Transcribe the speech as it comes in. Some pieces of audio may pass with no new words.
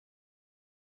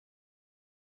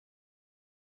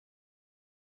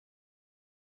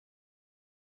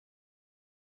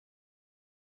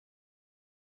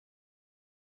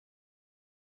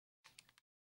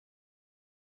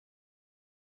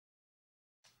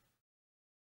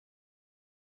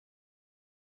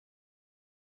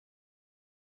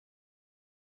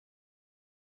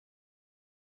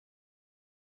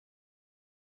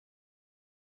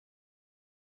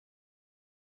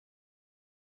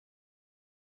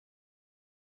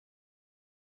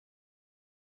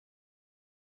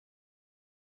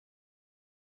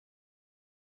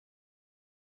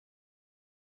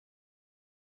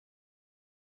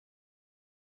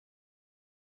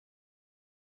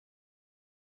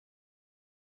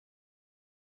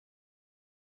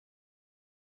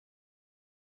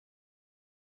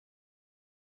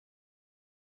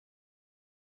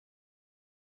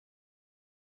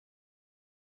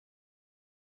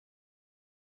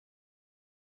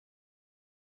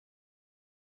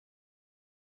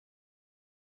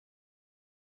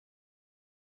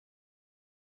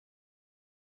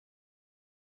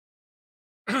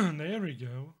There we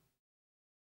go.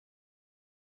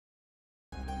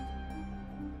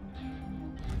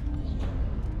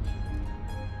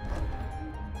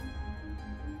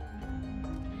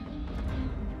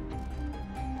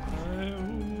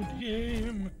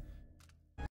 Game.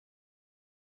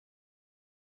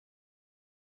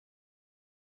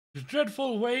 The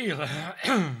dreadful whale.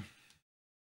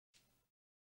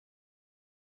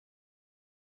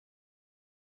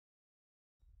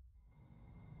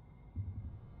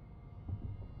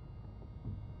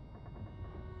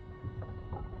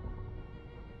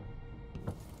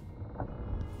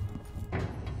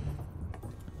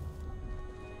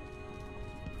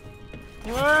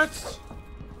 What?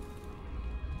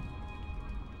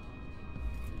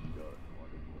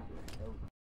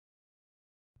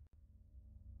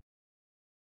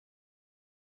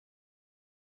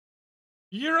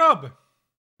 Europe!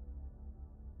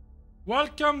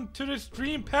 Welcome to the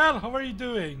stream, pal. How are you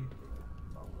doing?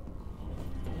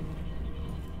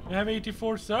 You have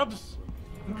 84 subs?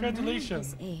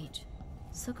 Congratulations. At this age,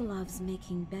 Sokolov's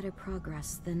making better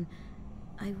progress than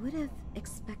I would have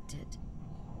expected.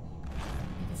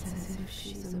 It's as if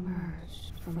she's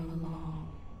emerged from a long,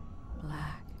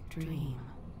 black dream.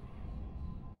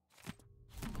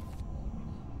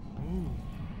 Ooh.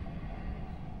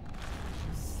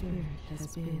 Spirit has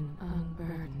been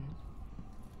unburdened,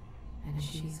 and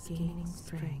she's gaining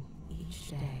strength each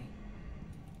day.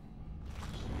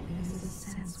 There's a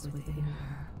sense within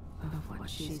her of what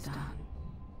she's done,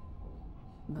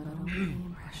 but only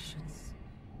impressions.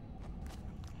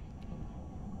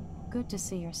 Good to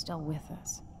see you're still with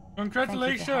us.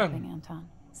 Congratulations! Thank you for helping, Anton.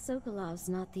 Sokolov's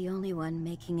not the only one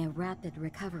making a rapid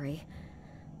recovery.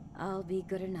 I'll be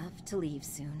good enough to leave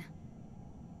soon.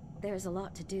 There's a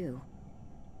lot to do.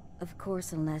 Of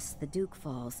course, unless the Duke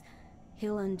falls,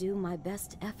 he'll undo my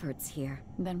best efforts here.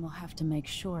 Then we'll have to make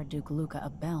sure Duke Luca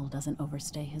Abel doesn't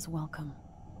overstay his welcome.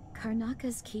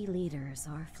 Karnaka's key leaders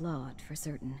are flawed for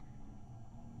certain.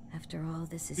 After all,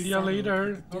 this is See ya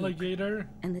later, alligator.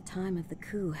 And the time of the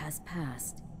coup has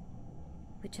passed.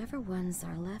 Whichever ones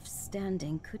are left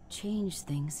standing could change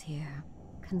things here.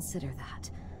 Consider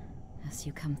that, as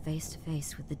you come face to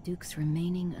face with the Duke's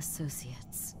remaining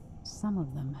associates. Some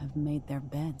of them have made their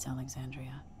beds,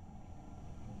 Alexandria.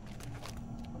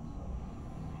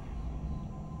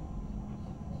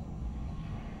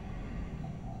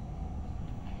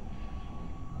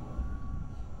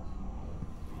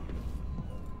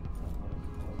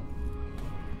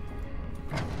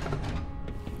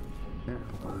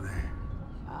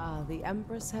 The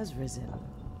Empress has risen.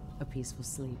 A peaceful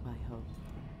sleep, I hope.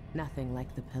 Nothing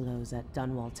like the pillows at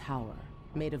Dunwall Tower,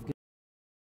 made of good.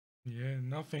 Yeah,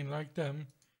 nothing like them.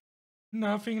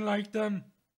 Nothing like them.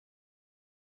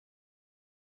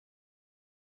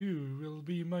 You will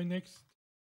be my next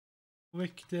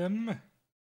victim.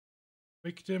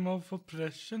 Victim of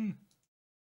oppression.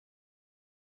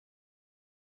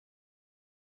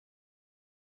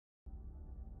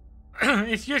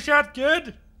 Is your shot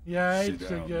good? Yeah, it's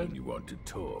so good. When you want to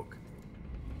talk.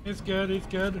 It's good, it's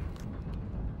good.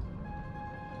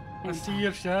 I see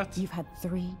your shot. You've had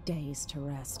 3 days to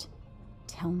rest.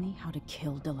 Tell me how to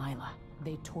kill Delilah.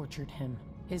 They tortured him.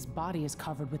 His body is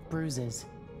covered with bruises.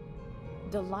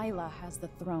 Delilah has the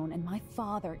throne, and my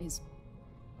father is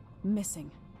missing.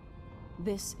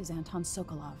 This is Anton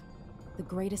Sokolov, the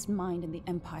greatest mind in the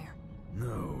Empire.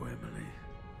 No, Emily.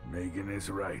 Megan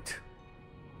is right.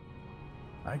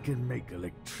 I can make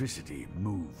electricity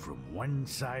move from one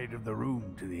side of the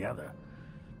room to the other,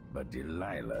 but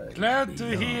Delilah Glad is to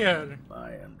beyond hear.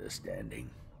 my understanding.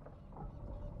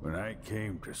 When I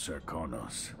came to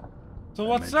Sarkonos, So I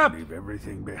what's meant up? to leave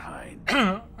everything behind.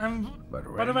 I'm, But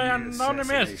by the way, when the anonymous.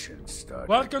 assassination started,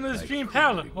 Welcome to the I stream, couldn't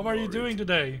pal. How are you ignore doing it.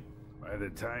 today? By the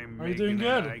time Are you doing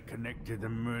Megan and good? I connected the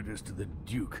murders to the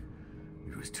Duke,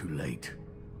 it was too late.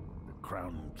 The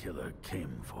Crown Killer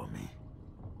came for me.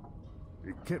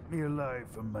 It kept me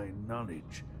alive from my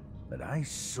knowledge, but I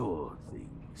saw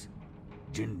things.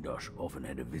 Jindosh often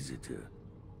had a visitor,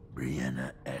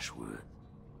 Brianna Ashworth.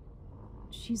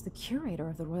 She's the curator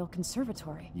of the Royal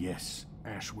Conservatory. Yes,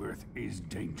 Ashworth is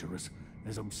dangerous,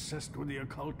 as obsessed with the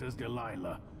occult as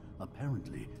Delilah.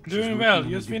 Apparently, she's Doing well.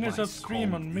 working on Just a finished a device stream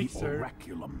called on the Mixer.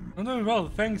 Oraculum. I'm doing well,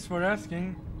 thanks for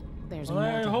asking. There's Well,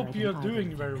 more I to hope her than you're either doing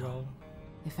of you very know. well.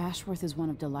 If Ashworth is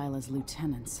one of Delilah's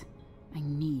lieutenants, I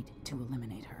need to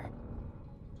eliminate her.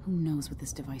 Who knows what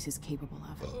this device is capable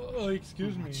of? Oh,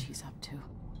 excuse or me. what she's up to.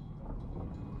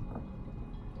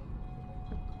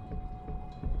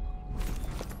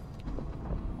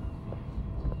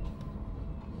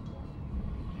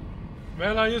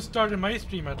 Well, I just started my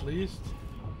stream at least.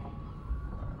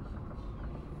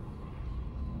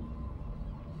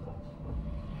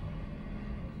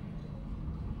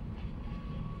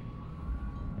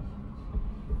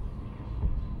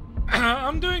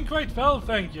 I'm doing quite well,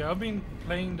 thank you. I've been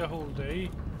playing the whole day,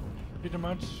 pretty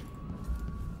much.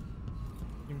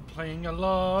 Been playing a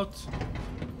lot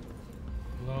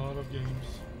of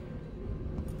games.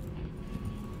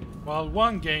 Well,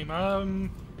 one game,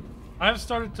 I've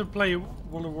started to play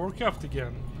World of Warcraft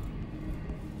again.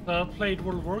 So I played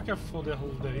World of Warcraft for the whole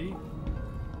day.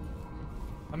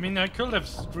 I mean, I could have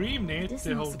streamed it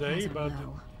the whole day, but...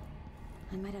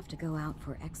 I might have to go out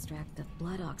for extract of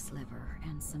blood ox liver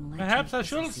and some lite. Perhaps I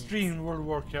should stream World of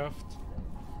Warcraft.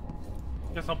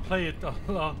 Guess I'll play it a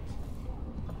lot.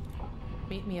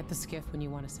 Meet me at the skiff when you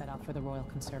want to set out for the Royal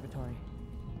Conservatory.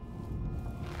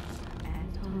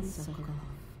 Anton Sokolov,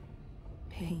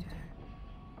 painter,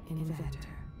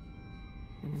 inventor,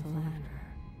 and philanderer,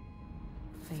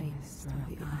 famous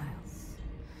throughout the Isles,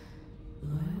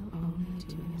 loyal only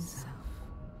to himself.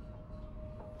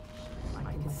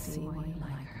 I can see why you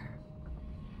like her.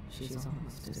 She's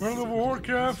almost as World of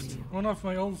Warcraft, one of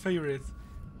my old favorites.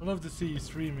 I love to see you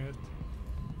stream it.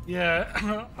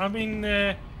 Yeah, I mean,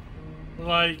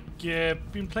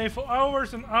 been playing for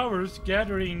hours and hours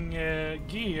gathering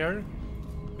gear,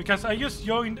 because I just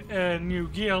joined a new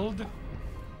guild,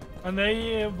 and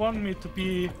they want me to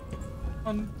be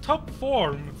on top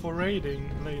form for raiding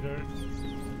later.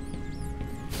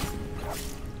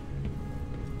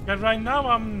 But right now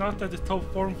I'm not at the top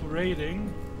form for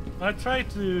raiding. I try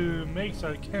to make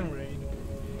so I can raid.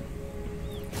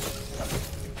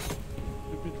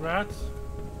 Stupid rats.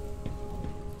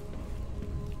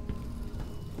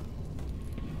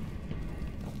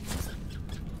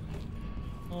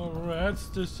 All rats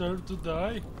deserve to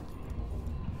die.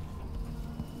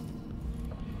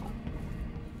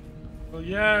 Well,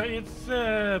 yeah, it's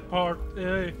a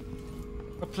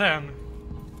plan.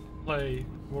 Play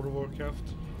World of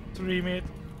Warcraft. Stream it.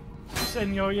 Just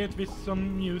enjoy it with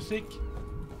some music.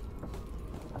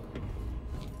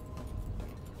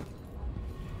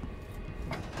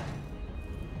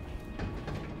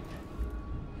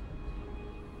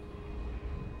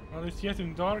 Well, it's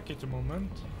getting dark at the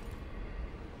moment.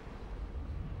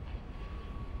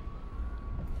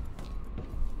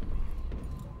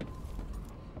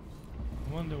 I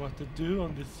wonder what to do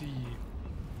on the sea.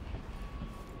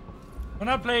 When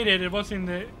I played it, it was in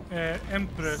the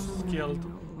Empress Guild.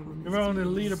 We were on the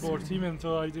leaderboards even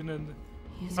though I didn't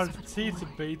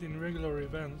participate in regular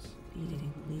events.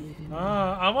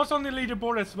 I was on the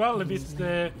leaderboard as well with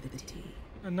the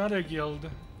another guild.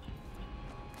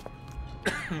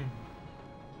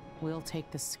 We'll take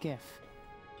the skiff.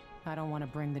 I don't want to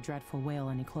bring the dreadful whale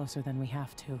any closer than we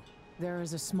have to. There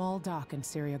is a small dock in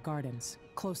Syria Gardens,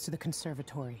 close to the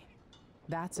conservatory.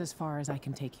 That's as far as I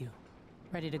can take you.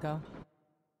 Ready to go?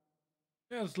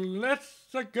 Yes, let's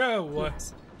go.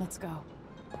 Yes, let's go.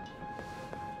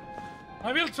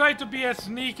 I will try to be as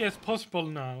sneaky as possible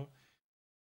now.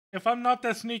 If I'm not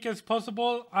as sneaky as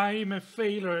possible, I'm a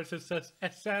failure as an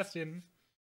assassin.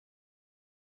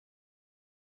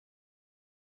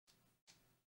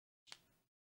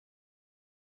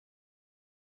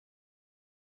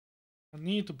 I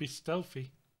need to be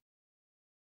stealthy.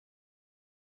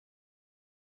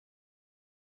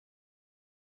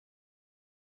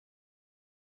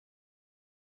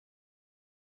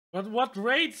 But what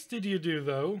raids did you do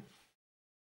though?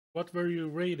 What were you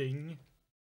raiding?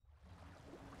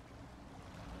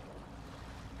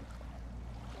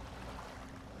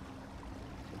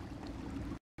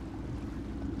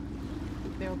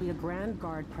 There'll be a Grand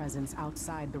Guard presence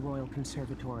outside the Royal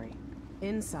Conservatory.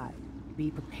 Inside, be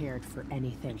prepared for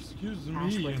anything. Excuse me.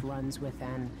 Ashworth runs with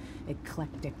an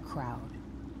eclectic crowd.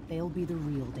 They'll be the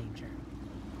real danger.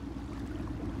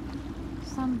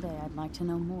 Someday I'd like to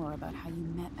know more about how you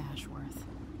met Ashworth.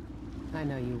 I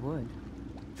know you would.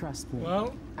 Trust me.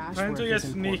 Well, trying to get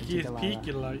sneaky is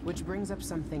peaky like. Which brings up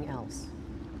something else.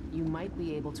 You might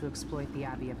be able to exploit the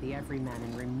Abbey of the Everyman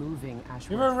in removing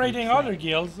Ashworth. You were raiding other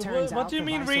guilds. What do you the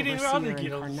mean Vice raiding Overseer other in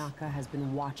guilds? Karnaka has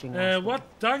been watching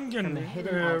What dungeon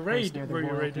raid near the were you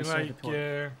Royal raiding? Like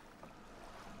Conservatory.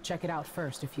 Check it out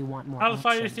first if you want more Alpha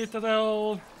options.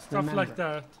 Citadel, stuff Remember, like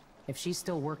that. If she's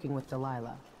still working with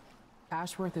Delilah,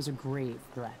 Ashworth is a grave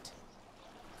threat.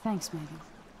 Thanks, Megan.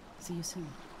 See you soon.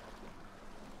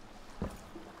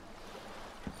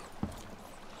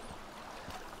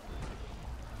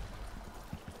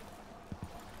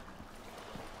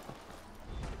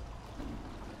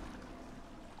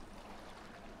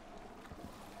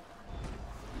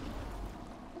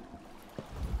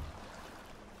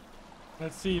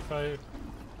 Let's see if I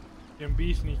can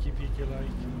be sneaky peeky like.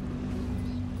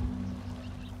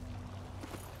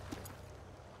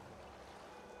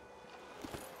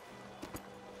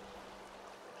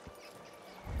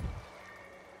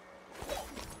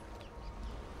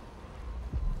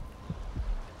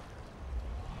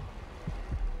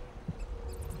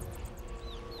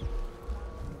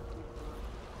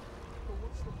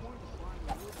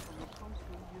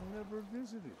 never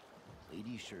visited.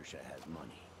 Lady Shersha has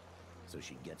money, so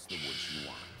she gets the wood she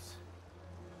wants.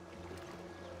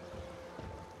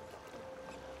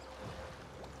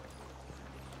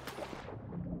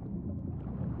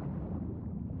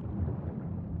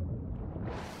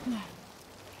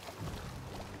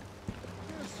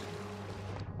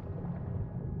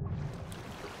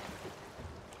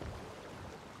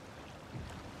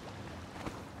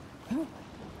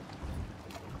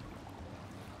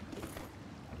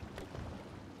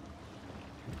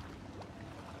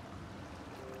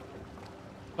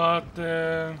 But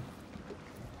That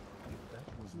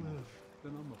was love.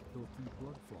 Then I'm a filthy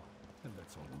blood fly, and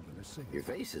that's all I'm gonna say. Your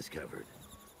face is covered.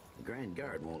 The Grand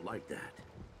Guard won't like that.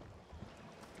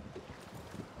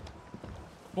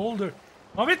 Boulder.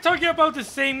 Are we talking about the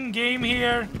same game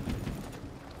here?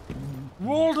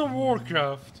 World of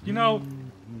Warcraft. You know,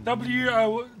 W.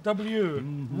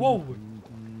 Whoa.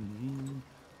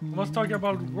 I was talking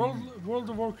about World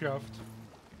of Warcraft.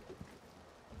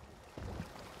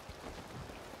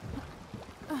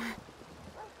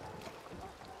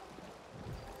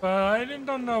 I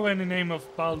don't know any name of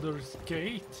Baldur's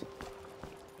Gate.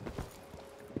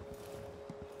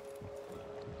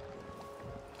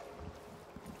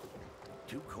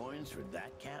 Two coins for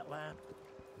that cat lab?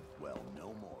 Well,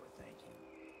 no more, thank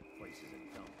you. Place is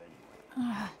a dump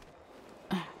anyway.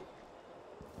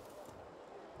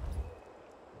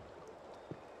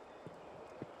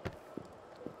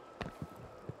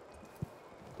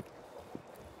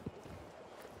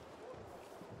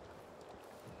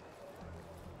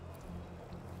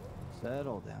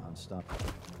 Settle down, stop.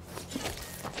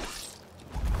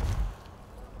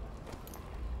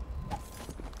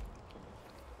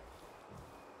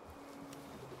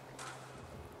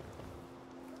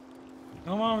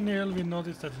 Come on, Neil, we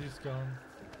noticed that he's gone.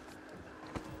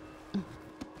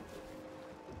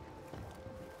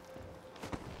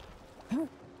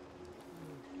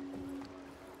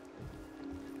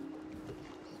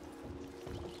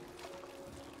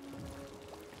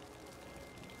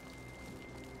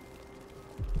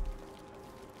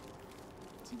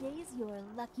 Today's your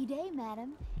lucky day,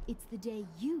 madam. It's the day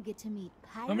you get to meet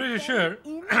Pirate I'm pretty Betty sure.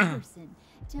 in person.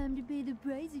 Time to pay the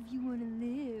price if you want to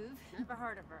live. Never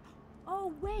heard of her.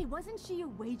 Oh, wait, wasn't she a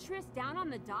waitress down on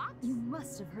the docks? You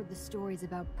must have heard the stories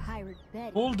about Pirate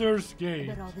Betty. Baldur's Gate.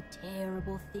 About all the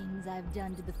terrible things I've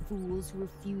done to the fools who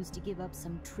refuse to give up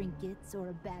some trinkets or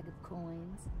a bag of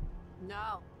coins.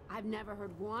 No, I've never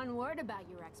heard one word about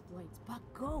your exploits, but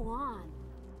go on.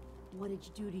 What did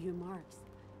you do to your marks?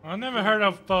 I never heard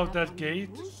about that gate.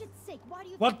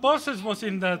 What bosses was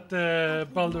in that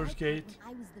Baldur's Gate?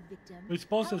 Which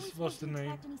bosses was the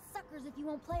name? If you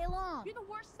won't play along. You're the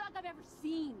worst thug I've ever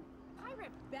seen. Pirate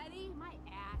Betty, my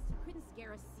ass. You couldn't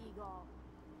scare a seagull.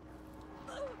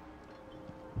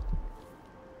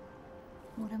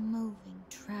 What a moving,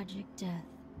 tragic death.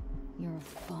 You're a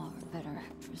far better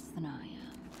actress than I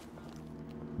am.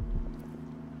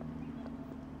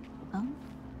 Oh?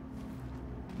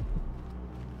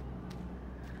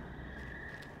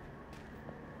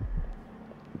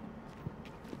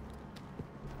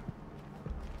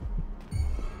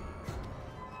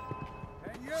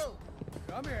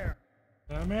 Come here.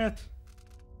 Damn it.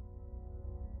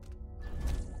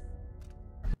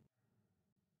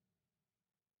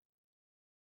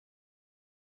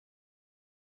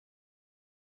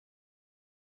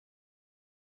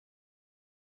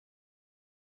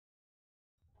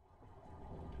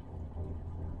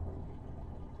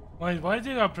 Why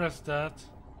did I press that?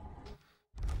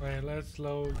 Wait, let's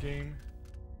load game.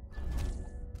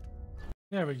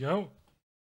 There we go.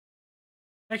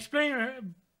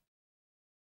 Explain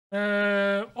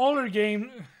older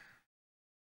game.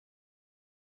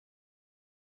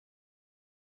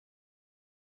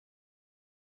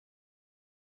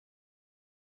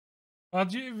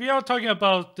 We are talking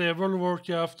about World of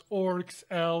Warcraft, orcs,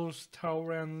 elves,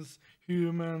 taurens,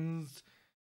 humans,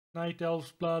 night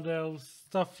elves, blood elves,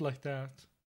 stuff like that.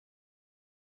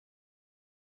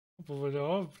 What were they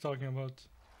all talking about?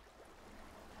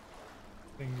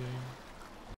 In game.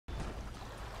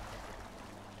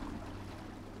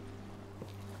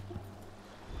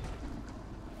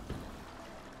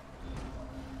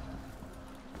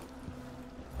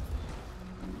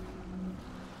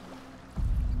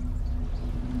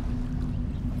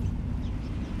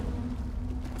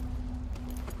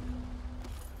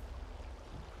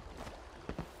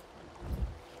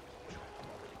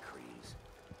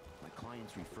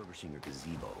 Refurbishing her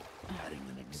gazebo, adding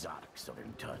an exotic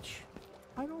southern touch.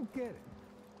 I don't get it.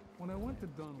 When I went to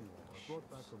Dunwall, I brought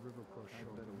back a river crush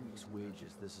shovel. At a week's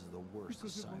wages, this is the worst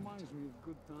because assignment. It reminds me of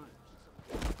good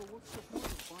times. But what's the point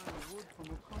of buying wood from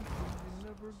a country you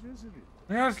never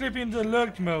I'm gonna sleep in the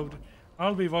lurk mode.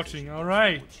 I'll be watching,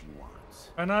 alright.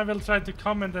 And I will try to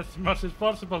comment as much as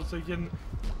possible so you can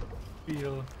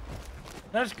feel.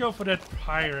 Let's go for that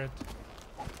pirate.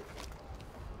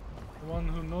 The one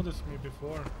who noticed me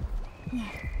before.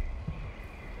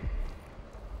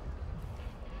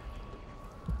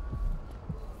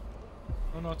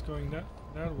 I'm not going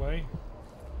that way.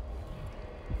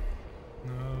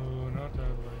 No, not that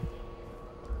way.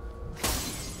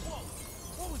 Whoa!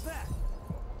 What was that?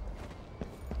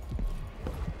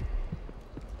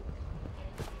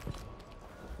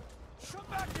 Come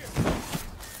back here!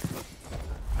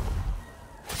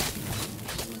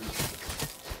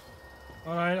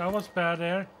 Alright, I was bad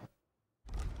there.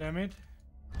 Damn it.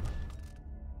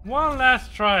 One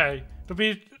last try to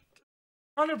be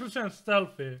 100%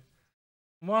 stealthy.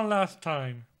 One last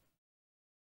time.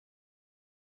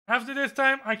 After this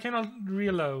time, I cannot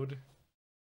reload.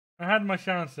 I had my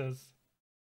chances.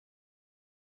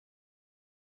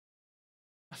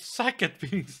 I suck at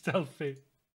being stealthy.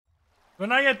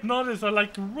 When I get noticed, I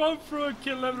like to run through and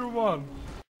kill everyone.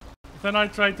 Then I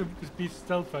try to be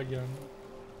stealthy again.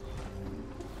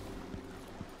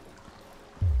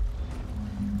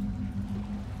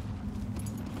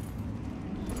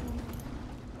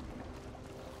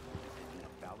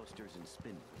 Balusters and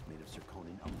spindles made of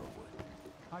zirconium umberwood.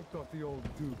 I thought the old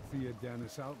Duke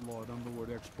Theodanis outlawed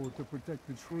umberwood export to protect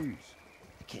the trees.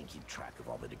 I can't keep track of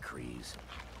all the decrees.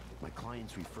 My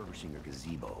client's refurbishing a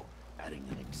gazebo, adding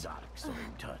an exotic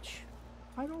southern touch.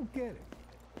 I don't get it.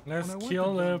 Let's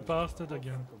kill the bastard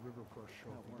again.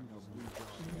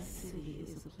 This city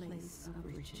is a place of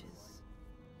riches,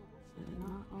 but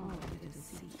not all of it is a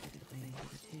seat at the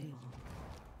banquet table.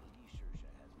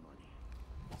 Sersha has money,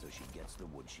 so she gets the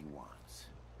wood she wants.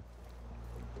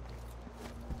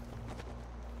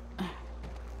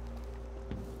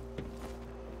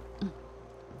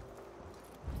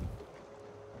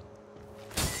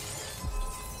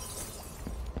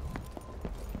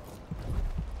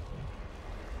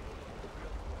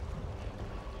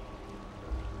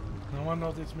 No one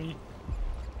noticed me.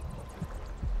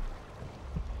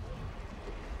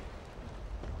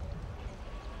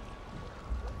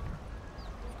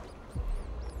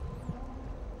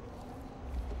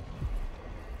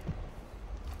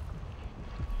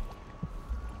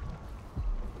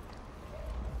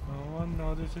 No one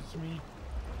notices me.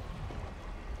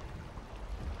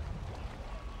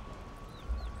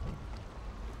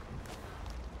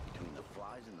 Between the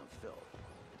flies and the filth,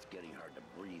 it's getting hard to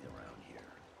breathe around here.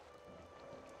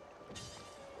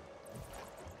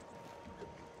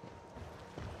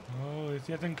 Oh, it's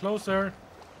getting closer.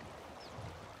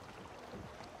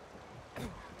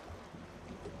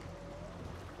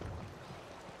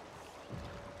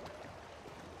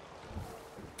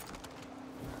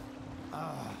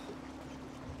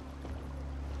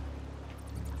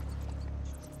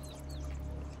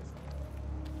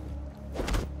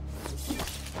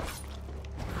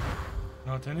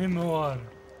 Not anymore.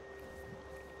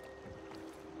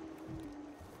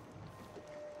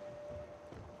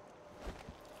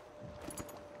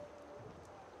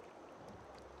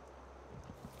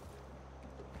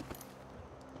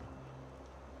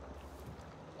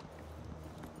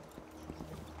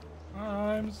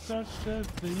 I'm such a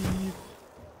thief.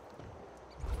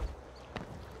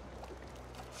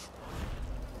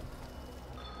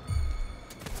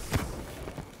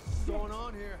 What's going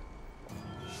on here?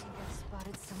 I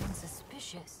spotted someone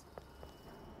suspicious.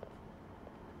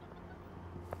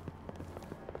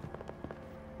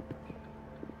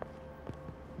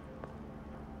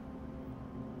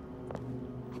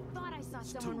 I thought I saw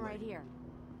someone right here.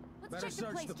 Let's check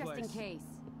the place just in case.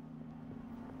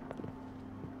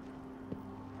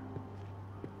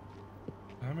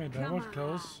 Damn it, that was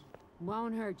close.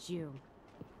 Won't hurt you.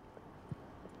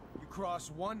 You cross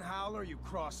one howler, you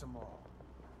cross them all.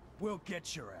 We'll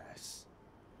get your ass.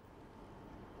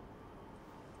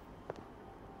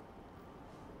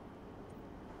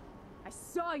 I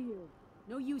saw you.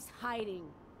 No use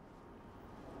hiding.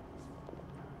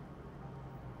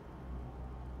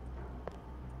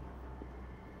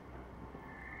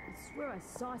 I swear I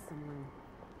saw someone.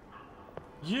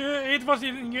 Yeah, it was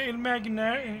in your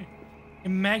imagination.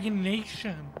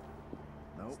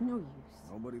 Nope. It's no use.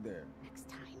 Nobody there. Next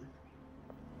time.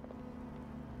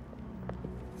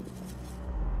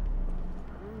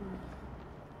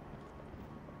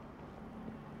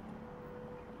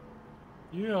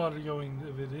 You are going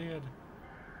over there.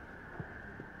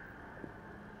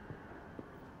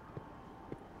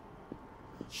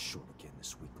 Short again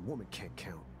this week. The woman can't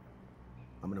count.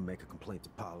 I'm gonna make a complaint to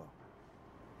Paolo.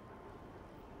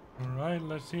 Alright,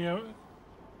 let's see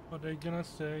what they're gonna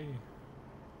say.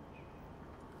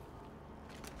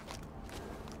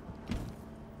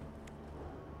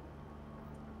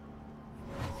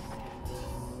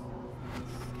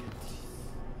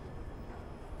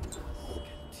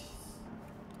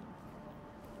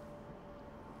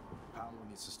 Paolo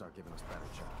needs to start giving us better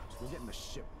jobs. We're getting the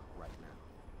ship right now.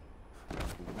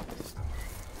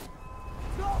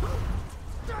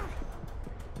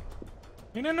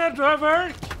 Internet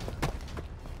driver!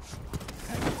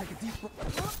 Take a deep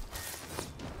breath.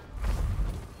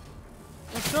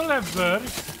 Wat zal het werk?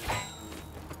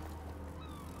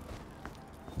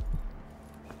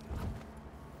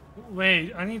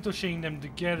 Wait, I need to chain them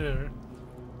together.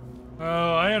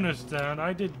 Oh, I understand.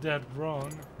 I did that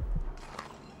wrong.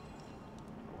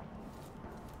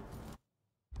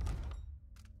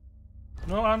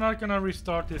 No, I'm not gonna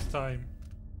restart this time.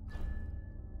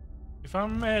 If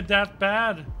I'm that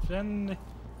bad, then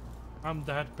I'm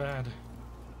that bad.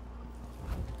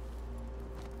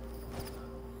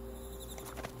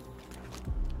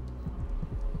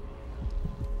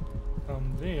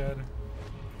 I'm there.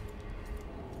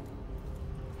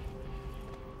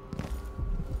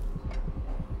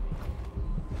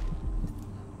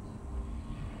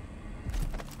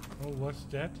 Oh, what's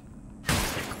that?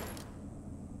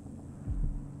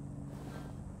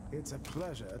 It's a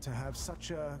pleasure to have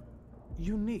such a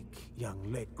unique young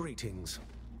lady. Greetings.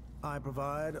 I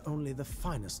provide only the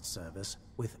finest service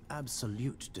with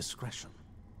absolute discretion.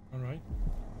 All right.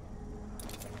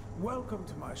 Welcome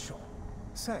to my shop.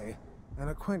 Say, an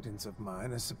acquaintance of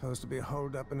mine is supposed to be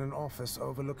holed up in an office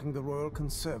overlooking the Royal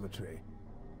Conservatory.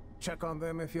 Check on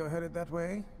them if you're headed that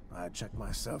way. I'd check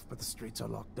myself, but the streets are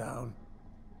locked down.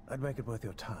 I'd make it worth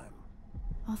your time.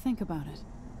 I'll think about it.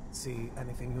 See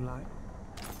anything you like?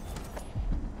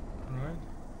 All right.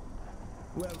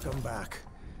 Welcome back.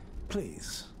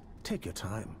 Please, take your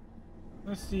time.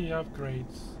 Let's see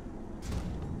upgrades.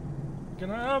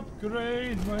 Can I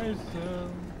upgrade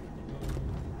myself?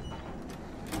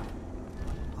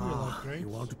 You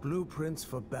want blueprints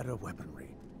for better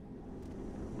weaponry.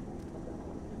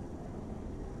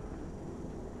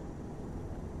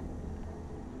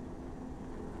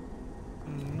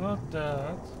 Not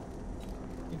that.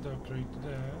 Need to upgrade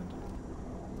that.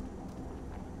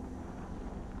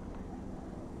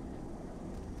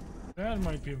 That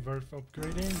might be worth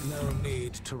upgrading. No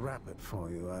need to wrap it for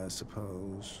you, I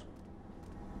suppose.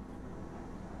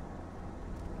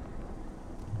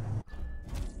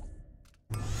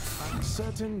 I'm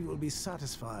certain you will be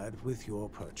satisfied with your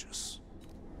purchase.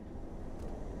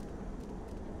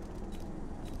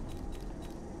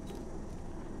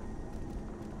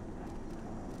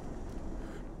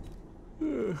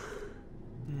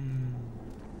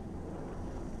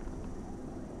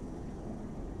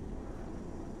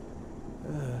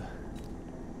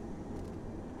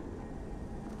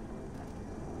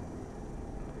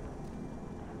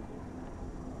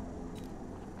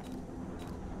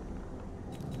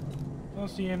 Don't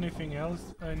see anything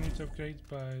else I need to upgrade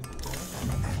by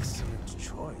that. Excellent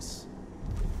choice.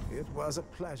 It was a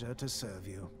pleasure to serve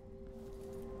you.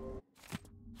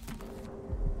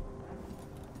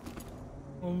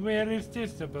 Well, where is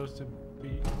this supposed to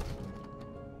be?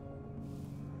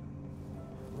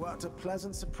 What a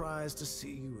pleasant surprise to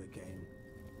see you again.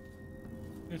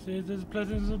 This is a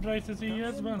pleasant surprise to see you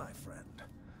as well. My friend.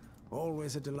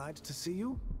 Always a delight to see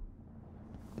you.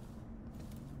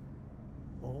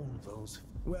 All those...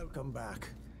 Welcome back.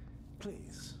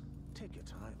 Please, take your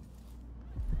time.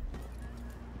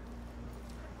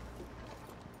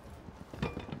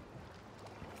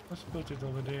 Let's put it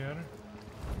over there.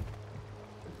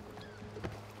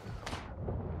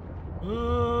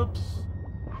 Oops!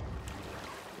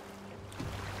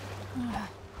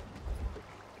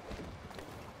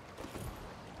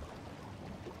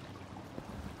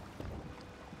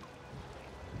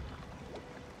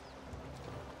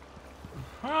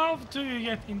 How do you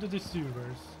get into the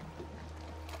sewers?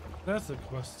 That's a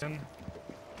question.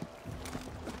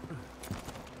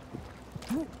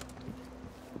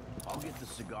 I'll get the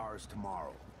cigars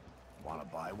tomorrow. Wanna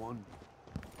buy one?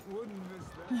 Wouldn't miss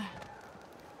that.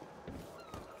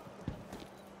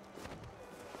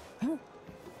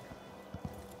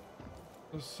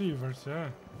 The sewers, yeah.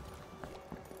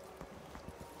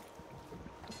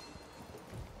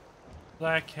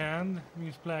 Black hand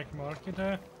means black market,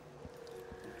 huh?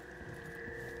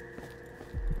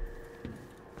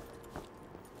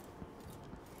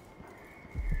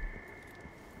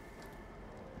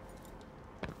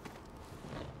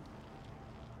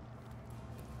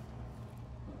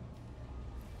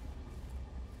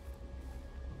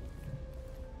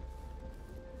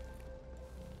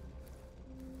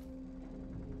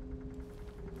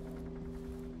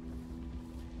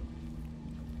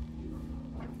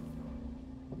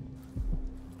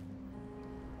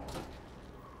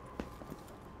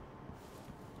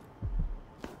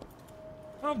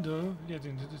 How do get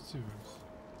into the sewers?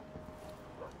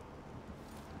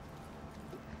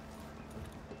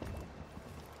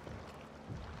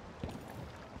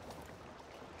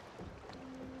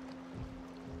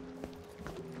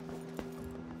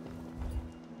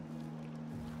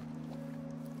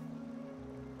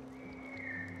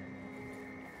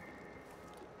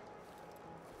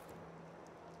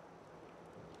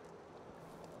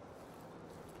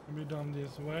 Be done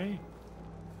this way.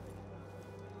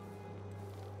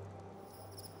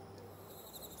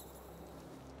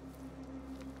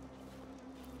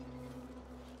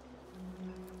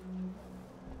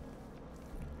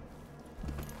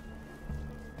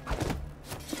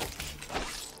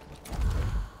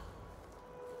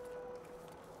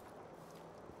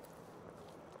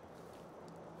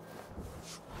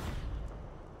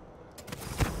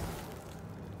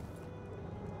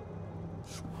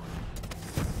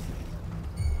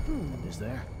 Is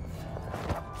there?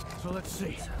 So let's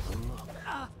see. Let's have a look.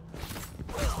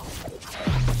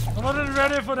 I wasn't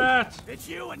ready for that. It's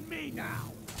you and me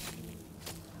now.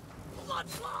 Blood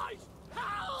flies!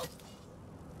 Help!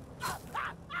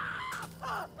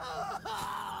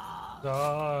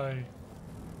 Die.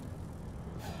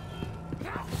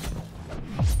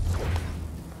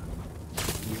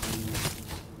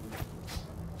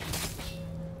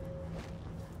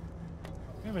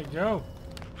 Here we go.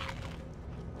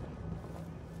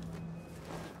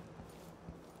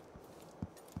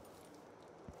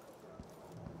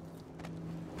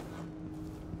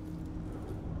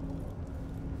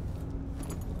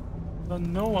 But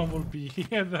no one will be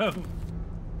here though.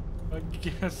 I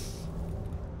guess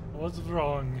I was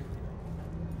wrong.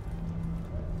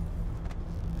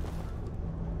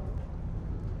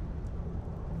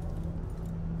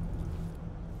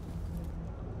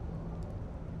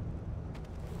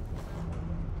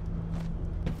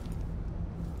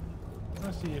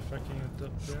 Let's see if I can get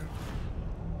up there.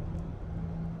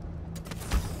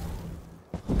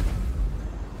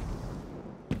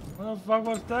 What the fuck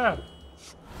was that?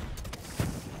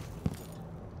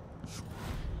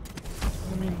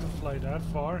 I didn't mean to fly that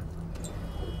far.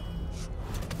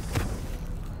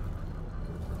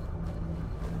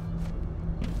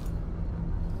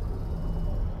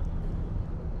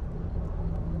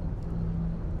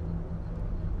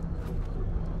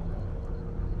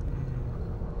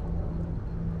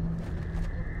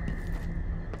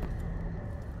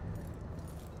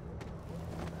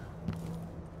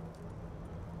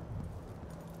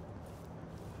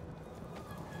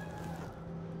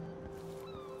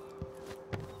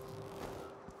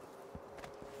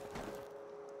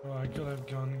 Oh, I could have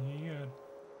gone here.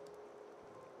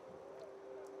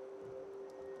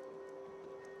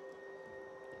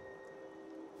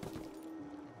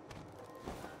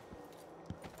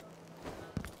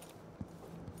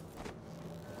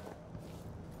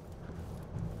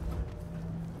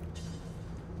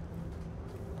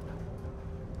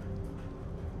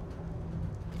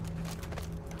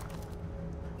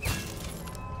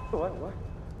 What?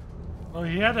 Oh,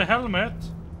 he had a helmet.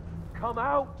 Come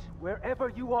out, wherever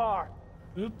you are.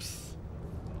 Oops.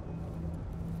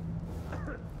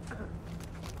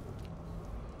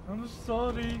 I'm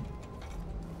sorry.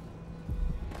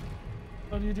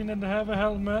 But you didn't have a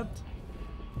helmet.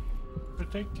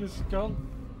 Protect your skull.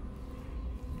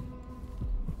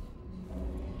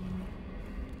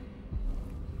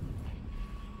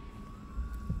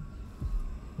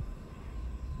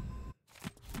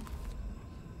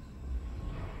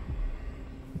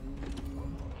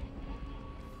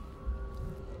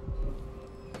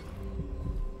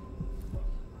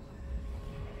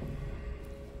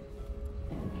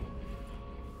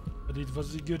 But it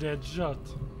was a good headshot.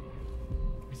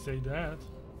 We say that.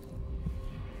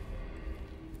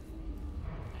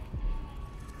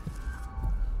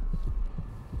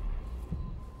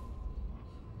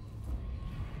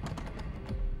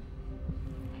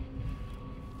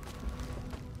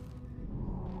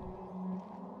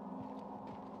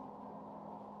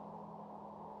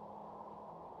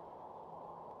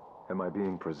 Am I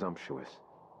being presumptuous?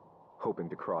 Hoping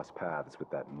to cross paths with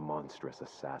that monstrous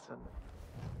assassin?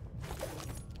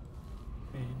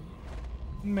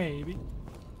 Maybe.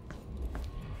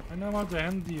 I know how to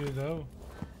end you though.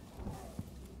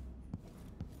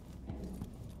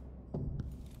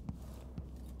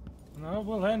 And I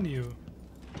will end you.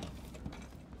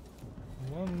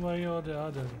 One way or the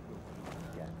other.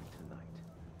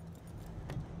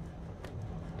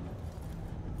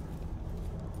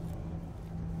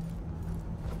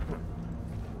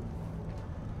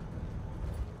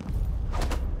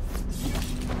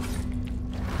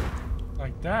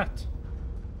 Like that.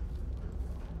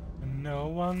 And no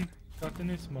one got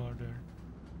any smarter.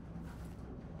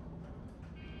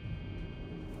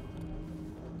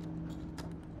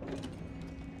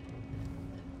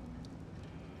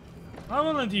 I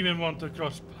wouldn't even want to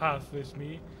cross paths with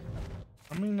me.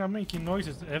 I mean, I'm making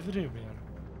noises everywhere.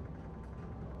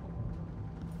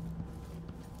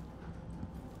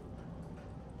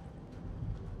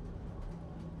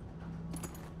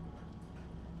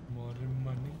 More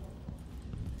money.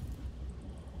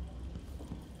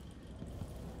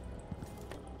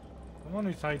 One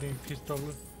is hiding pistol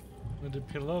with the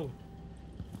pillow.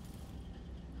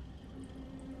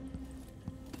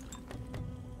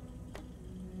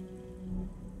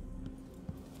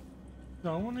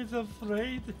 Someone is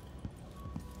afraid.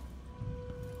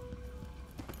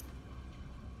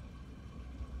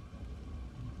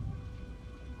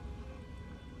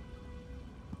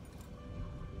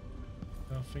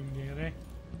 Nothing there.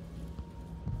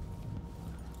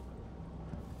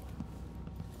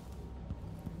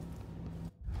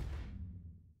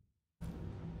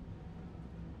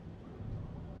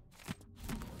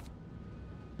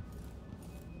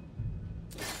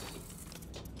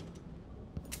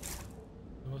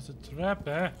 There was a trap,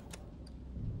 eh?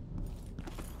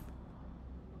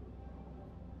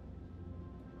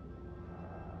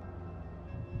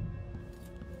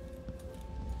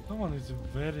 Someone is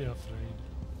very afraid.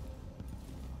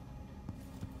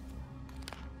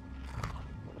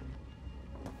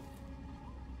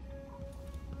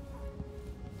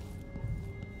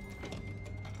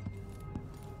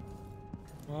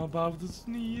 What about the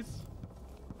sneeze?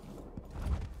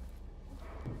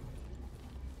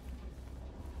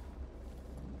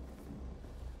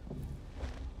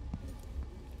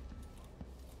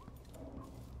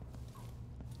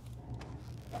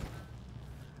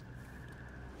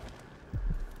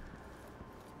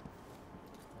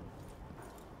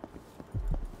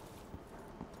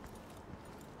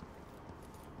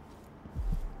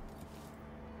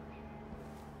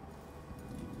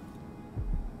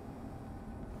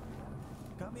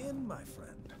 Come in, my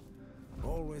friend.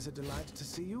 Always a delight to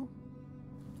see you.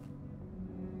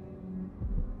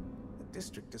 The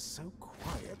district is so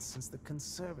quiet since the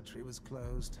conservatory was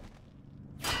closed.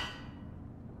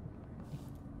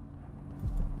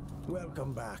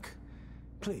 Welcome back.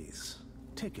 Please,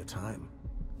 take your time.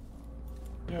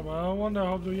 Yeah, but I wonder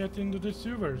how to get into the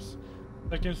sewers.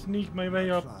 I can sneak my way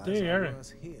up there.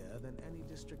 Worse here than any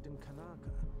district in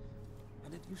Kanaka,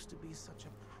 and it used to be such a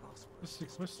prosperous. That's the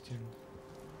question.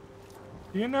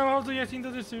 Do you know how to get into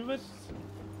the sewers?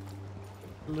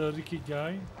 Lurky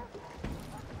guy.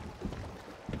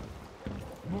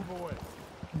 Move away.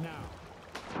 Now.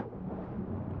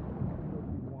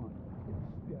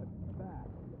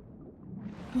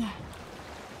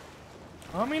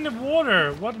 I'm in the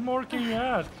water. What more can you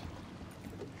ask?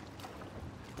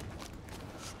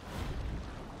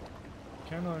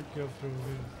 Cannot go through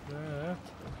with that.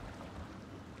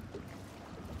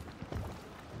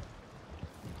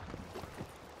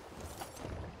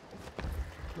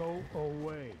 Go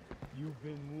away. You've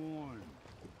been warned.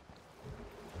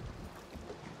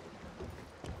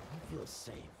 I feel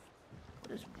safe.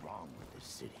 What is wrong with this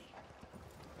city?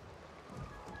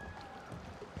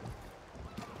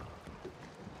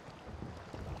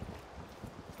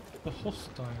 The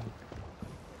hostile.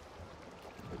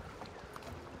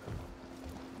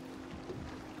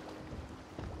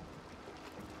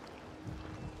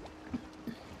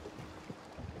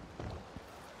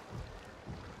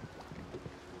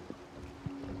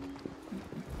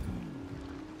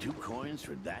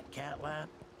 For that cat lap?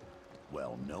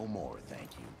 Well, no more,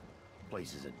 thank you.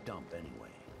 Place is a dump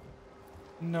anyway.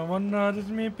 No one noticed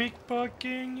me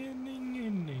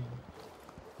pickpocketing.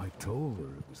 I told her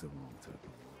it was the wrong type of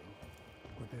oil,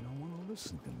 but they don't want to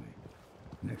listen to me.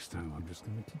 Next time, I'm just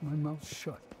going to keep my mouth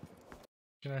shut.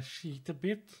 Can I cheat a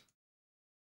bit?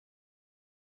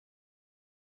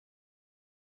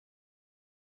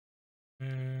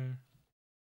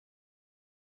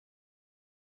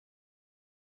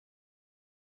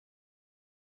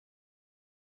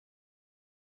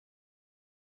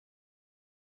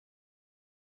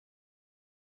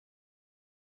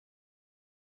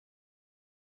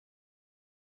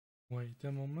 Wait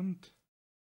a moment.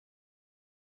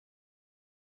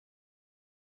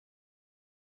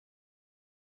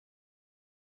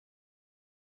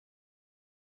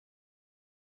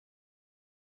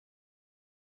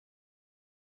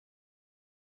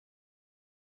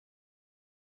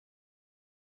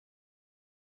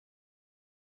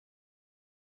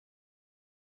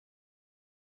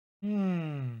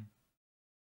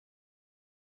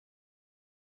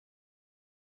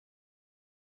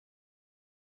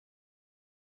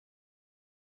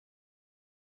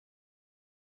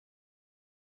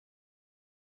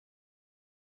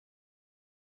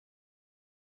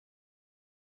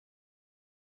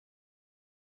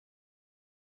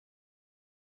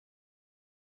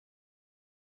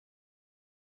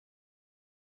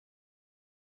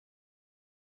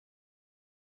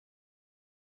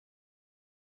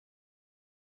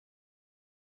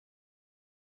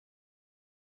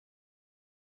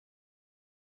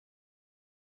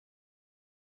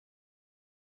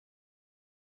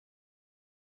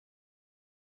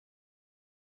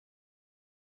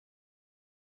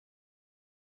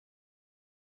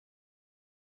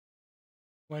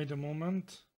 Wait a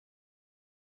moment.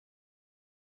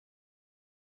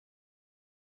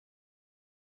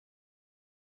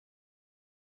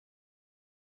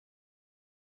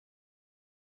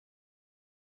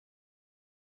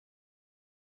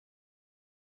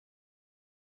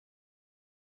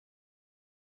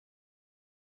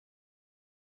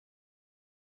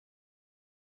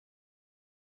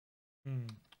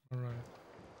 All right.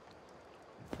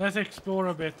 Let's explore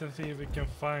a bit and see if we can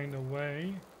find a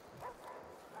way.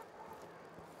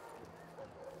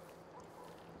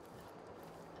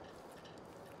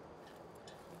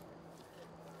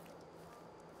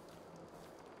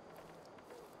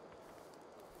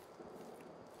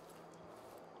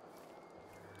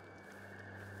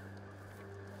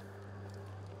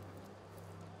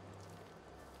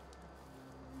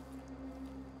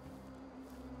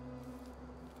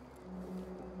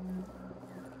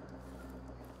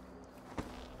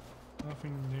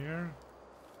 Nothing there.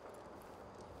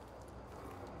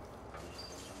 Has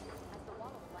the wall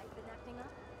of light been acting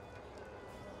up?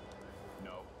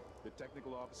 No. The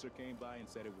technical officer came by and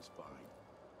said it was fine.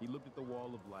 He looked at the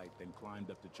wall of light, then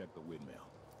climbed up to check the windmill.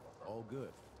 All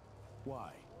good.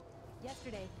 Why?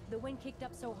 Yesterday, the wind kicked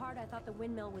up so hard I thought the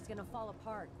windmill was gonna fall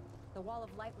apart. The wall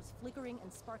of light was flickering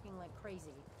and sparking like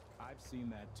crazy. I've seen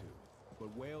that too.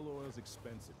 But whale oil's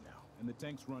expensive now, and the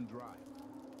tanks run dry.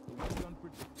 The wind's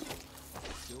unpredictable.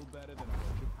 Still better than a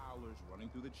bunch of howlers running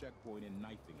through the checkpoint and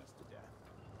knifing us to death.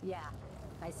 Yeah,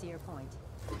 I see your point.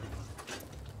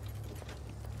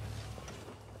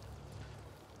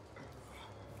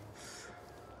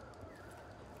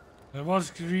 That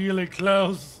was really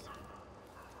close.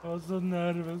 I was so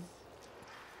nervous.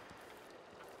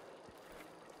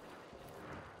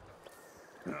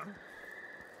 Huh?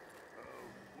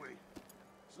 Wait.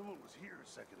 Someone was here a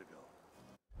second ago.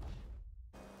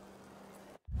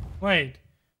 Wait.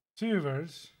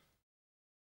 Sewers.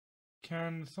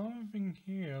 Can something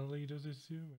here lead us to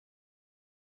sewers?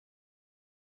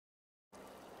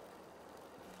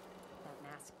 That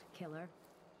masked killer.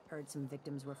 Heard some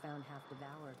victims were found half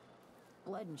devoured.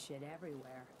 Blood and shit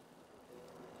everywhere.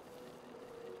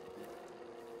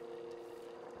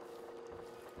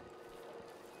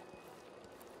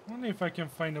 I wonder if I can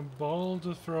find a ball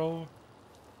to throw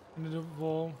into the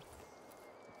wall.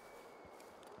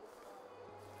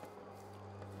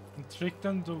 And trick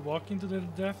them to walk into their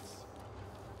deaths.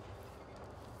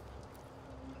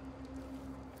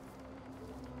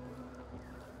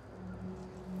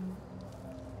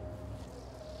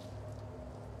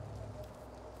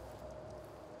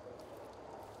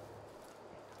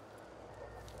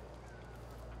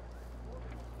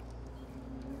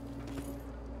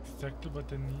 Exactly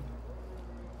what I need.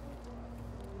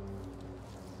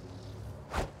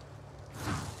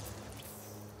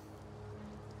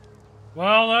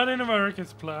 Well, that didn't work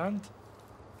as planned.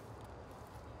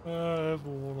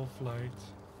 Wall of light.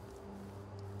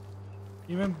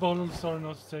 Even bottles are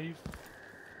not safe.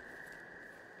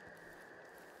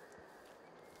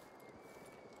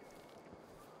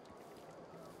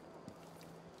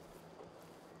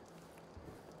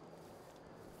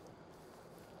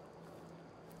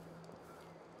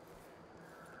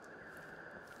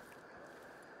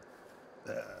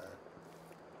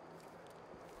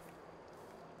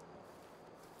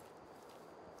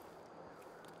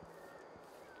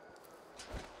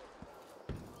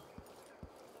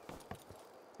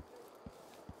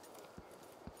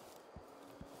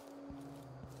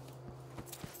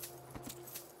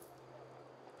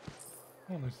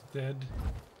 Almost dead.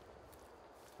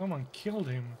 Someone killed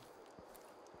him.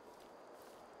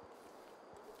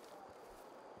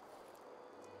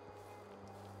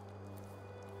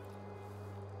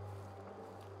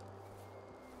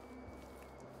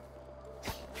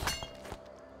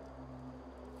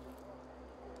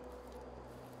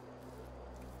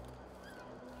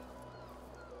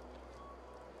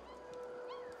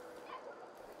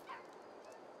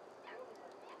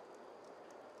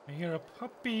 I hear a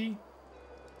puppy.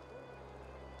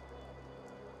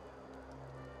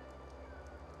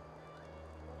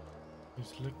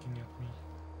 He's looking at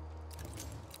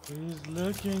me. He's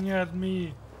looking at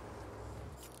me.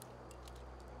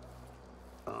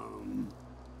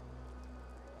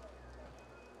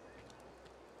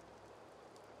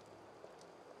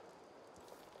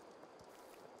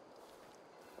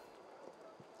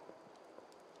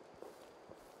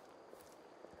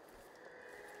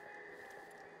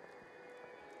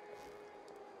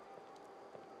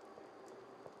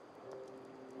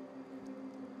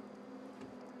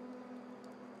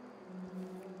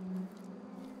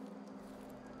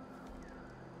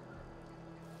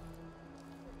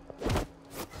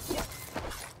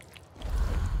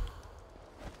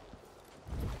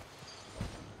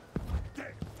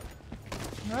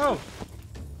 No!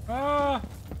 Ah!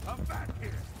 I'm back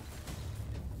here.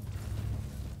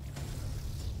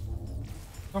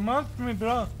 Come at me,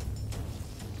 bro!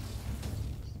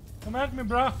 Come at me,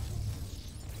 bro!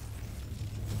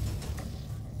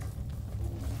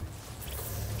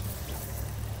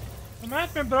 Come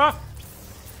at me, bro!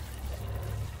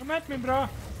 Come at me, bro!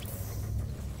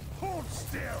 Hold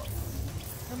still.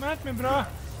 Come at me, bro!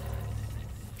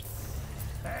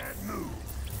 Bad move.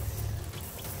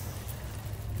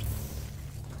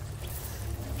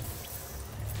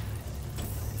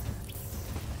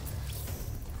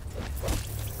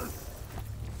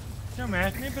 Come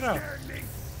at me, bro!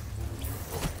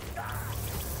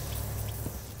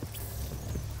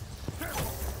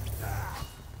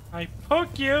 I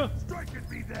poke you! Strike at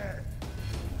me there.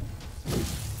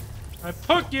 I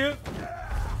poke you!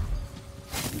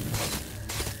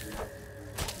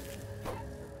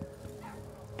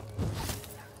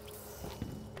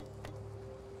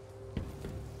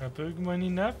 I poke one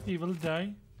enough, he will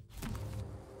die.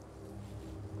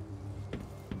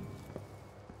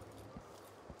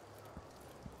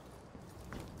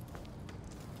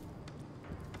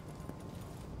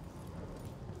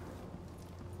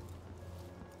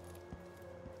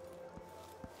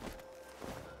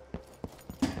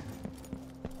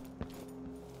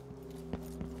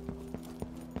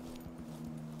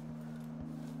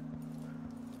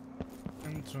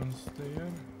 Entrance there.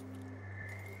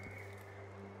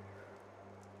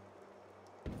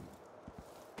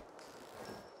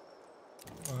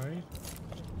 Right.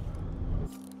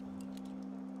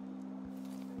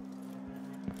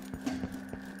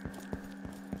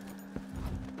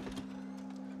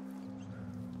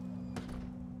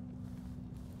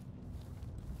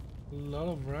 A lot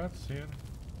of rats here.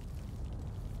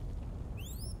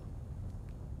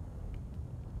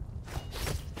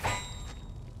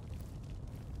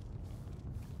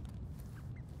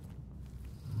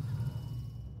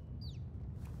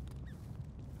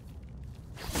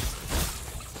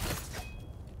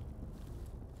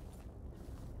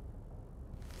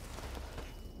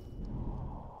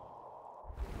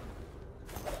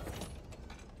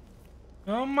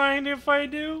 Don't mind if I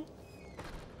do.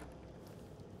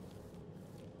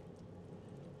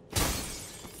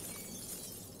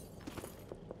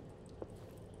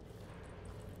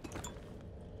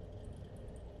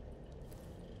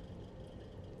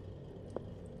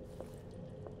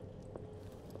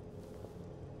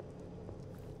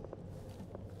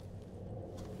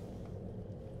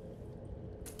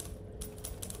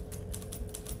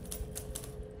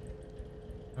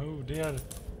 Oh dear.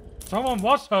 Someone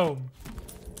was home.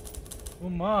 Oh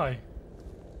my. I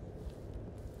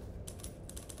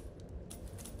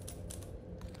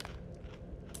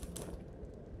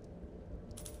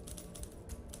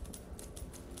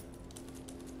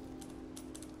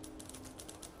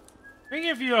think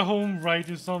if you're home right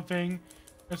or something,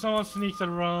 if someone sneaks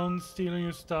around stealing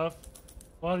your stuff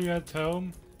while you're at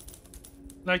home,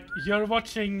 like you're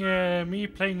watching me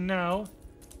playing now,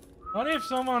 what if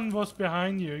someone was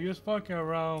behind you, just walking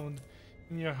around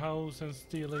in your house and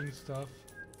stealing stuff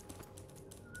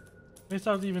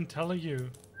without even telling you?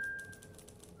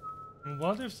 And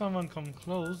what if someone come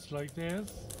close like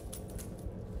this?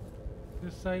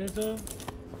 Decided to?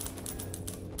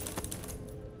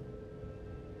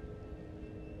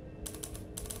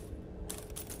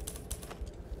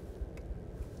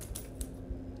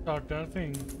 Start that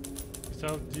thing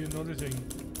without you noticing.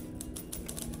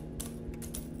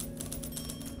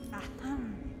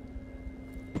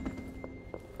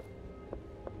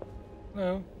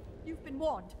 Hello. You've been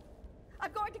warned.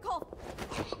 I'm going to call.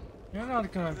 You're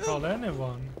not gonna call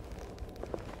anyone.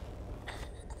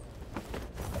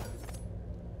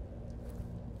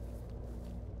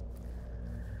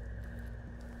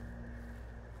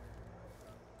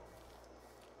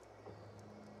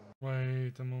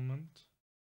 Wait a moment.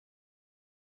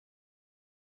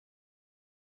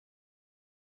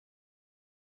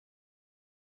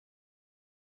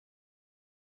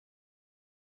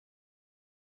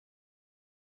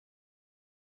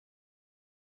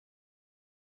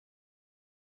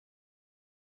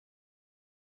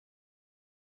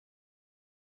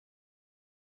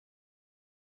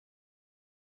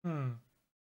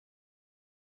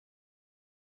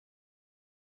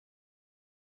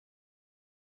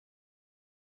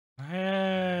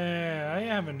 Hey, I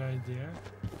have an idea.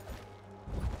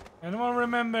 Anyone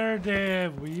remember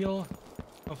the wheel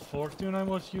of fortune I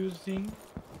was using?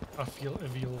 A wheel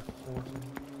of fortune.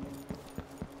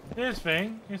 This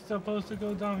thing is supposed to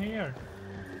go down here.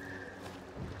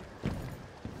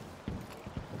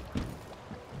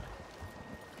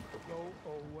 Go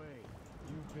away.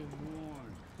 You've been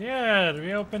warned. Yeah,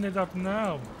 we open it up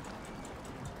now.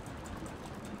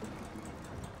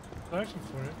 Searching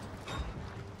for it.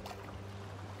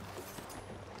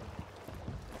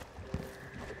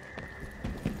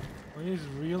 Oh, he's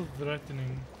real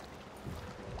threatening.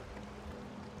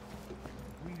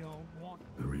 We don't want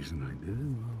the reason I did it.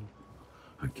 Well,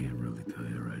 I can't really tell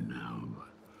you right now, but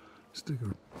stick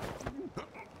around.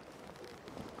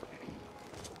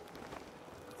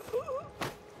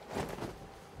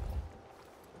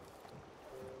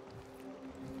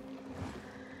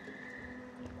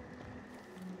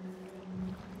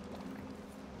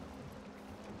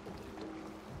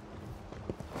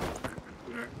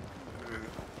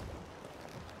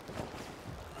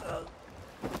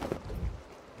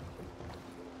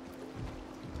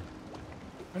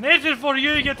 And this is for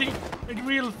you getting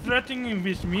real threatening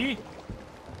with me.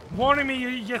 Warning me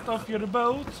you get off your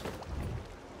boat.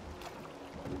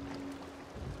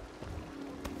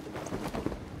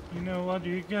 You know what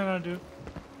you gonna do?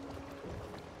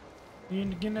 You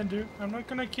gonna do? I'm not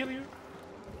gonna kill you.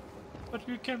 But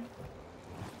you can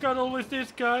cuddle with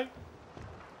this guy.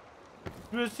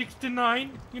 You're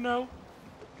 69, you know.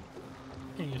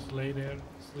 You can just lay there,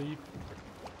 sleep.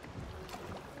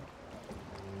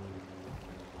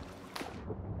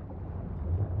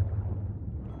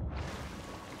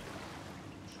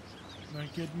 I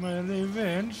get my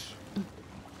revenge.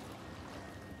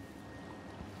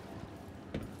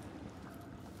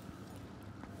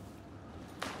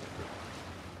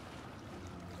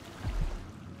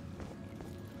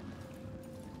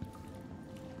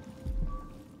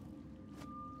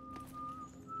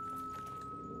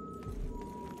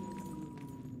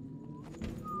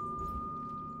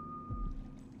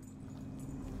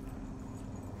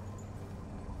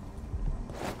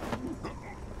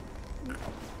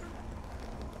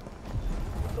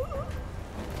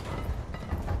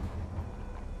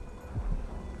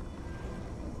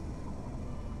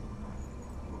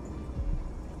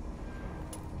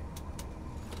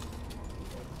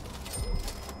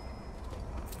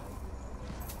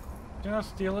 Can I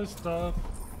steal his stuff?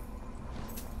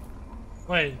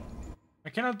 Wait, I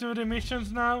cannot do the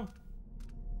missions now?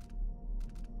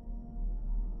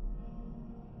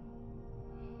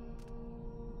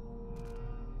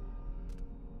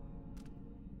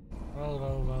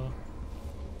 Well.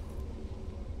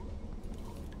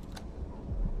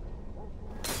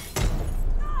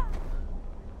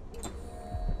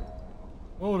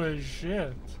 Holy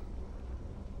shit.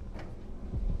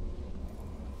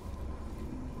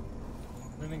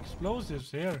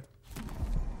 Explosives here.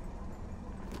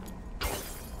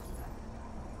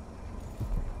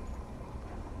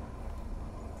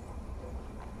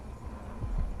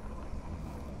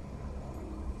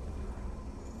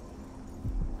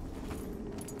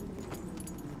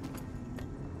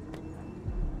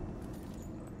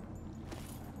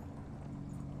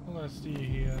 Let's see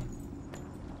here.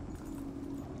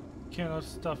 What kind of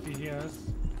stuff he has.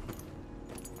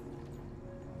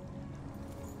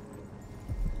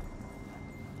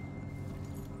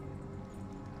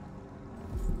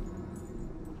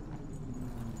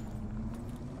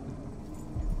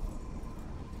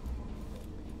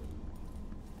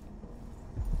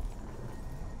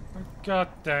 God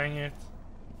dang it.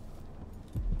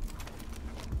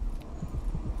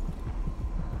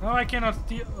 No, I cannot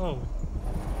steal. Oh.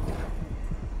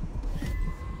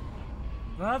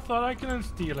 I thought I couldn't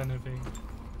steal anything.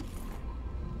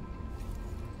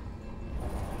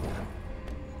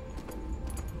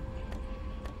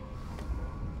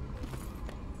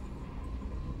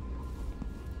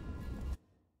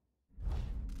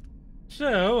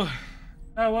 So,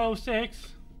 006.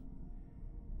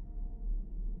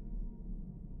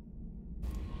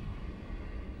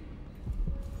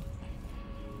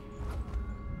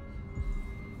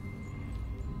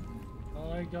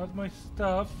 I got my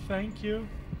stuff, thank you.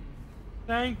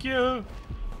 Thank you!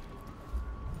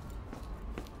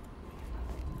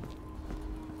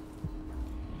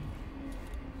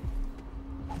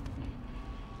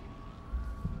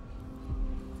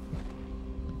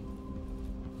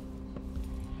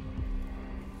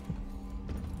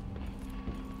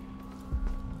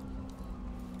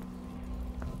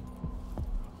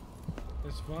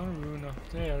 There's one rune up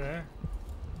there, eh?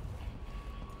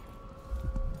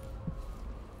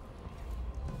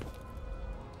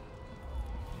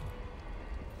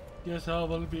 Guess I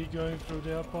will be going through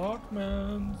the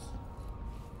apartments.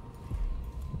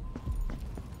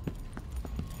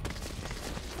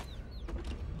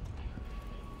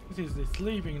 This is the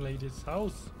sleeping lady's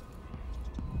house.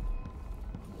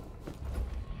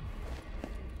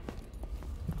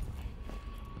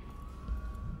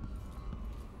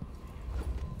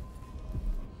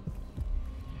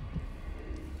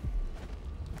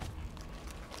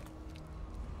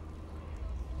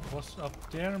 What's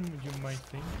up there, you might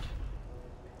think?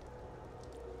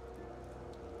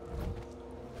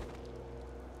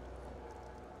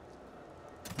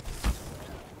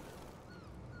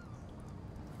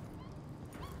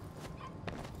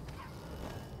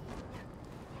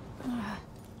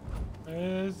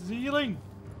 Ceiling!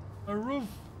 A roof!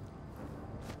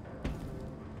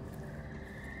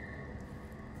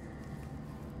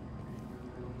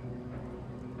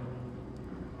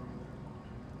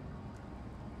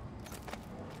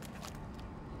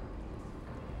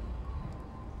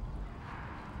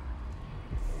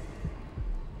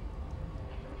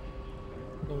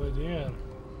 Over there.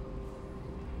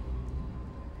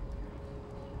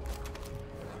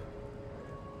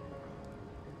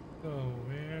 So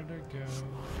where to go?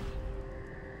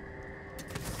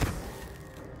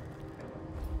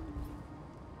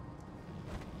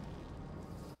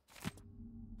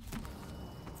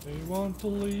 They want to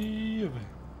leave.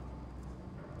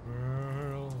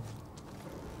 World.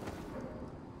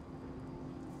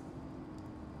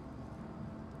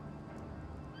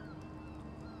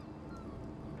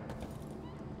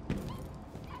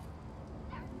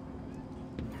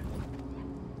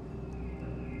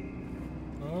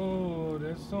 Oh,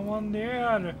 there's someone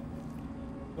there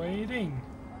waiting.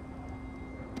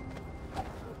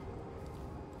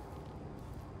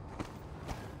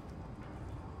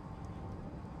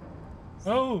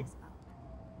 Oh!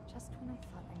 Just when I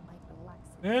thought I might relax.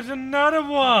 There's another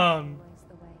one!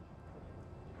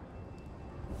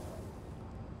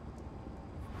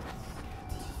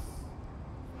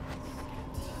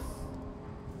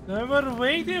 They were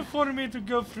waiting for me to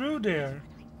go through there.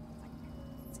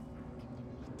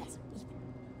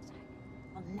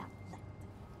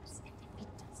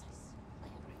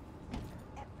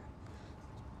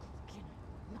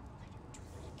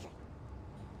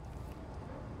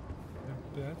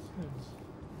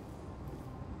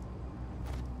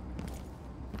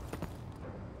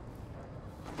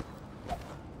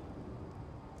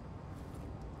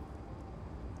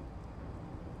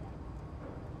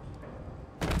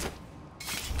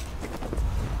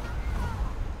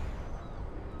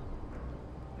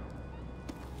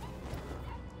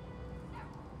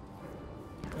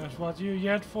 That's what you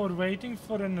get for waiting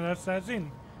for an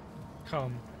assassin.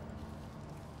 Come.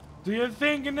 Do you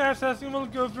think an assassin will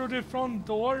go through the front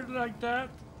door like that?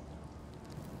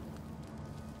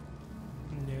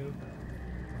 No.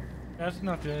 That's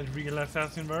not the real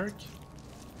assassin work.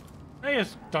 I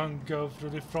just don't go through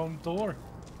the front door.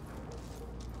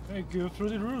 I go through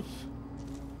the roof.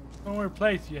 Somewhere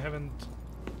place you haven't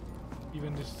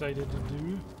even decided to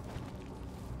do.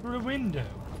 Through the window.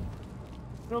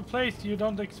 Through a place you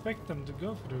don't expect them to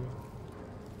go through.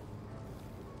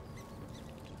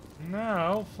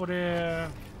 Now for the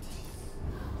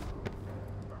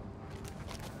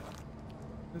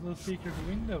little secret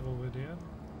window over there.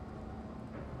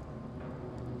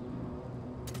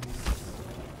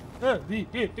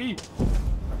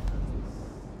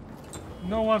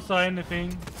 No one saw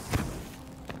anything.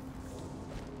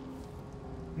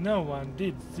 No one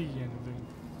did see anything.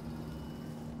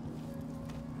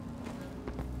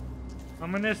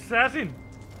 I'm an assassin.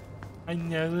 I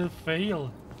never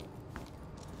fail.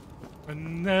 I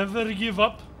never give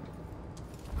up.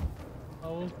 I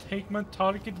will take my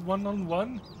target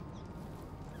one-on-one.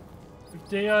 If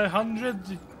they are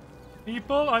 100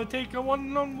 people, I take a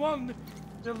one-on-one.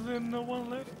 There's no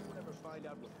one left. Did anyone ever find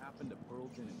out what happened to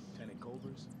Pearlton and Lieutenant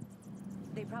Culver's?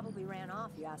 They probably ran off,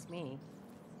 you ask me.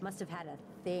 Must have had a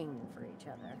thing for each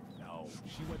other. No,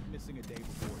 she went missing a day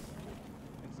before that.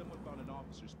 And someone found an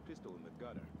officer's pistol in the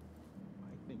gutter.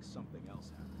 I think something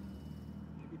else happened.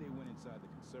 Maybe they went inside the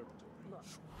conservatory. Look,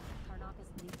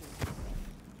 Tarnaka's leaking.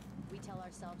 We tell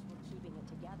ourselves we're keeping it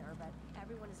together, but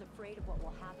everyone is afraid of what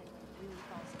will happen when it really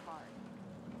falls apart.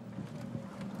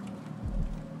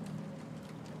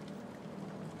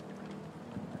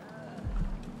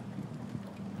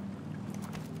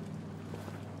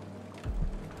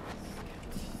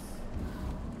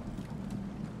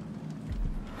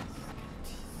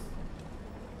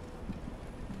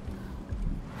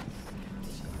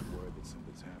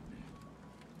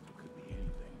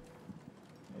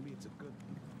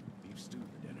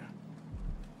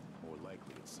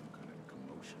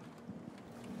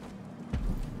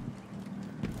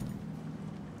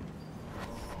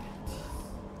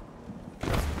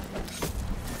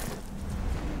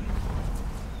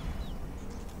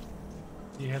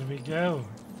 Here we go.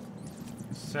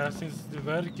 Assassin's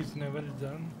work is never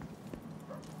done.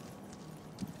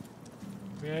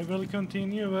 We will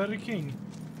continue working.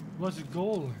 What's the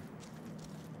goal?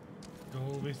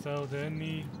 Goal without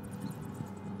any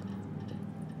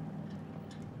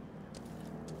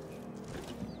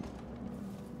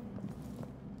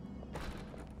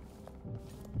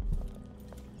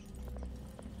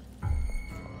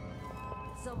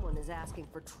Someone is asking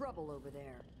for trouble over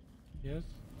there. Yes.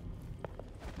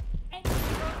 And you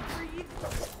don't breathe?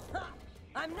 Ha!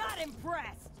 I'm not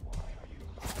impressed.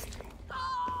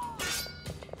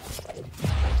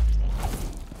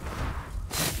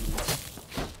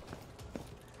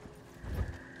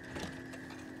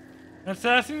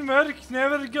 Assassin works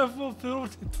never go through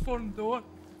the front door.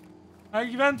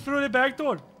 I went through the back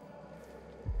door.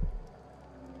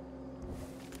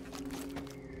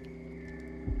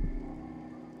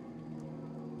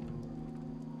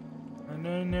 I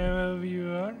don't know who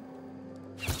you are.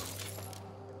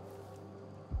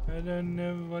 I don't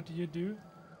know what you do.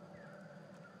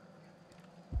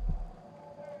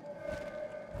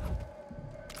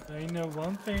 I know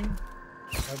one thing.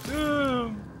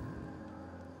 Kaboom!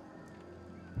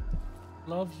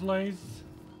 Blood flies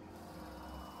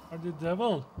are the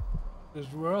devil.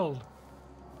 This world.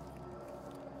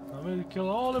 I will kill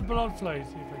all the blood flies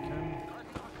if I can.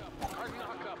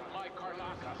 Karnaka, my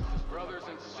Karnaka, brothers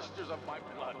and sisters of my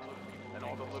blood, and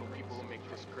all the little people who make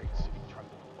this great city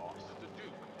tremble. Boss, this is the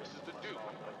Duke. This is the Duke.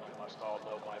 You must all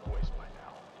know my voice by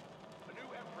now. A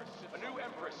new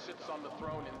empress sits on the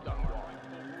throne in Dunwall.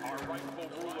 Our rightful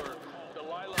ruler,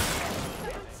 Delilah.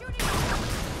 Shooting!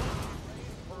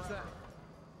 What was that?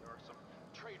 There are some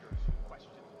traitors who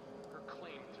question her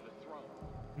claim to the throne.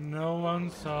 No one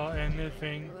saw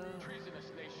anything.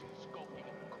 Treasonous nations skulking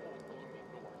in the cold, gloomy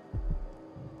north.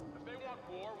 If they want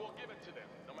war, we'll give it to them,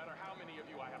 no matter how many of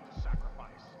you I have to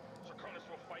sacrifice. Serkonis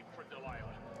will fight for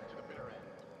Delilah to the bitter end.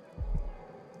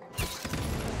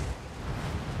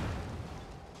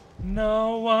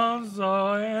 No one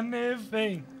saw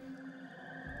anything.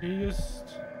 He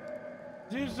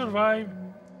survived.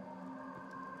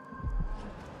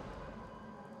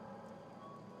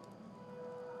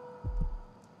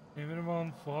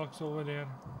 Everyone fucks over there.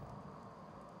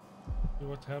 See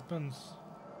what happens.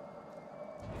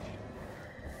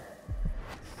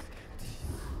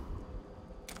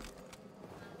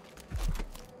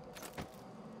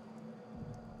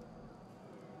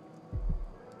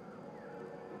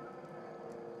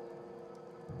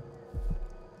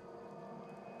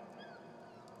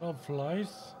 Oh,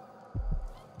 flies.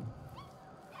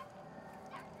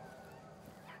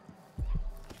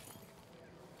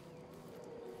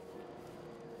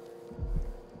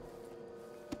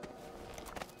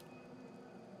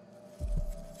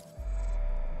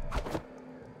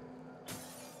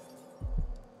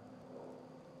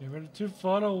 You were too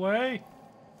far away.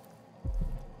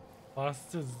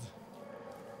 Bastards.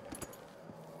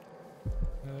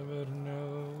 Never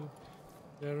know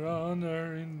their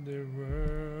honor in the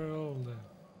world.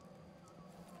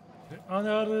 The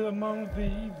honor among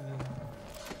thieves.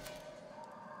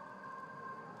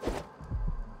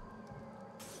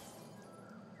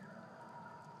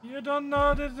 You don't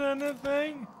notice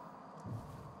anything?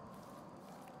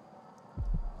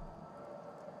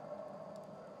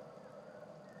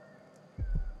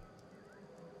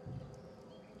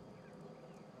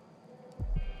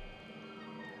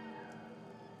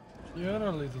 You're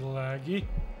a little laggy.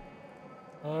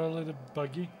 Or a little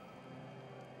buggy.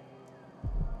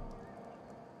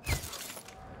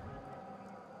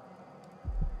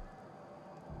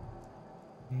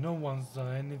 No one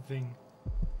saw anything.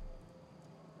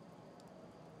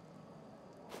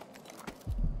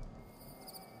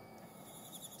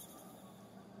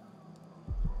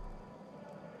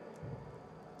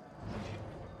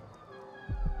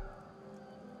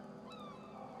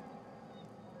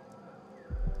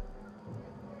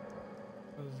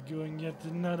 Go and get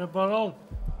another bottle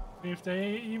if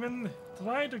they even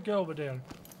try to go over there.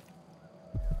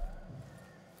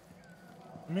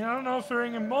 I mean, I don't know if they're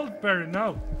in a mulberry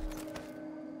now.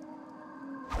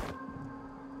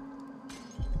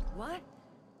 What?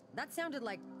 That sounded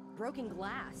like broken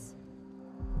glass.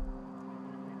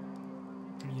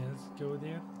 Yes, go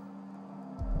there.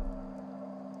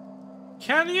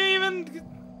 Can you even?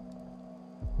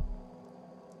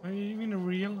 Are you even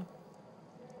real?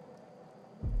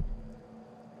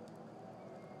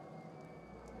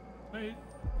 Wait,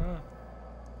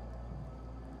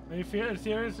 are you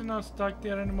seriously not stuck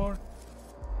there anymore?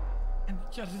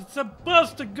 Because it's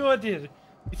supposed to go there.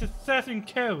 It's assassin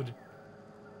code.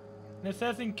 And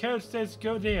assassin code says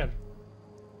go there.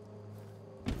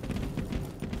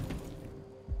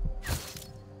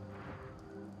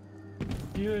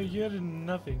 You're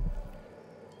nothing.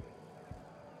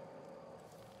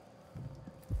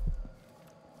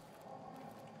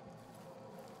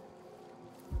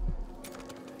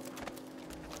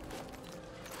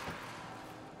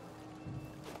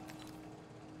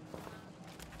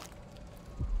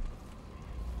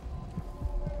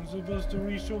 Supposed to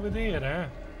reach over there, huh?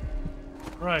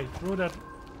 Right, throw that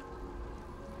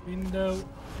Window.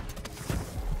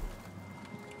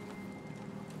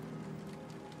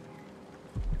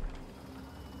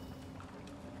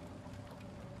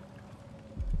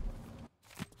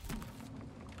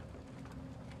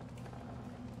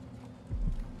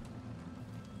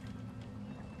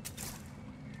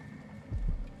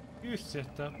 You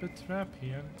set up a trap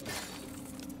here.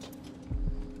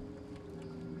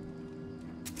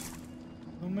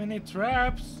 So many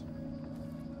traps.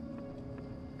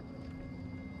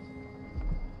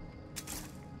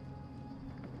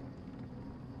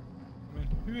 I mean,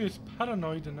 who is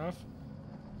paranoid enough?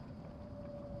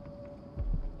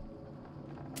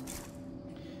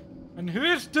 And who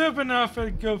is stupid enough to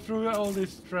go through all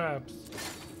these traps?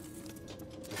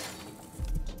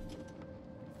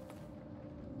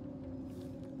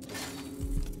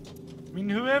 I mean,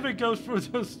 whoever goes through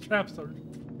those traps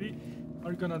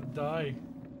are gonna die.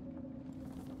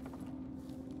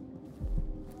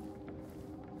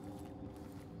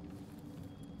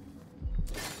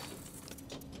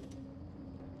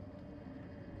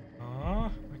 I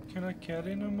cannot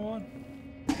carry no more.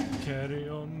 Carry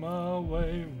on my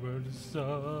wayward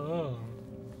son.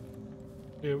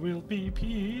 There will be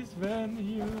peace when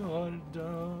you are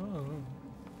done.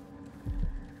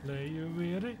 Lay your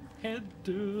weary head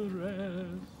to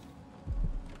rest.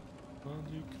 Don't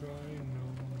you cry no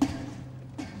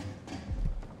more.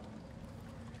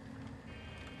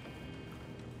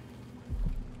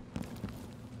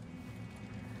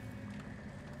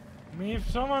 I mean, if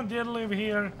someone did live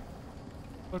here,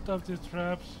 put up these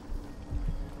traps.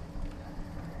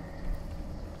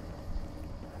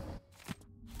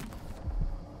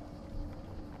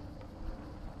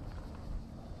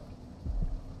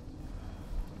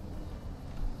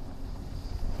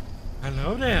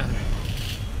 Hello there.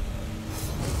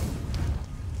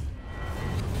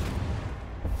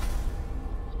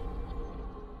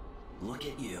 Look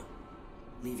at you,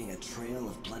 leaving a trail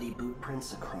of bloody boot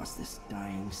prints across this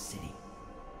dying city.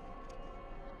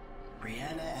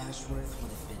 Brianna Ashworth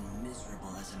would have been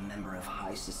miserable as a member of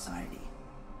high society,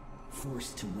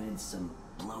 forced to wed some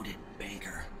bloated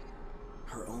banker.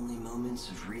 Her only moments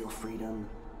of real freedom,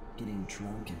 getting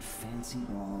drunk at fancy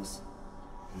balls,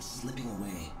 and slipping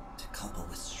away to couple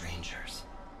with strangers.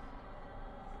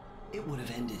 It would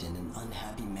have ended in an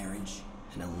unhappy marriage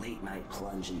and a late-night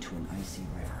plunge into an icy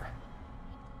river.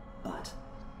 But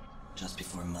just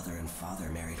before Mother and Father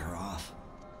married her off,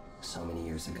 so many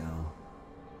years ago,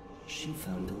 she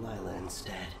found Delilah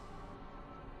instead.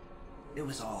 It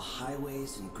was all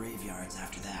highways and graveyards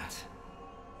after that,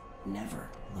 never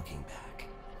looking back.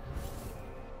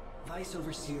 Vice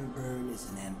Overseer Byrne is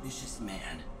an ambitious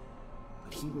man,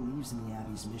 but he believes in the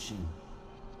Abbey's mission,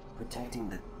 protecting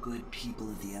the good people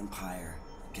of the Empire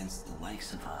against the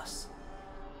likes of us.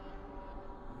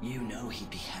 You know he'd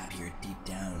be happier deep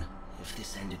down if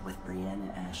this ended with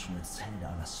Brianna Ashworth's head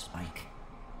on a spike.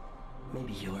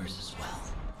 Maybe yours as well.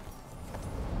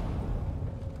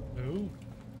 Oh,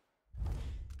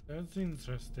 that's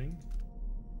interesting.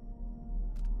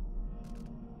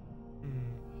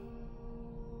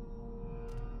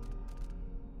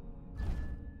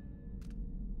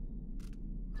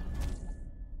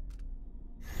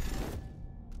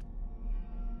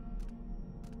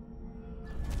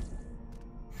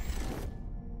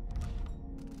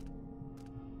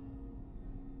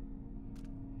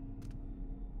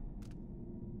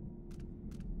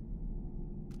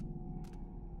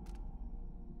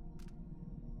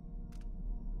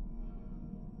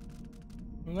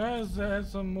 Let's add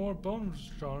some more bonus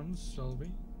charms, shall we?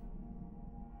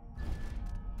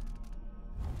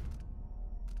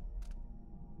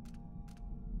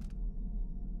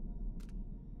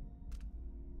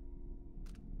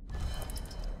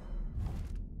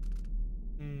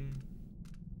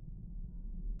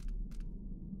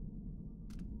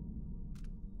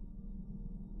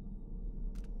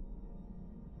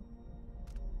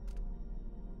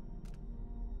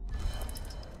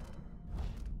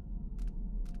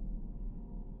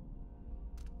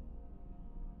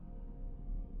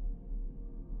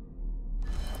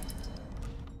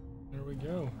 There we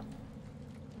go.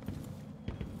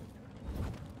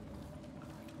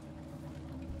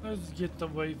 Let's get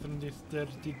away from this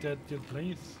dirty, dirty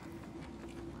place.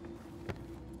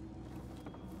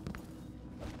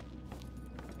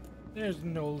 There's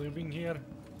no living here.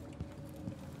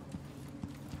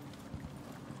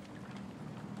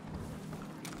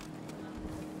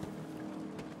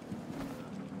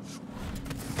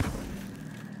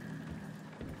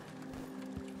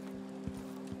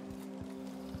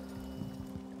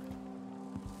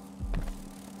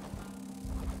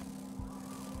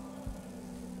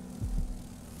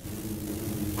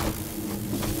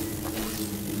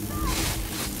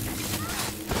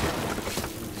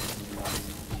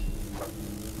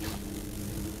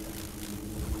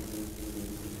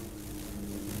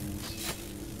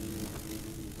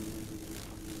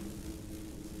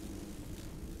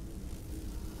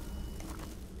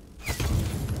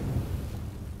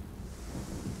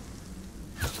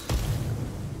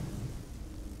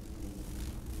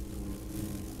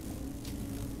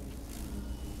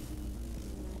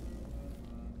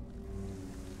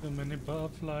 Too many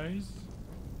butterflies.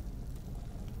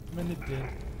 Many dead.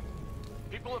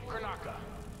 People of Karnaka,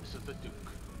 this is the Duke.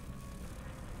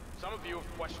 Some of you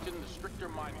have questioned the stricter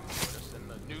mining quotas and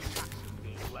the new taxes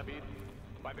being levied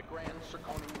by the Grand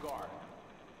Circonian Guard.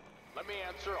 Let me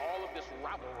answer all of this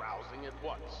rabble-rousing at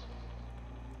once.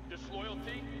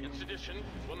 Disloyalty and sedition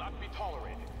will not be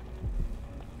tolerated.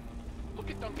 Look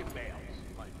at Duncan Bales,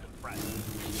 my good friend.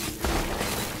 The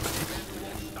man who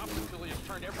won't stop until he has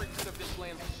turned every bit of this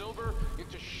land's silver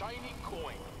into shiny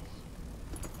coins.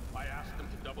 I asked him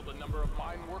to double the number of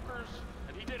mine workers,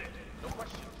 and he did it. No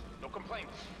questions, no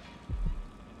complaints.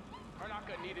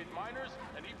 Karnaka needed miners,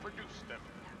 and he produced them.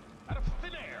 Out of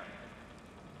thin air.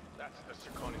 That's the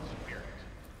Circonian spirit.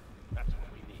 That's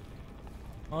what we need.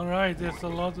 Alright, there's a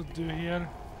lot to do here.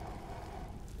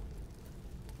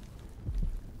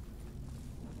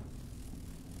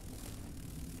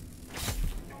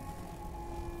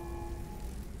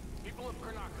 People of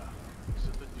Karnaka, this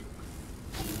is the Duke.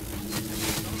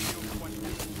 Some of you have questioned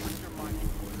the stricter mining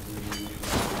quotas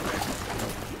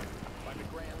by the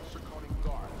Grand Circonian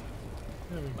Guard.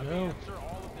 There we Let go. me answer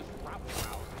all of this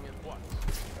rabble-rousing at once.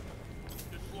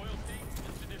 Disloyalty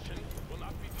and sedition will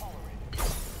not be tolerated.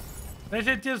 They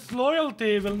said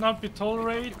disloyalty will not be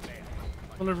tolerated.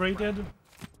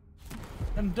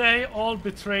 And they all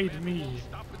betrayed me.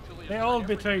 They all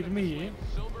betrayed me.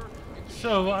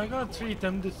 So I'm gonna treat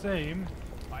them the same.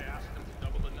 I asked him to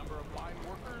double the number of mine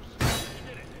workers. He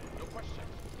did it. No questions,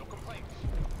 no complaints.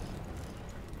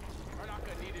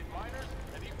 Karnaka needed miners,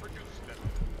 and he produced them.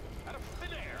 Out of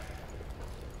thin air.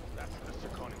 That's the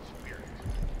Circonian spirit.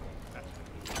 That's what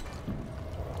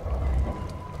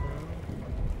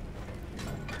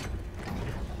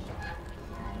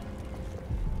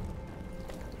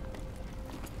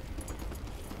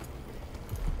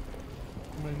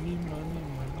Money, money,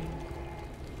 money.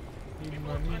 Need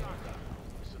money.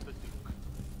 This is the Duke.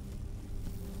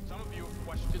 Some of you have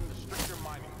questioned the stricter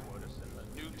mining quotas and the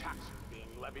new taxes being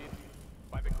levied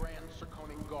by the Grand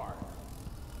Circonian Guard.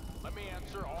 Let me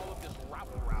answer all of this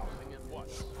rabble-rousing at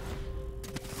once.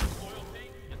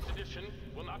 Loyalty and sedition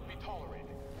will not be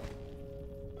tolerated.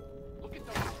 Look at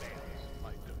those fans,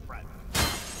 my good friend.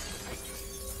 Hatred.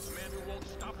 A man who won't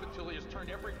stop until he has turned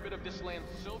every bit of this land's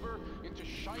silver into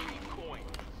shiny coins.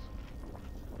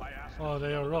 Oh,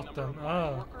 they are rotten.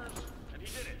 Ah.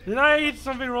 Did I eat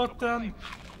something rotten?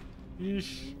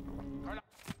 Yeesh.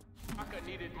 Karnaka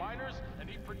needed miners, and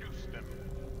he produced them.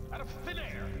 Out of thin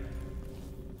air.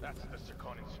 That's the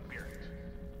Circonian spirit.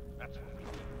 That's what we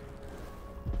need.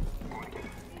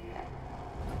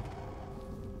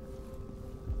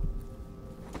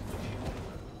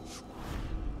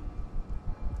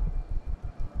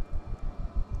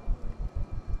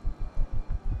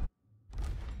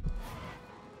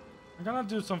 I'm gonna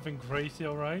do something crazy,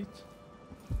 alright?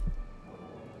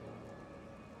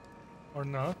 Or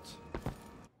not?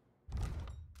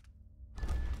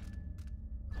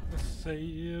 Let's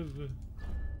save.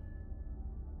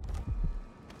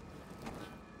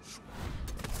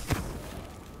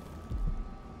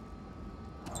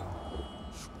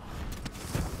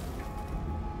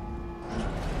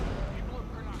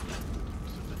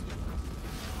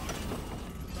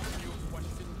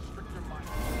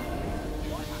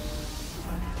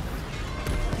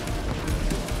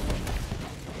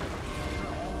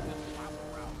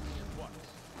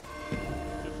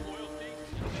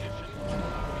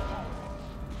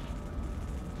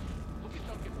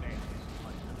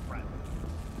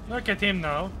 Look at him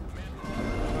now.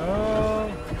 Oh.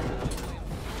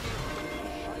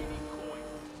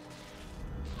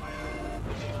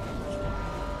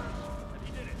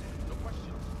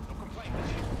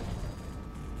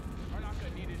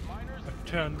 I've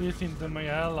turned this into my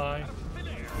ally.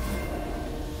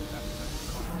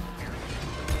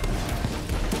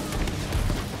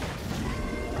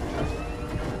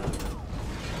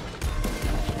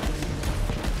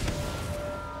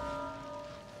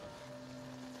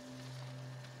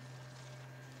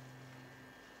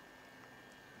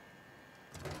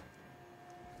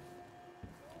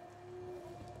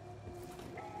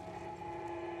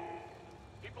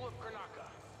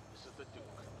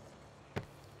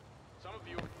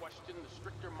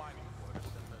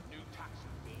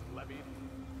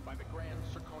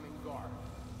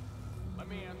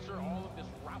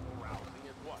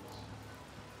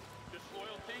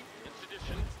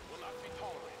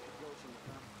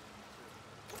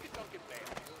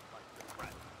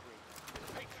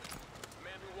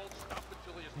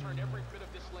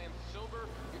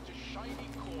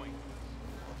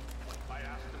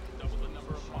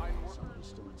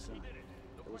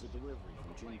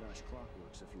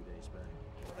 Clockworks a few days back.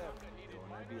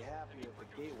 I'd be happier if the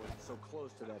gate wasn't so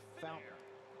close to that fountain.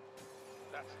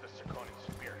 That's the Serconian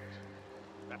spirit.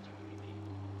 That's what we need.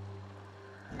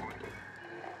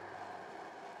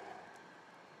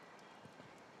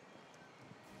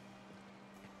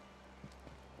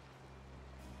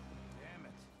 Damn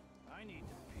it. I need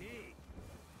to pee.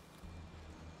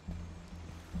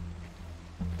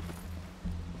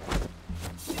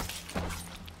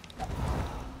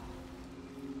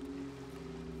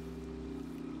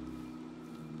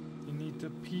 You need to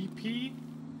pee-pee?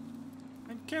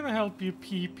 I can help you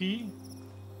pee-pee.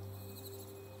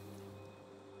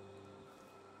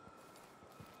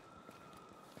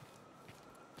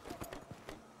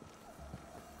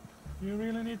 You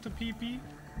really need to pee-pee?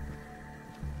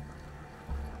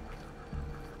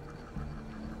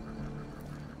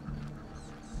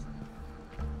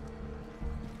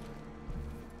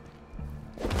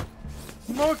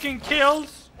 Smoking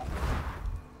kills!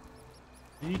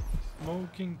 See?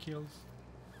 Smoking kills.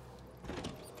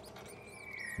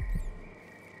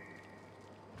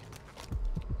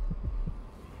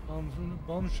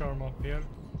 Bomb charm up here.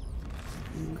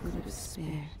 You could have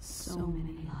spared so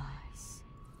many lives,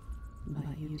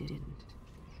 but you didn't.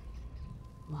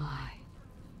 Why?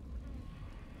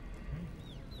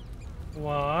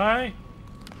 Why?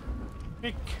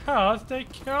 Because they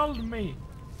killed me.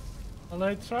 Well,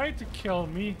 they tried to kill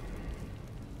me.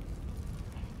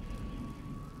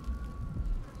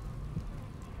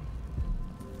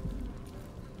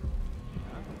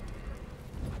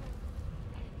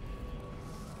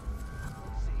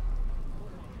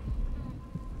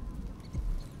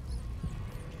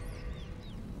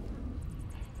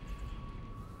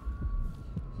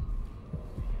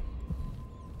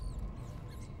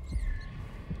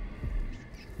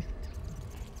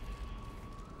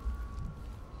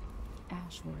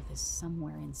 Ashworth is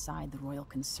somewhere inside the Royal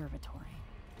Conservatory.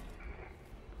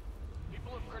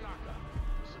 People of Karnaka,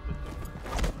 this is the thing.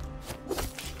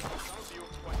 Some of you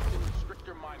have questioned the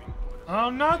stricter mining orders.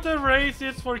 I'm not a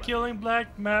racist for killing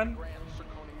black men.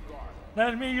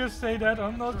 Let me just say that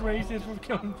I'm not racist for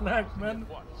killing black men.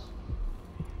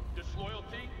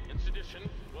 Disloyalty and sedition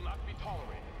will not be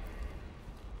tolerated.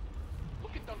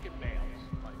 Look at Duncan Bales,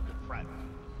 my good friend.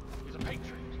 He's a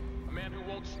patriot. A man who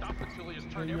won't stop until he has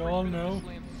turned You every all bit know. of this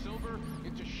land's silver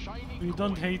into shiny You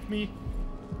don't hate me.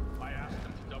 I asked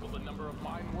him to double the number of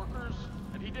mine workers,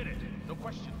 and he did it. No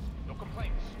questions, no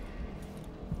complaints.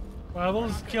 Well, I will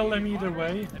just kill them either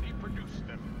way. And he produced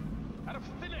them out of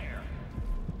thin air.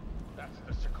 That's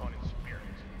the Serconian spirit.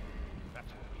 That's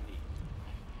what we need.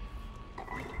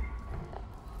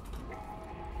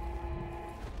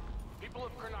 People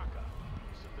of Karnaka,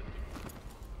 this is the thing.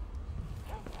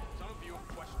 Some of you have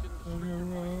questioned the stricter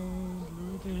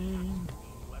Looting.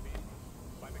 levied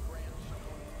by the Grand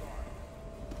Serconian Guard.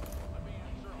 Let me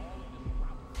answer all of this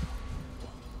rabble.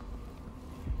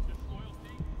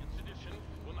 Disloyalty and sedition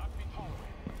will not be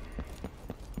tolerated.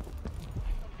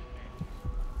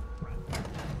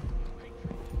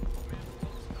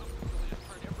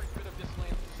 Turn every bit of this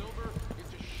land's silver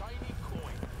into shiny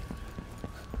coin.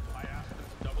 I asked him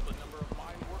to double the number of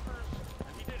mine workers,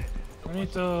 and he did it. I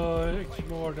need to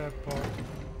explore that part.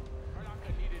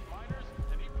 Karnaka needed miners,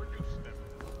 and he produced them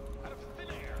out of thin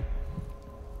air.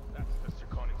 That's the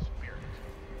Serconian spirit.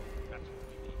 That's what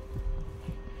we need.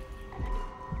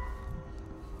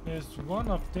 There's one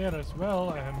up there as well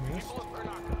I have missed.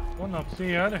 One up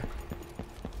there.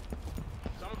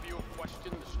 Some of you have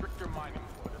questioned the stricter mining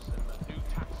quotas and the new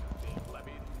taxes being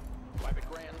levied by the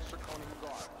Grand Serconian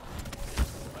Guard.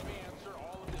 Let me answer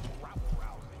all of this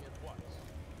rabble-rousing at once.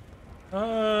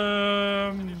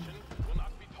 Will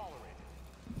not be tolerated.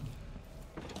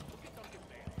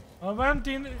 I went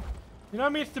in. Did I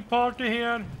miss the party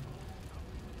here?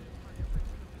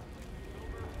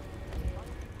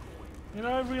 Did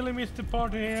I really miss the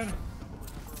party here?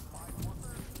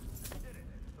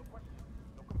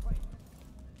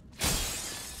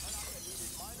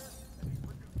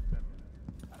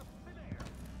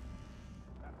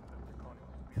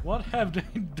 What have they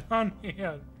done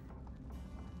here?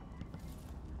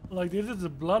 Like, this is a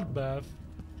bloodbath.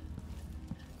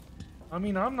 I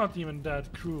mean, I'm not even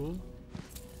that cruel.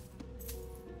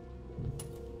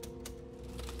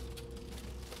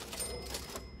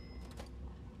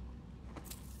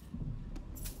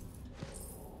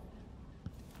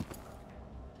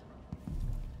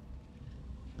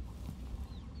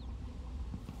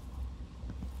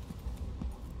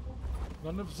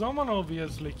 But if someone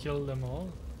obviously killed them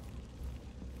all.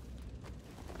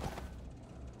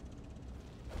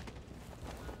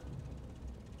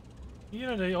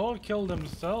 Either they all killed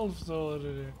themselves or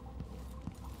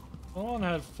someone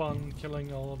had fun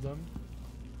killing all of them.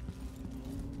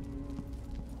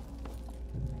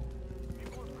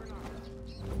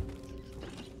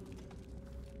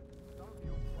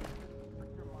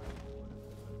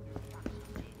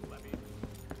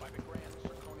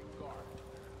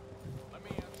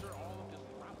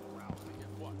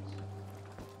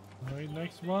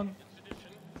 next one.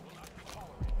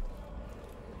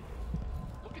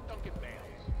 Look at Duncan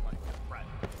Bales, my friend.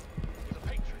 He's a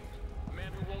patriot, a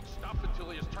man who won't stop until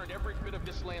he has turned every bit of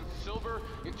this land's silver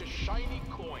into shiny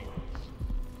coins.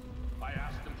 I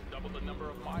asked him to double the number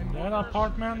of mine That workers,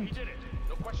 apartment. and he did it.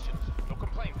 No questions, no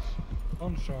complaints.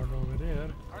 Unshard over there.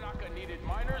 Karnaka needed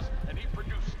miners, and he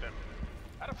produced them.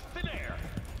 Out of thin air.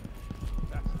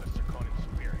 That's the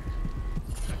Serkonan spirit.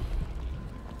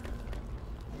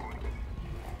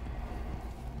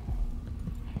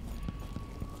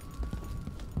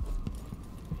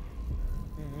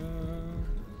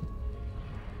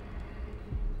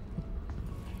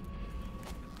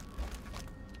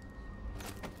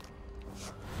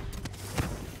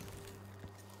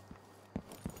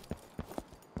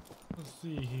 Let's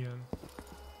see here.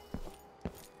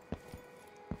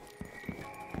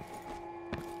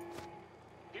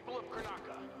 People of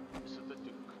Karnaka, this is the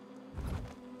Duke.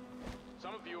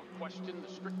 Some of you have questioned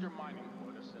the stricter mining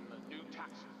quotas and the new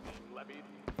taxes being levied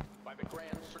by the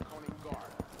Grand Serkonan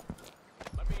Guard.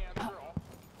 Let me answer all.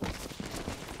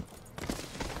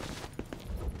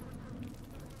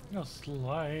 No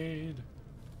slide.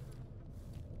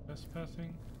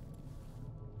 Trespassing.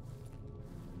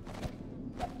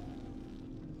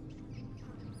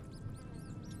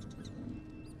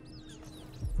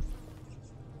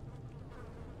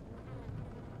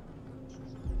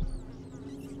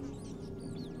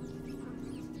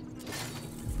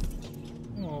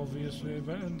 Obviously,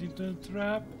 went into the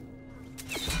trap.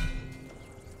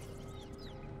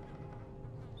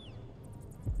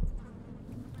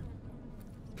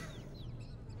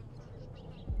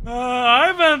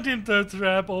 I went into a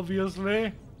trap,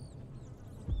 obviously.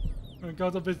 I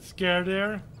got a bit scared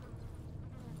there.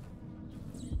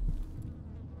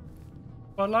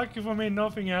 But lucky for me,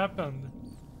 nothing happened.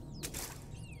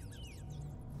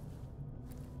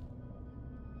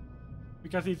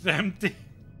 Because it's empty.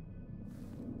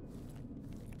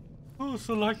 Oh,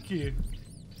 so lucky.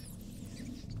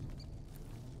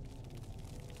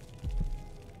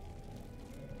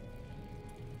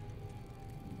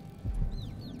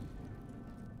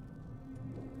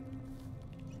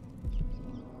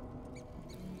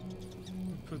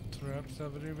 Put traps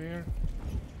everywhere.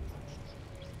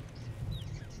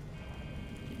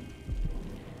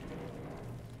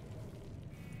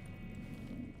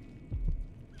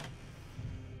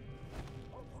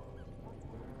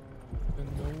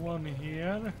 One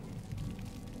here.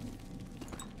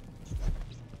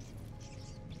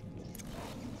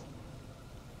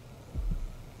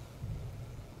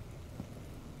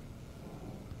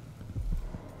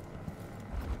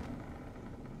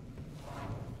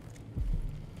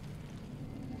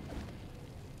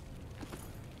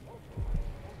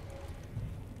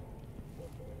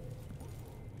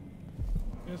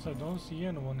 Yes, I don't see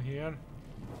anyone here.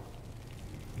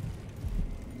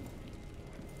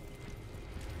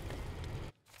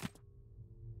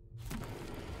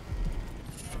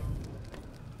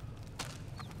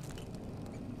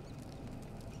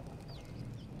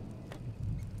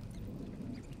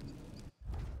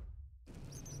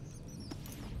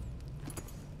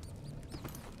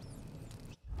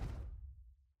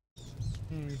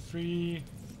 Free.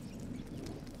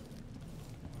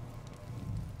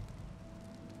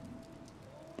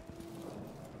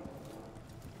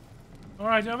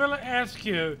 Alright, I will ask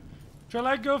you, shall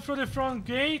I go through the front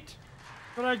gate?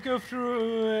 Shall I go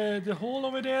through the hall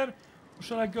over there? Or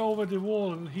shall I go over the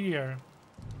wall here?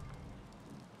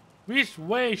 Which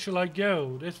way shall I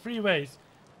go? There's three ways.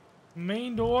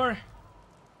 Main door,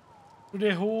 through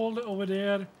the hall over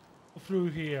there, or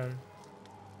through here.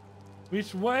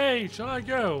 Which way shall I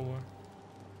go?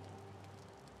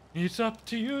 It's up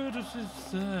to you to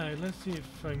decide. Let's see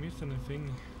if I miss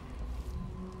anything.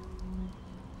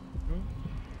 Oh.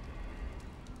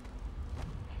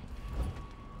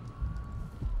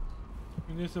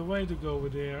 And there's a way to go over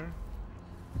there.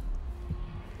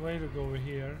 Way to go over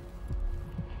here.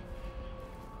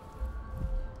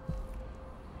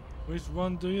 Which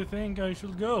one do you think I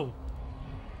should go?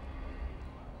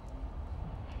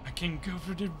 I can go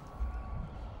through the...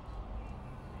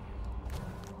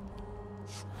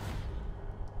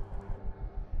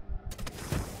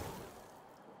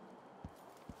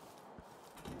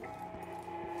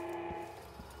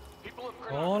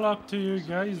 All up to you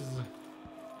guys.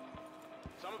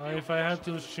 If I have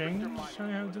to change, I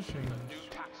have to change. New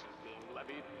taxes being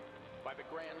levied by the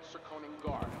Grand Serkonan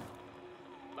Guard.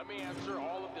 Let me answer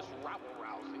all of this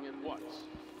rabble-rousing at once.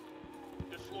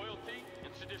 Disloyalty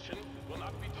and sedition will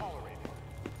not be tolerated.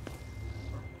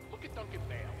 Look at Duncan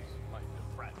Bales, my good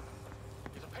friend.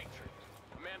 He's a patriot,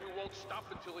 a man who won't stop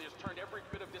until he has turned every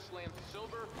bit of this land's silver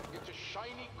silver into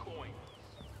shiny coins.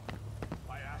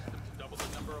 I asked him to double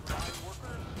the number of mine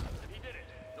workers, and he did it.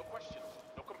 No questions,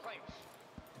 no complaints.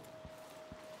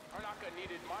 Karnaka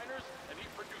needed miners, and he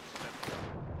produced them.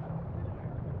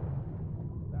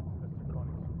 That's the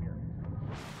draconic spirit.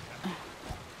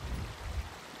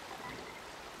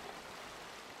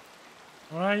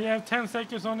 Alright, you have 10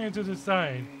 seconds on you to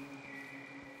decide.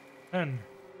 10,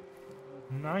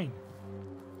 9,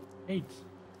 8,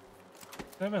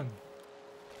 7,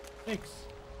 6,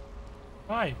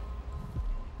 5,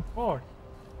 4,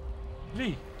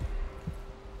 3,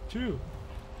 2,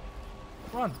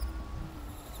 1.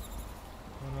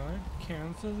 Alright,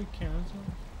 cancel.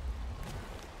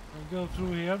 I'll go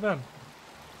through here then.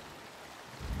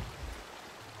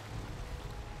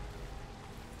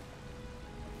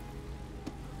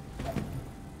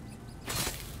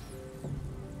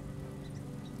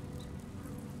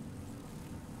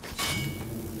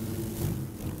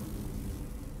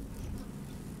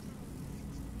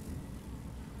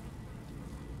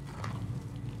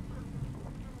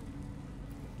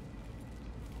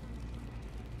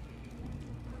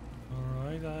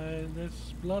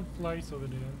 There's blood flies over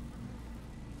there.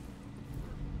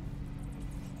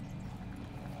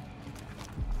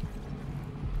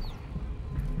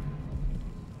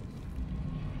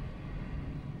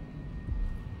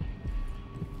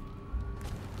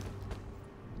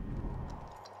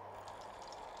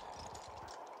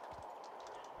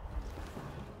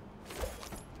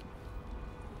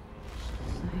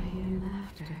 I hear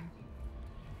laughter.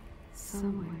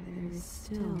 Somewhere there is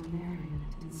still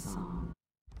merriment and song.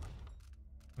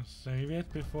 Save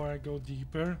it before I go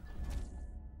deeper.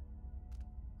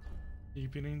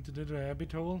 Deeper into the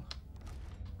rabbit hole.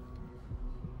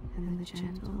 And the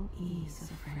gentle ease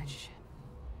of friendship.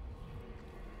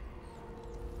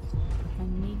 I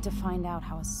need to find out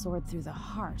how a sword through the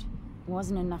heart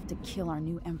wasn't enough to kill our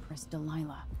new Empress,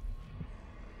 Delilah.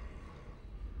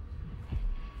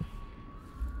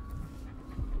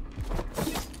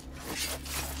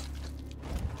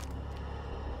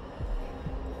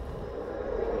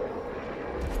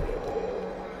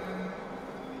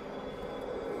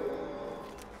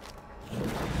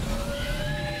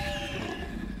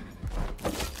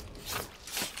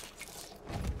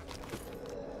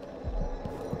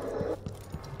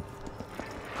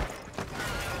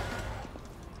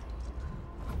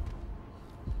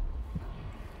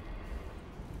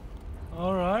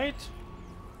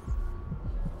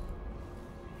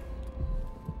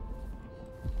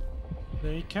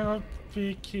 They cannot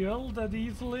be killed that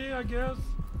easily, I guess.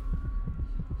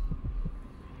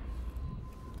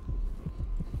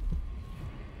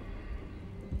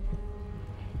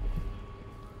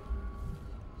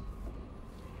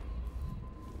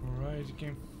 Alright, you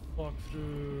can walk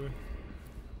through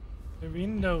the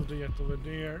window to get over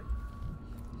there.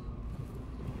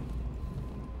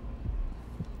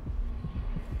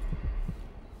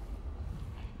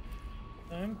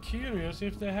 I'm curious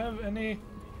if they have any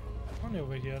money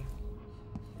over here.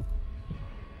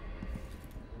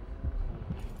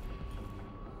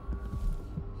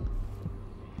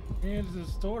 Here's the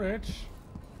storage.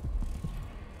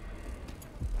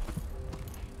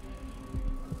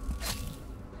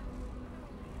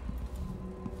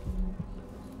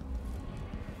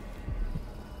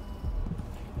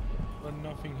 But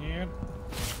nothing here.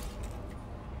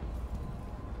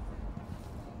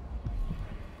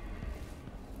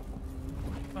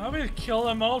 I will kill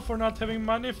them all for not having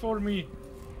money for me.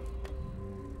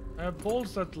 I have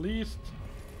balls at least.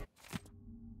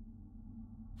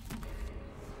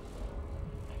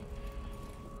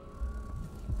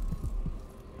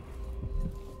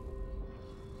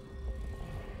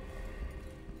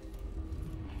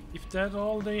 If that's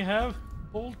all they have,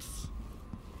 bolts,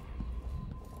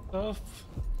 stuff.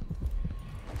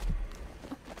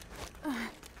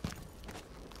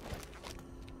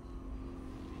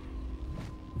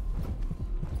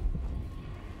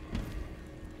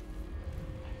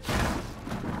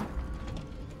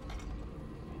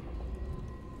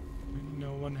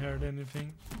 No one heard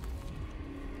anything.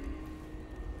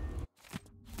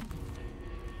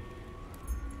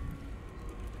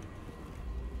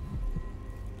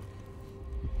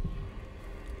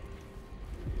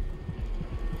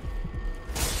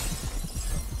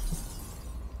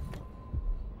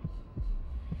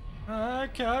 I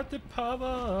got the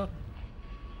power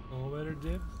over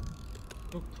there.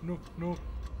 No.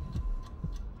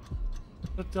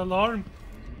 Set the alarm.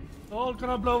 It's all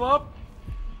gonna blow up.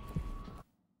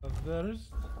 But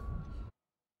first,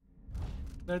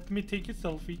 let me take a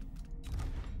selfie.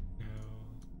 No,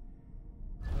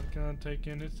 I can't take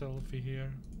any selfie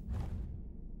here.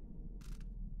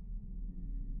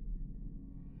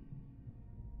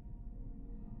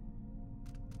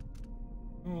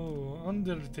 Oh,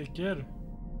 Undertaker.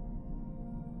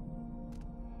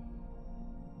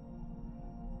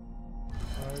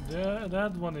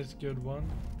 That one is good one.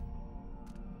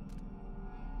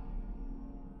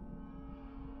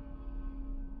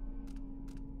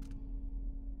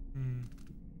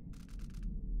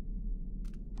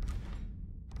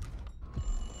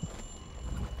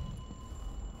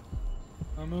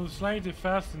 I move slightly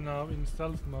faster now in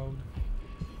stealth mode.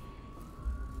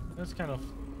 That's kind of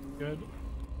good.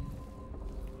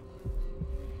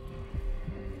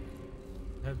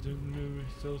 Had to move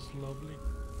so slowly.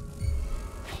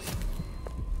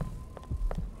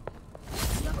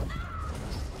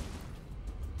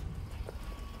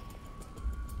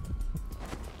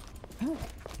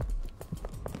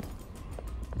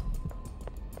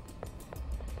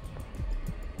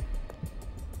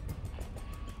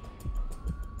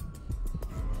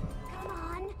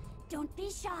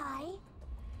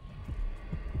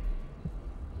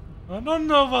 I don't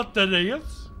know what that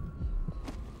is.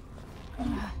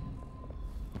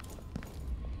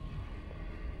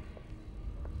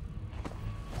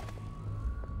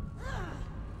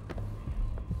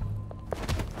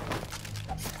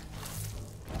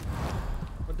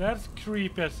 But that's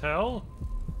creepy as hell.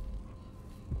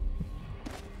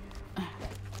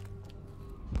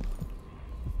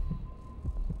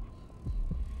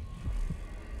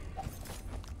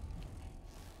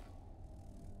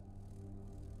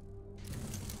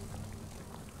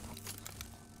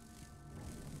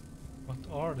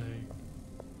 Are they?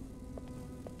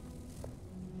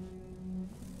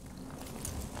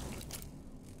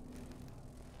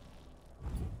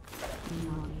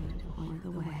 Longing to point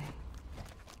the way,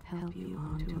 help you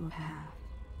onto a path.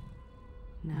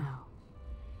 Now,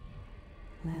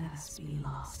 let us be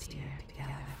lost here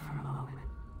together for a moment.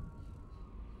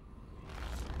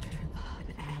 Turn love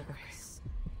and avarice,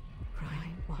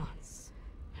 grind once,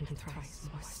 and thrice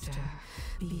more stir,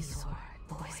 be sword,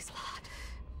 boy's blood.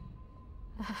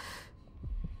 I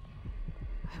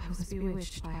was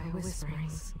bewitched by her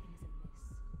whisperings,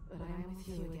 but I am with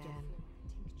you again.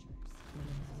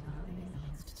 There's nothing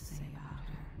else to say about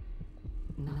her.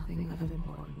 Nothing of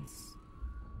importance.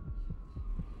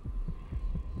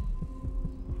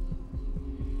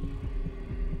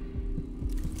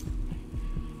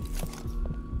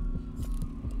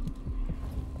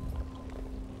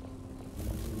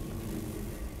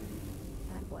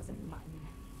 That wasn't mutton.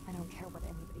 I don't care what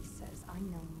anybody says. I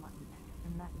know mutton.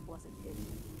 And that wasn't it.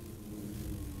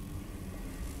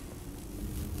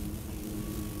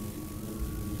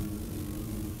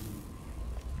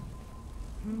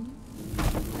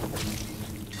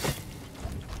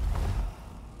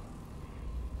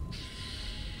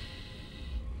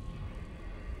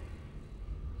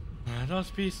 Let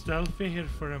us be stealthy here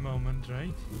for a moment,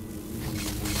 right?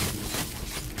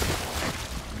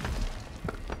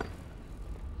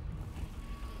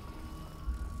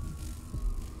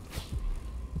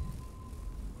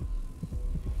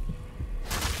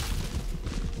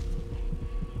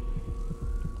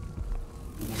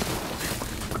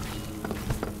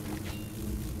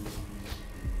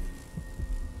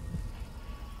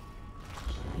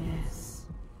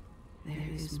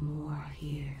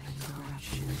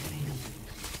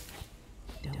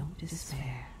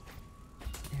 Despair.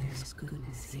 There is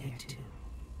goodness here too.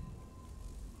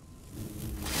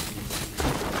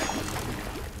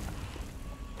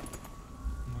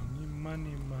 Money,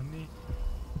 money, money.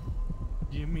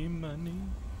 Give me money.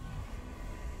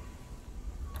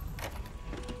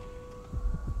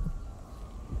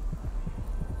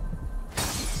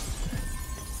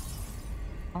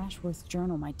 Ashworth's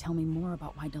journal might tell me more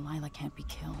about why Delilah can't be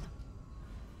killed.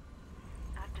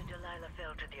 After Delilah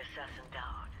fell to the assassin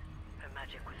Dowd, her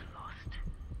magic was lost,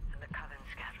 and the coven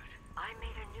scattered. I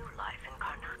made a new life in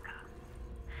Karnaca.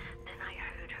 Then I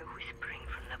heard her whispering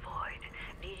from the void,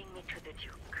 leading me to the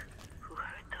Duke, who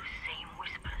heard those same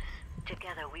whispers.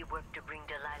 Together we worked to bring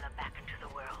Delilah back into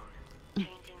the world,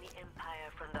 changing the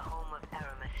Empire from the home of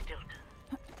Aramis Stilton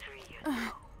 3 years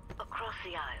ago. Across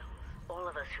the Isles, all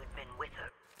of us who'd been with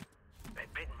her, at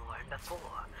Brigmore and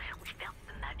before, we felt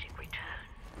the magic return.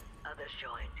 Others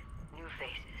joined. New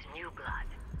faces, new blood.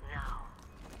 Now,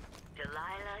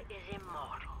 Delilah is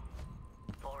immortal.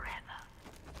 Forever.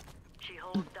 She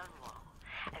holds Dunwall,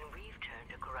 and we've turned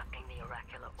to corrupting the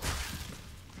oracular order.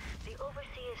 The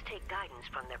overseers take guidance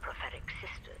from their prophetic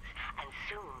sisters, and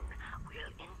soon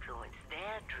we'll influence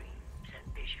their dreams and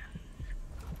visions.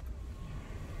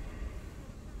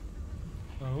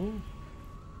 Oh?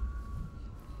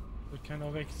 What kind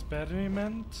of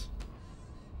experiment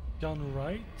done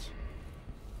right?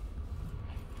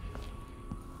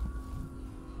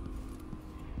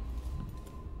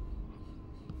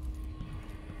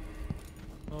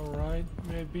 Alright,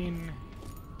 we've been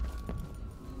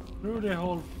through the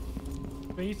whole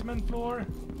basement floor.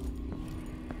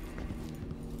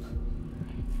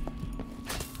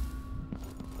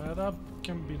 That I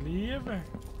can believe.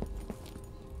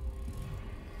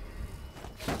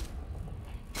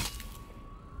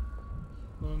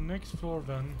 So next floor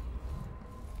then.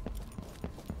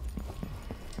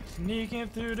 Sneaking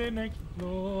through the next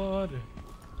floor.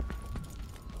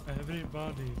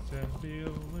 Everybody's happy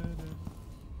with it.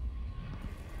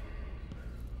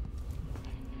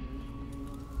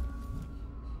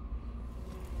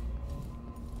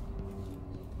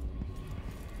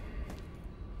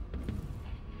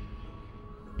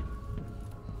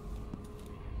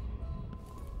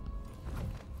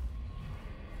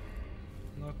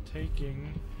 Not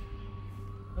taking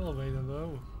elevator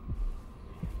though.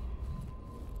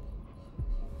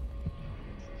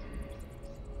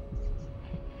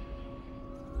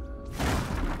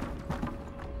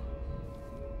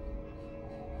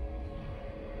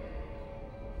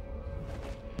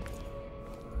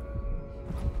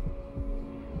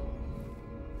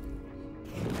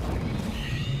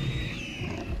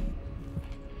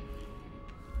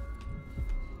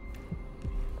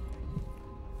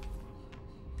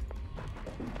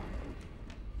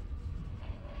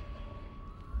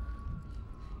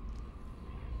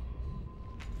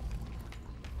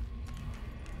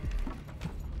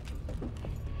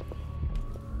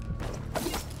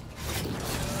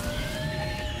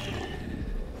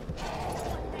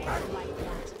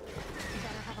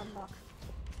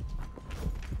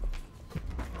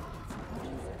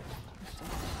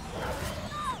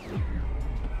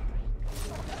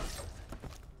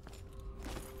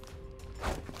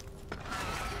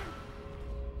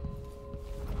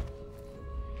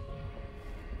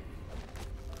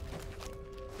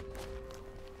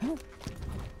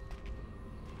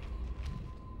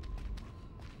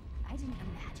 I didn't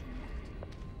imagine that.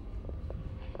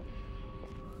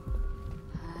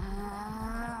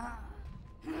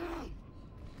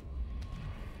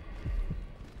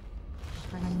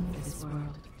 I knew this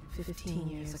world 15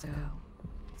 years ago.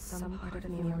 Some part of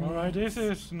me remains. Alright, this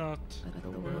is not but the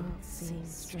good. world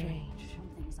seems strange.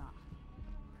 Something's off.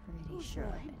 Pretty sure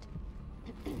of it.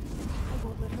 I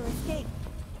won't let her escape.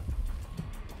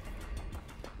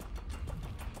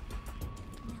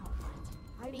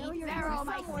 I know you're Pharaoh,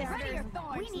 my somewhere. sister. Ready your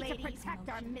thorns, We need to ladies. protect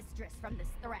our mistress from this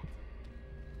threat.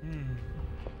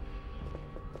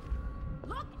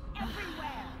 Look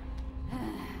everywhere.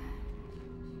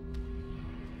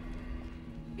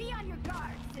 Be on your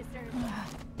guard, sisters.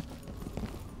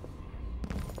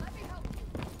 Let me help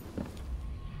you.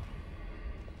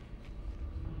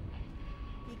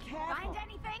 Be careful. Find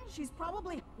anything? She's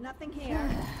probably nothing here.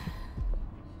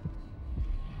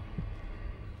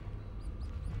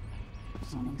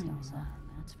 Something's going on,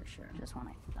 that's for sure. Just when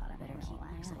I thought I better keep my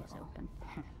eyes open.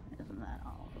 Isn't that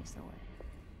always the way?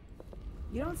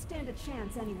 You don't stand a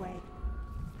chance anyway.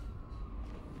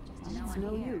 Just It's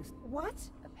no use. What?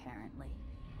 Apparently.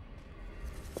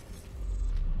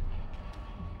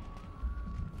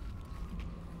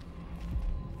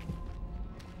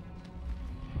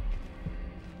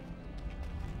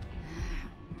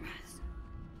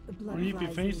 The blood Creepy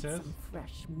rise faces. needs some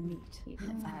fresh meat.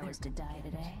 Even if I was to die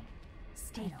today,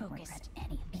 stay focused.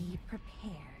 Be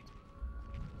prepared.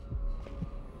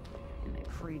 In my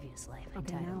previous life, I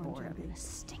Okay, died now of I'm boredom jumping. in a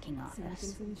stinking office.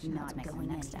 Something's in the Not shadows making the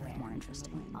going next step anywhere. more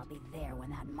interesting. I'll be there when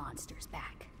that monster's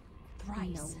back. Thrice.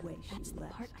 Thrice. No way she That's the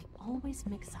left. part I always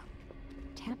mix up.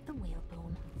 Tap the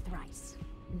whalebone thrice,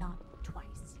 not twice.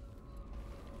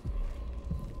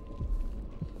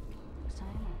 Next time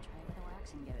I'll try with a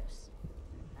waxing goose.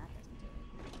 If that doesn't do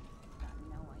it, I've got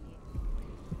no idea.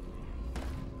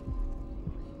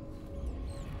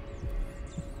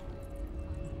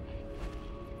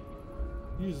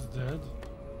 He's dead.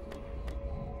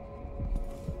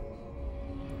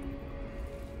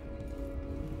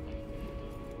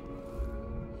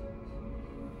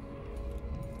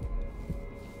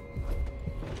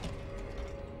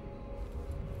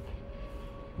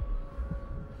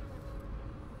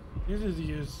 This is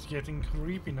just getting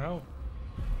creepy now.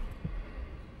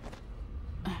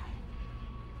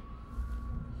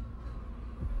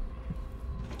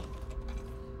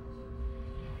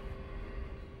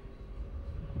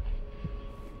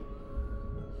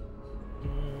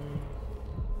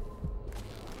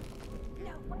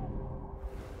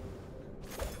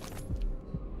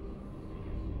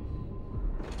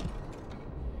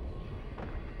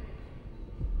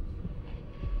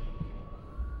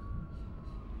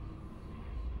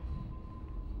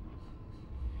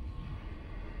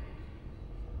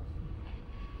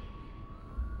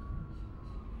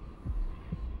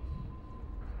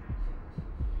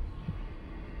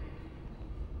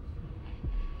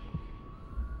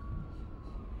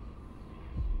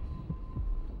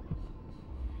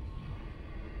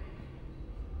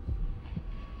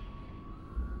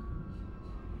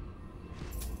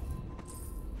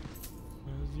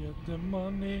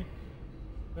 money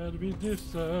that we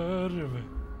deserve.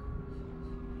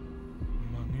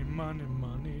 Money, money,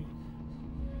 money.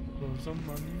 For some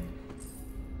money.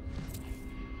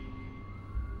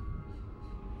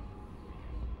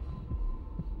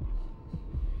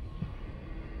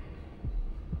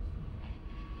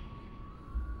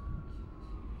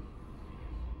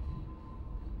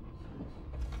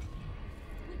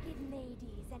 Wicked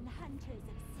ladies and hunters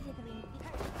of slithering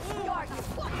curtains.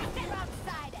 You're you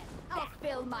outside. I'll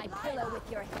fill my pillow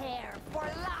with your hair for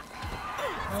luck.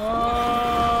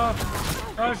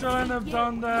 I shouldn't have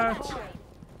done that.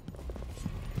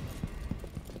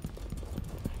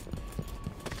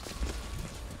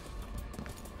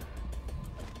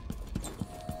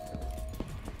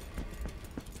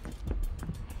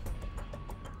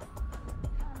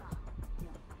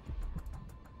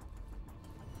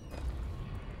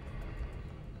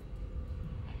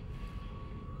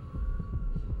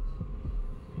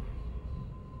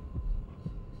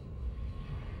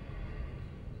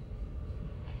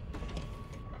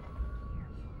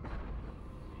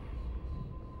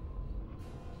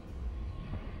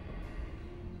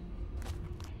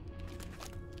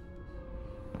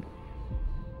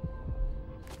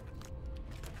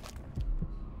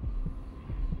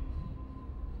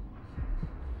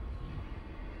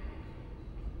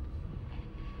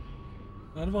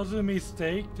 That was a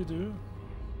mistake to do.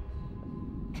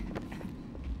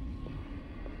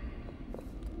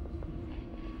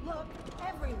 Look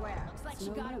everywhere. Looks like she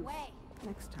got away.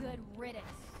 Next time. Good riddance.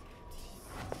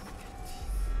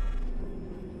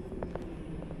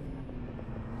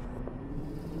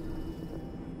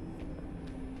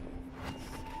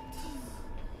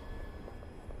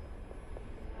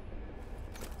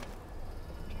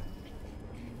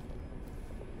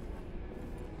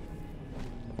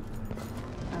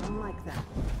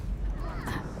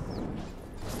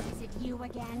 Is it you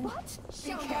again? What?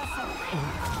 Show yourself.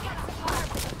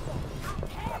 I'll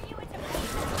tear you into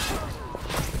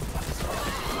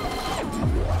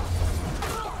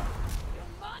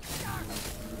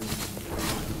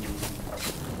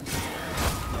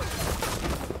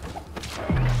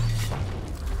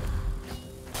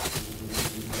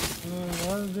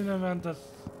That didn't went as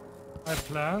I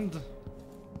planned.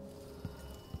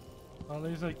 At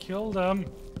least I killed them.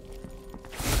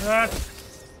 Yes.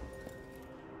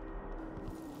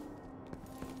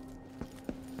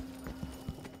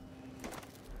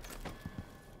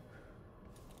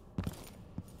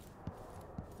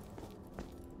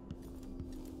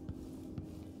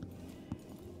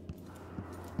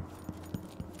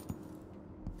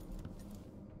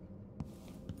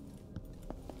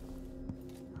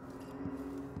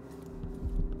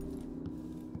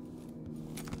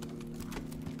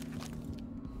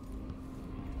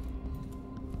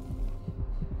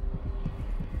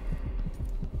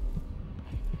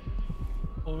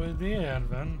 Over there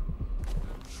then.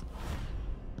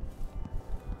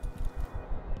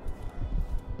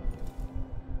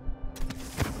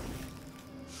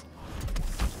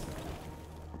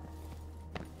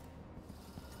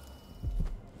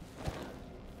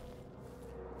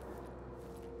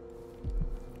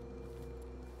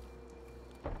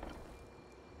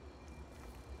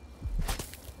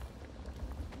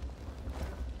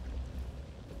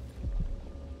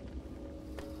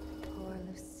 Poor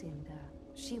Lucinda.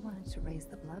 She wanted to raise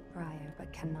the blood briar,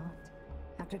 but cannot.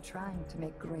 After trying to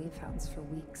make grave hounds for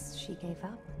weeks, she gave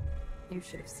up. You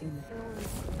should have seen the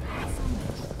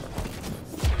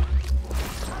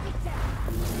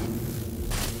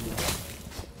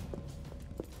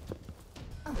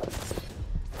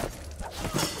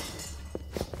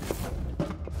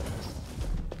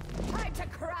time to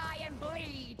cry and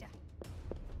bleed.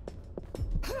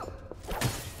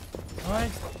 Why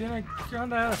didn't I get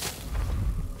that?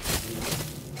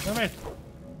 Damn it!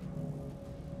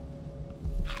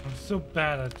 I'm so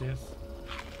bad at this.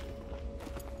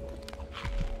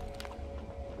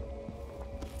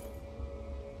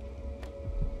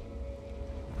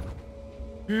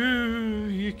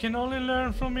 You can only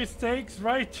learn from mistakes,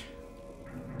 right?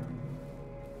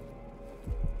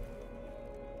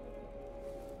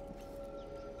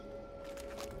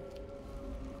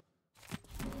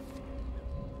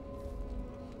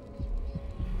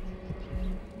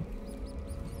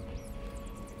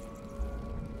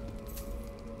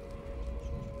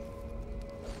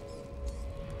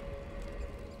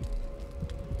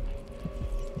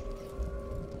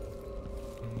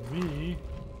 We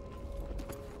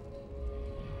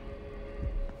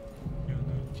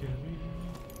gonna carry.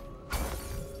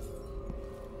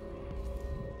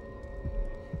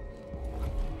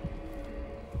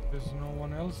 There's no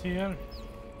one else here.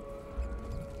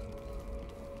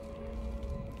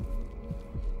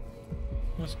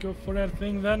 Let's go for that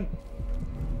thing then.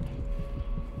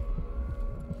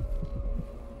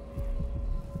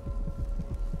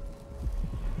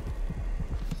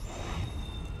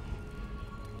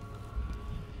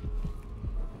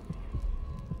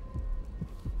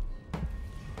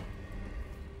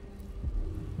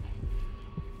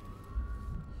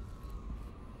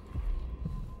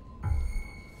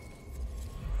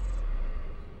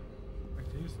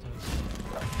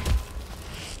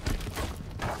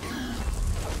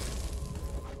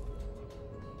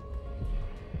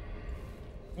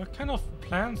 What kind of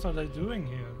plans are they doing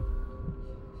here?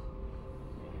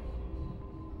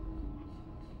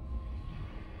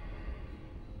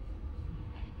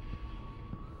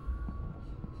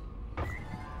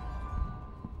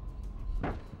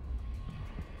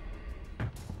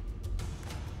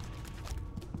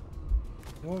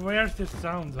 Well, where's this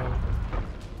sound though?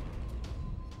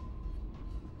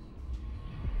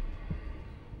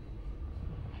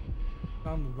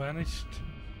 Sound vanished.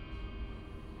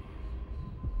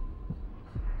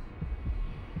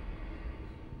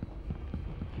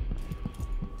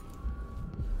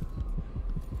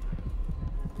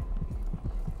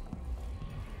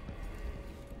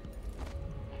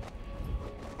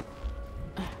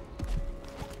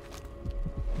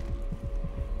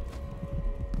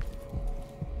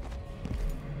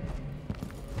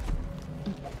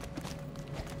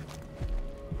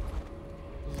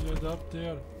 Up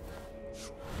there.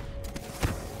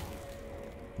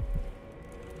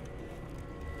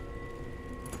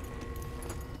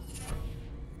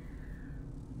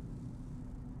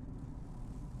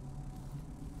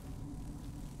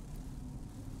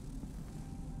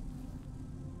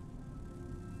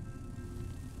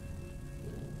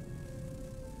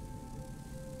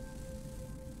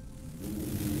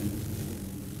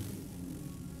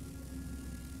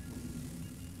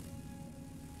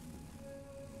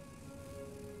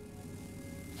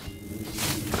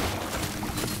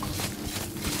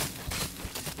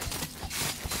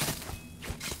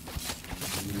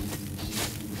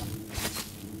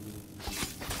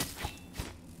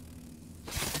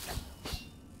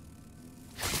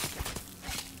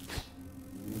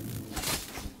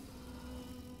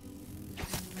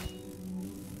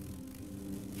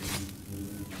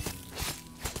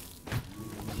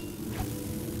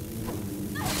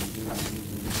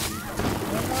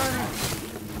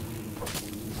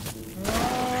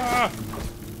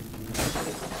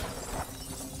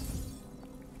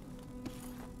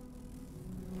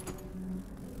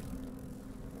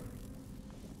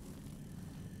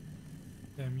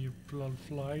 Damn you blood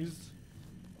flies.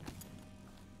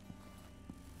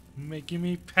 Making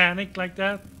me panic like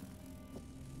that.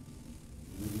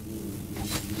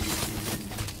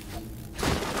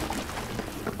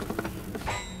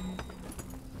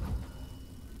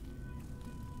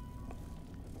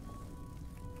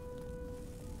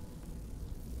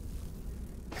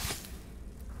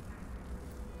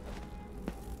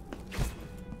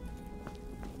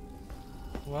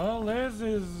 Well, this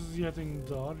is getting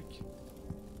dark.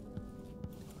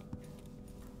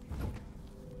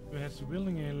 We have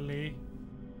willingly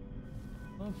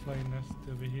I'll fly nest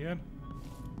over here.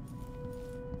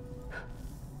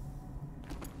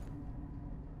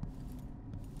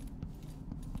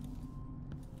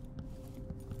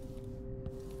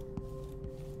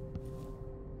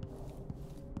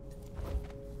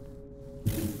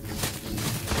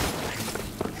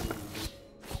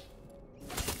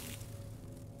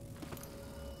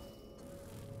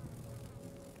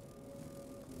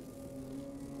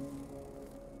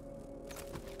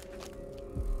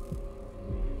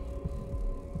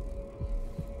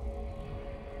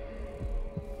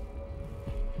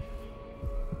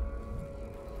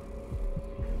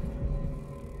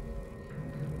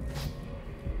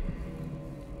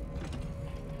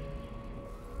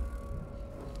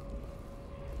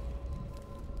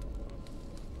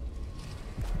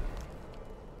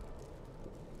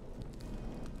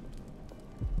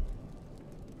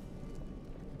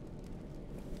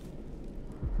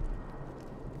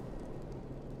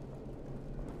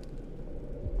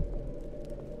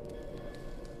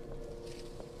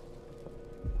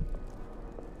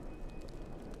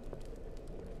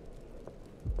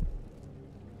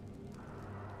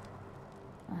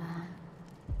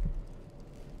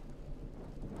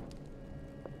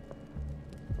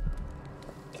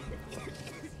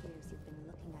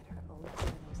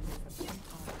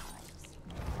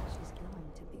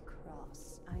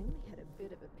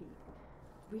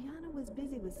 Brianna was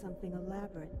busy with something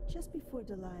elaborate just before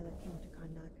Delilah came to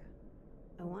Karnaca.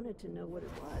 I wanted to know what it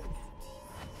was.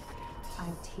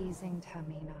 I'm teasing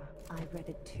Tamina. I read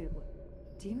it too.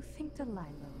 Do you think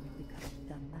Delilah really could have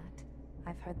done that?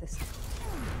 I've heard this.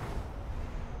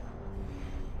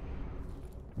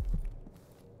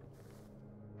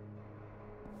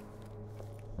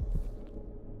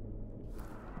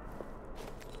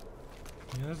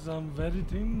 Yes, I'm very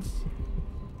tense.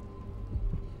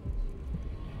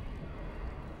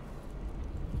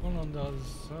 One on the other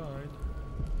side.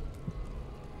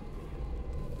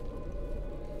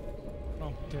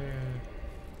 Up the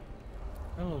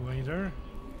elevator.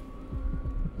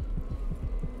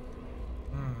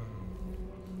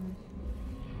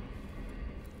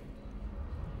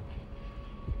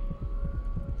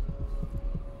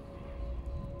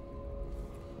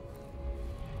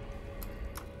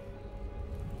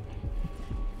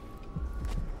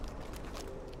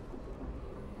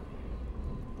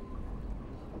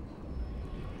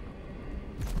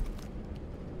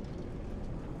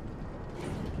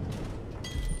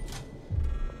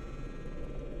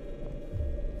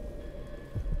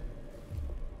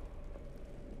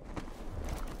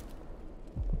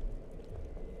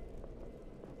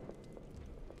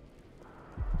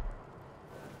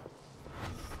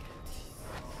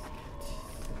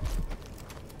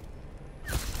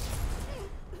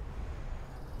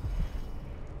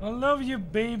 I love you,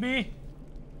 baby.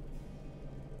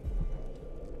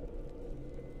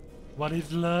 What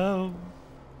is love?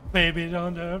 Baby,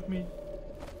 don't hurt me.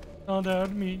 Don't hurt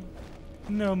me.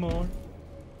 No more.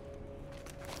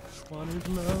 What is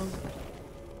love?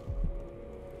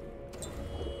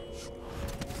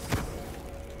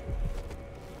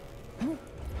 There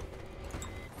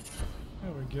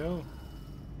we go.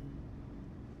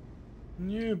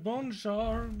 New bone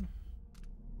shard.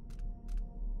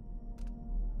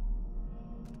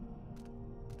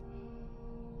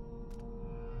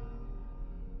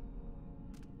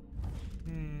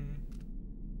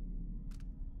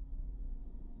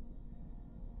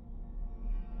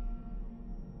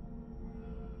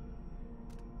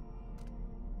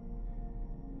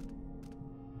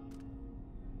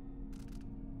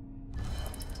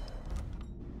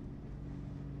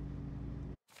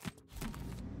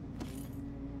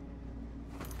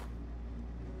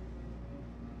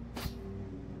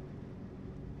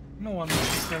 No one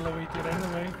is elevated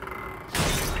anyway.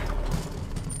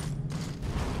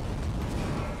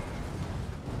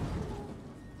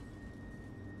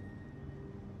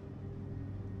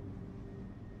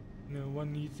 No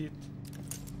one needs it.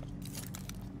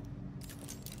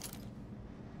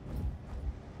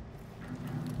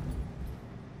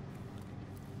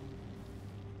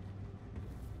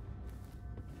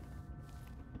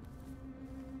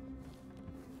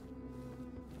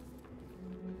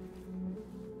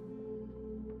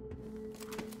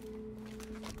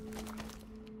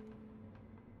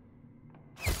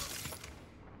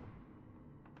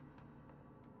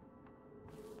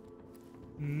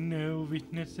 No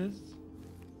witnesses.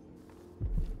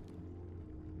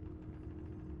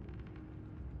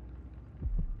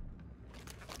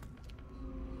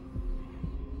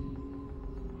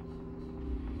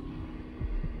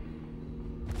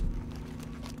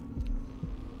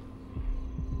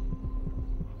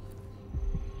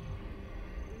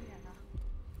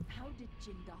 How did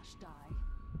Jindosh die?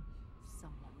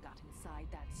 Someone got inside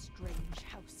that strange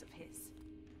house of his.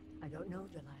 I don't know,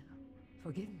 Delilah.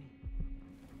 Forgive me.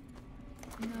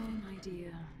 No, my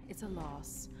dear. It's a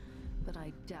loss. But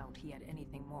I doubt he had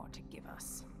anything more to give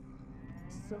us.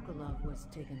 Sokolov was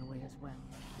taken away as well.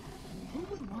 Who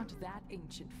would want that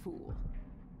ancient fool?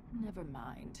 Never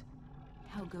mind.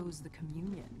 How goes the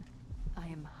communion? I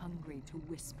am hungry to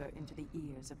whisper into the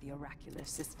ears of the oracular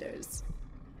sisters.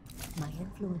 My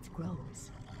influence grows.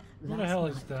 What the hell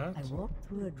is that? I walked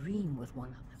through a dream with one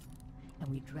of them,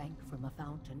 and we drank from a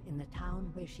fountain in the town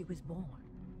where she was born.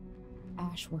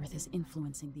 Ashworth is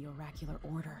influencing the oracular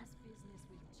order. Business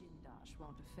with Jindosh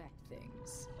won't affect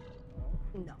things.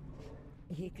 No.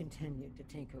 He continued to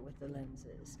tinker with the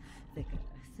lenses. Thicker,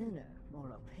 thinner,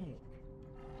 more opaque.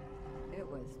 It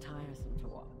was tiresome to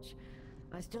watch.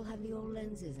 I still have the old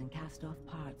lenses and cast-off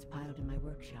parts piled in my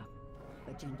workshop,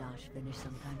 but Jindosh finished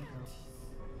some time ago.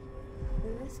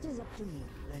 The rest is up to me,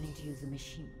 learning to use the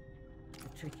machine. A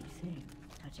tricky thing,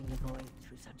 touching the void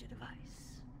through such a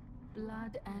device.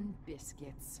 Blood and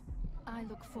biscuits. I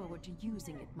look forward to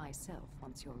using it myself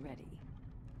once you're ready.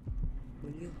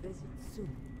 Will you visit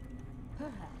soon?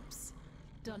 Perhaps.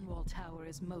 Dunwall Tower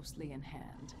is mostly in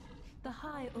hand. The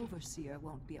High Overseer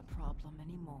won't be a problem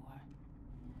anymore.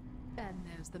 And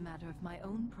there's the matter of my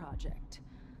own project.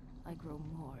 I grow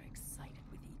more excited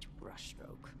with each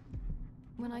brushstroke.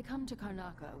 When I come to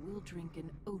Karnaca, we'll drink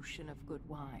an ocean of good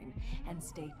wine and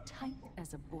stay tight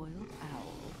as a boiled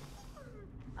owl.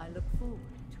 I look forward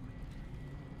to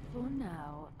it. For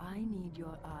now, I need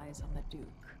your eyes on the Duke.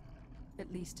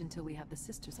 At least until we have the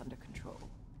sisters under control.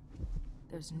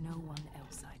 There's no one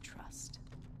else I trust.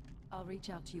 I'll reach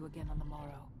out to you again on the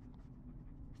morrow.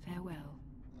 Farewell.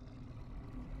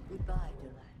 Goodbye,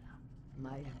 Delilah,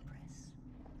 my empress.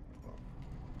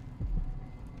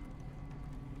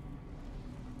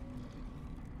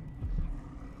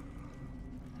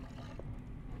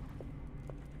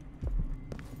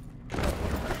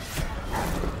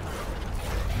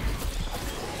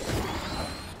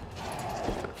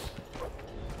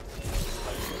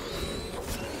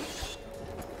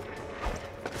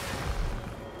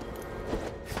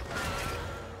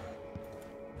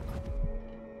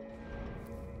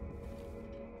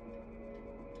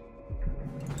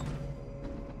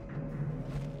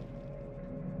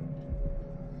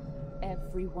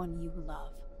 Everyone you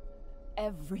love,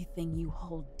 everything you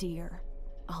hold dear,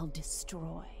 I'll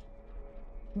destroy.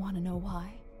 Want to know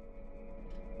why?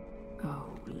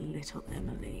 Oh, little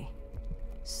Emily.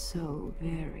 So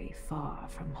very far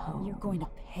from home. You're going to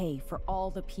pay for all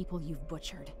the people you've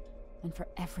butchered, and for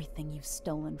everything you've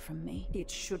stolen from me. It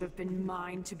should have been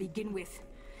mine to begin with.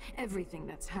 Everything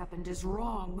that's happened is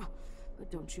wrong.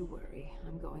 But don't you worry,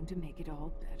 I'm going to make it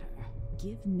all better.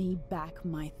 Give me back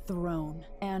my throne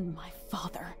and my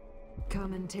father.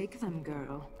 Come and take them,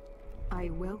 girl. I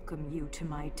welcome you to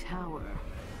my tower.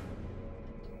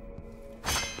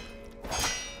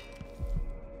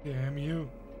 Damn you.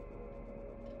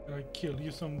 I'll kill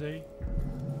you someday.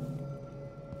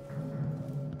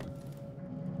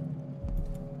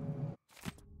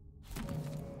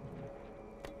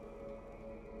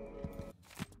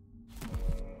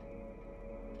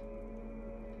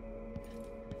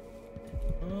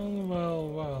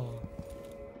 Well.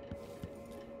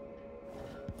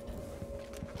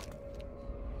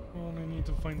 Only need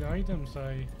to find the items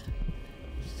I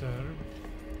deserve.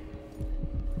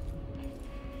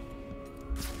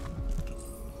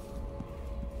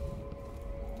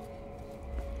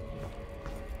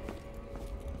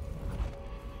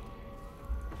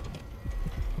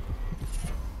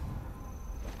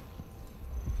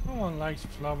 No one likes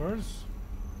flowers.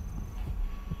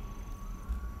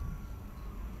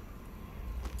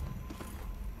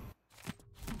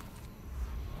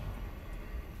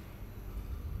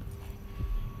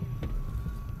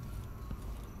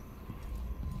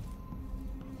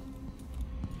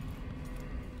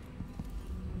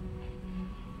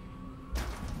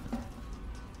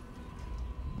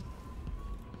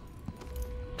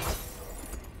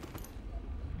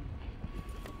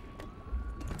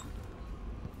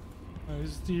 I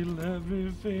steal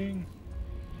everything.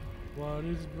 What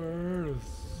is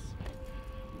worth?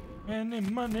 Any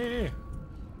money?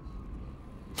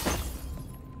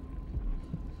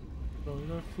 Throw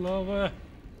the flower.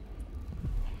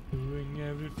 Doing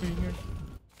everything.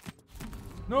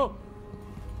 No!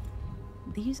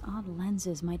 These odd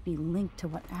lenses might be linked to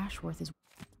what Ashworth is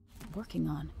working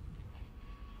on.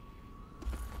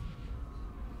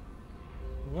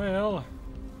 Well,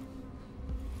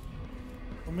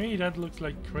 for me that looks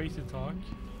like crazy talk.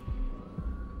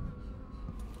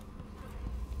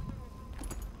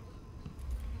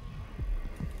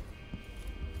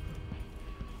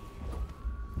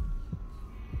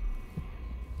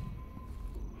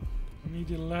 I need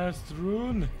the last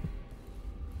rune.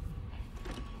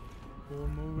 We're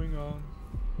moving on.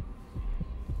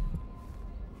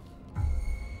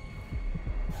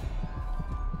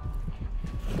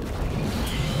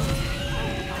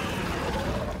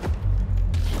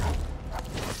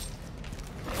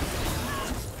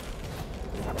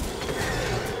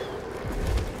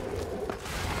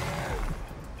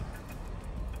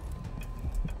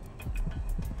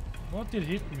 What did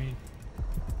hit me?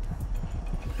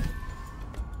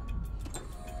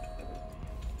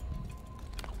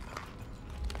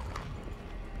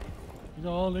 Get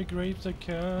all the grapes I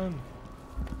can.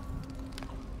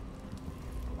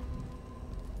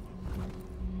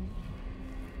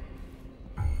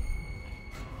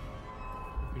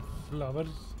 With flowers.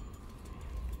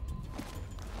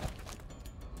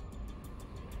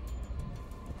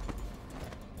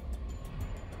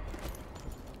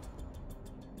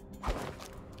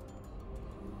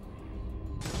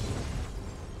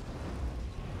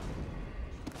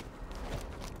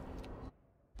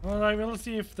 Well, I will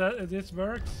see if this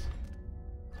works.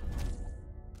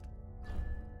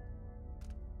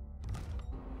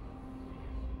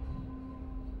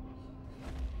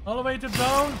 All the way to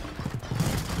down.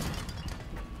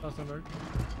 Doesn't work.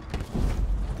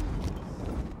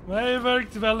 Well, it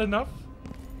worked well enough.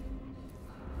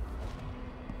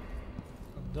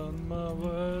 I've done my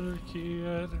work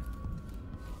here.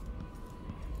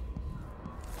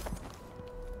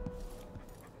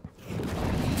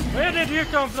 did you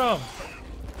come from?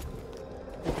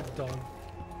 Stupid dog.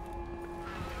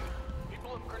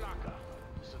 People of Karnaca,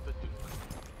 this is the Duke.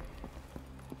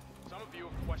 Some of you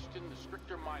have questioned the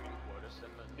stricter mining quotas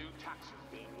and the new taxes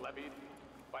being levied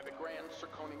by the Grand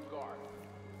Circonian Guard.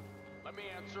 Let me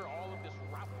answer all of this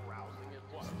rabble-rousing at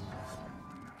once.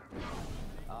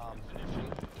 Sedition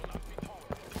will not be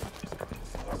tolerated.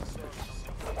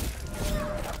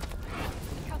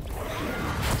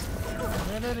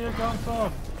 Where did you come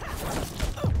from?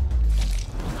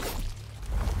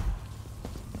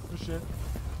 Oh shit.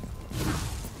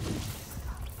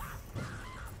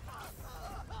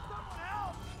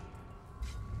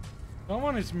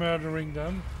 Someone is murdering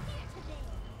them.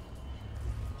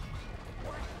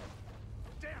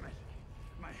 Damn it!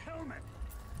 My helmet!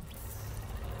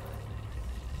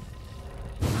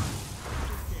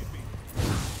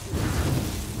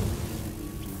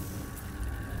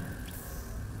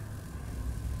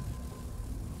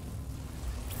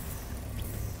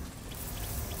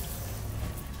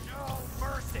 No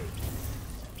mercy!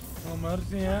 No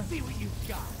mercy, yeah? See what you've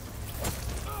got.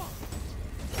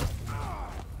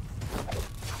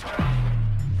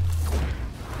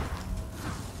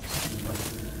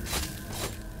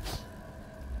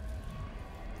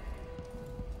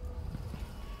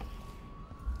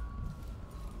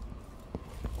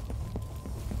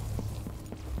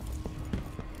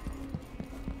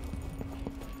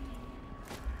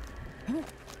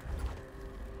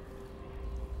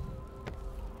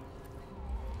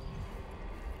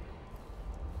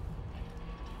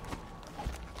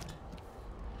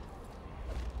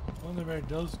 Wonder where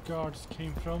those guards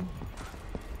came from.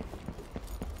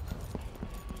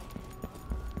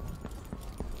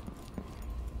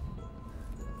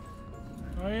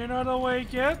 Are you not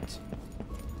awake yet?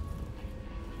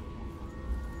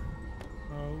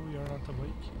 No, you're not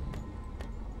awake.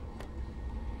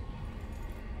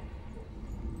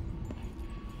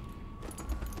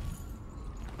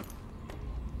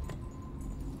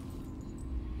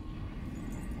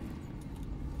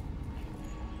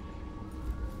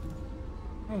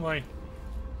 Oh my.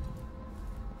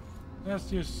 Let's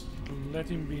just let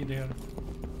him be there.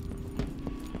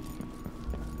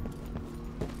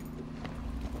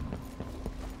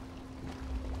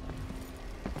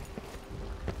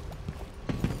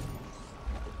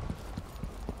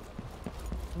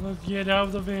 Let's get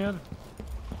out of here.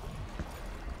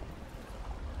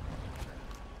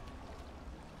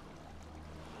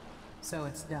 So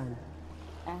it's done.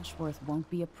 Ashworth won't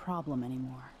be a problem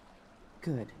anymore.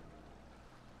 Good.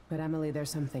 But Emily, there's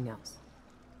something else.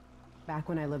 Back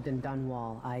when I lived in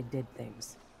Dunwall, I did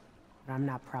things that I'm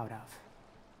not proud of.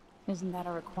 Isn't that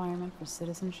a requirement for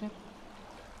citizenship?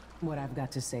 What I've got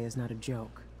to say is not a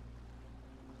joke.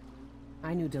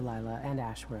 I knew Delilah and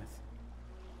Ashworth.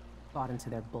 Bought into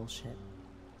their bullshit.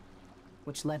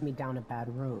 Which led me down a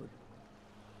bad road.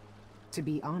 To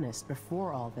be honest,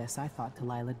 before all this, I thought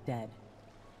Delilah dead.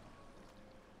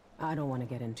 I don't want to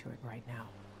get into it right now.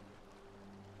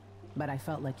 But I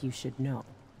felt like you should know.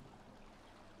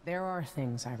 There are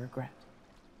things I regret.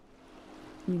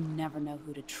 You never know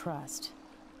who to trust,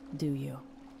 do you?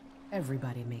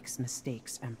 Everybody makes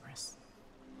mistakes, Empress.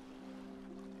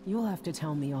 You'll have to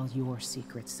tell me all your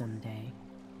secrets someday.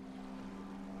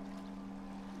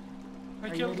 I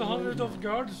killed 100 of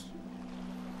guards.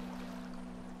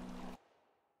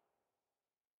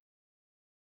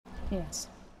 Yes,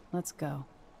 let's go.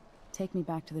 Take me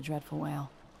back to the Dreadful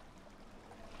Whale.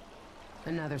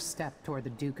 Another step toward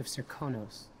the Duke of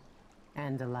Serkonos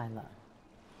and Delilah.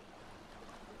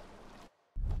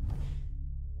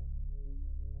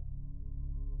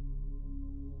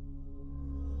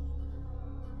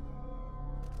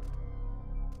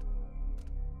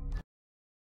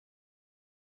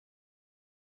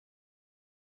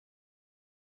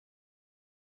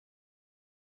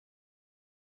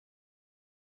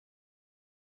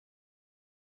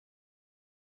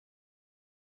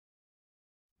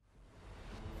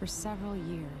 For several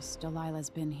years, Delilah's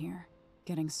been here,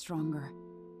 getting stronger,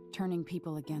 turning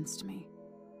people against me.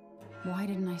 Why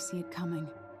didn't I see it coming?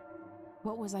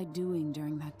 What was I doing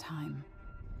during that time?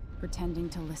 Pretending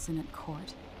to listen at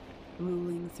court,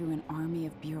 ruling through an army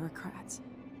of bureaucrats,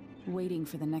 waiting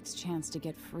for the next chance to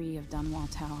get free of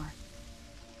Dunwall Tower.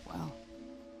 Well,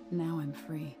 now I'm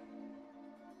free.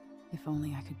 If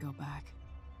only I could go back.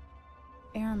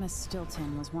 Aramis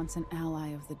Stilton was once an ally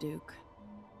of the Duke.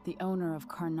 The owner of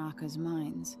Karnaca's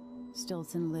mines.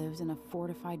 Stilton lived in a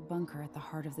fortified bunker at the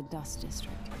heart of the Dust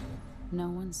District. No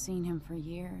one's seen him for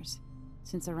years,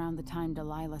 since around the time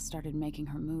Delilah started making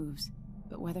her moves.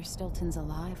 But whether Stilton's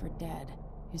alive or dead,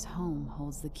 his home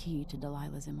holds the key to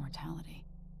Delilah's immortality.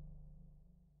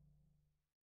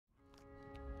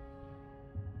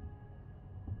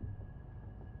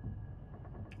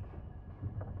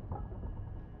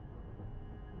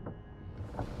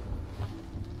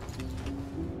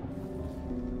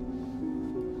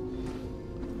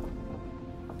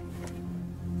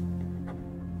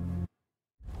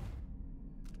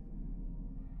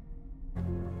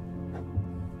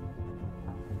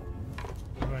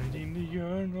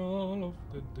 Journal of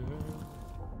the Dead.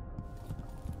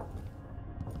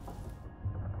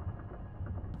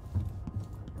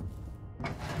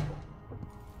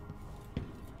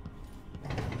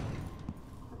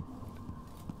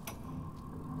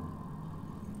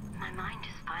 My mind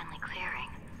is finally clearing.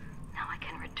 Now I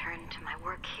can return to my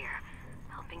work here,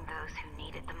 helping those who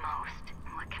need it the most.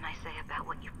 And what can I say about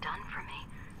what you've done for me?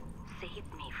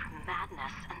 Saved me from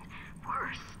madness and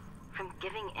worse, from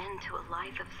giving in to a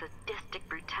life of sadistic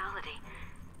brutality.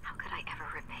 How could I ever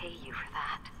repay you for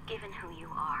that? Given who you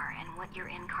are and what you're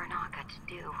in Karnaca to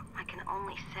do, I can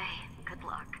only say good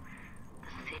luck.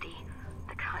 The city,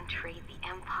 the country, the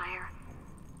empire,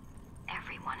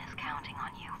 everyone is counting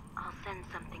on you. I'll send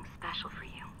something special for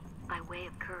you, by way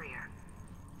of courier.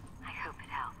 I hope it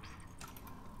helps.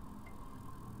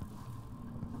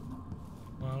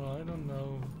 Well, I don't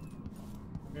know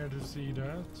where to see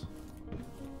that.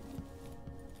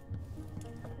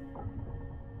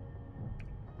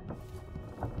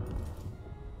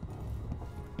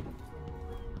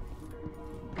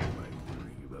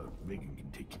 Megan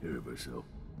can take care of herself.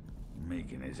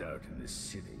 Megan is out in the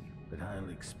city, but I'll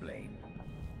explain.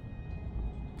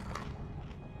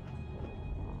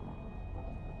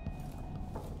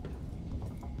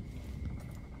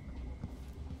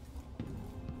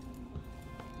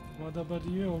 What about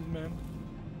you, old man?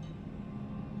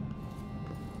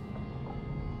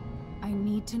 I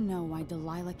need to know why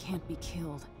Delilah can't be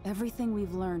killed. Everything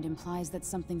we've learned implies that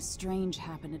something strange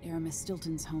happened at Aramis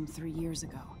Stilton's home 3 years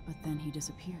ago, but then he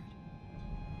disappeared.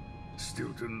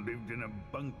 Stilton lived in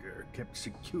a bunker kept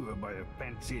secure by a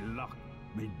fancy lock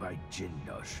made by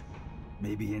Jindosh.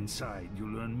 Maybe inside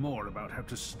you'll learn more about how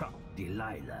to stop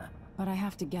Delilah. But I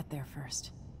have to get there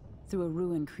first. Through a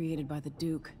ruin created by the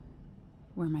Duke,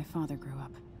 where my father grew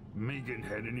up. Megan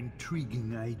had an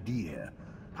intriguing idea.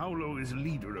 Howlo is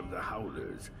leader of the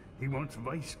Howlers. He wants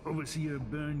Vice Overseer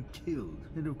Byrne killed,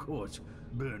 and of course,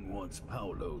 Byrne wants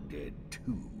Paolo dead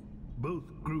too. Both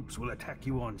groups will attack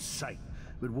you on sight,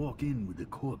 but walk in with the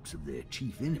corpse of their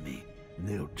chief enemy, and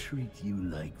they'll treat you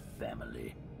like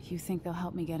family. You think they'll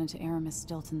help me get into Aramis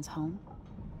Stilton's home?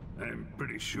 I'm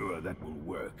pretty sure that will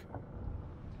work.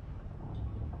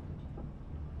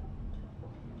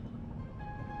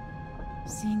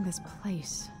 Seeing this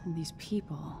place and these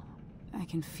people, I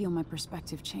can feel my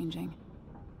perspective changing.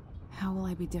 How will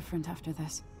I be different after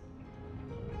this?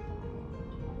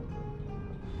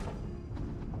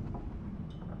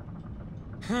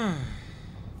 The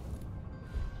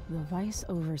Vice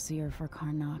Overseer for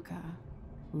Karnaca,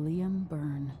 Liam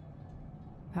Byrne.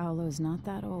 Paolo's not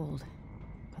that old,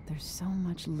 but there's so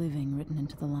much living written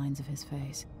into the lines of his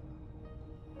face.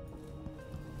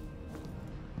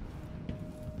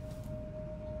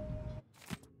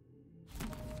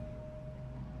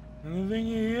 Anything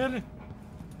here?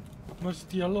 Much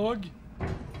dialogue? No,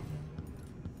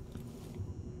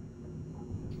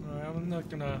 I'm not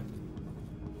gonna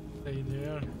stay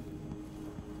there.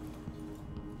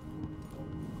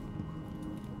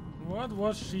 What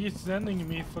was she sending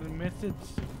me for a message?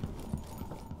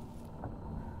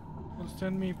 Will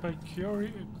send me by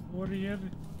courier?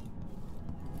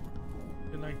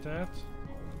 Something like that.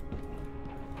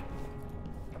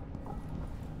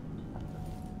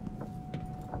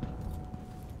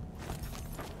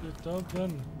 It's all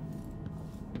done.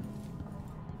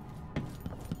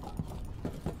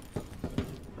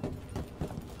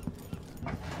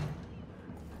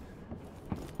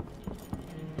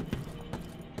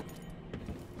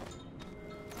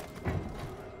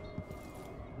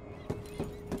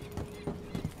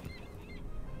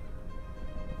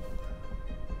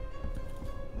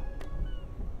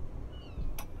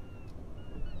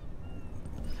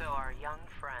 So our young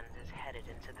friend is headed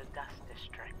into the Dust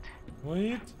District.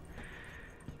 Wait.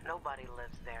 Nobody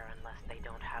lives there unless they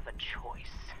don't have a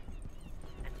choice.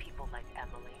 And people like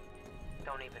Emily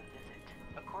don't even visit.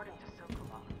 According to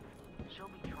Sokolov, she'll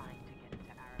be trying to get into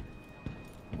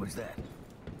Aramis. What's that?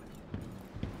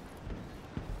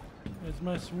 It's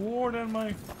my sword and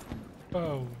my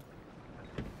bow,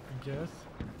 I guess.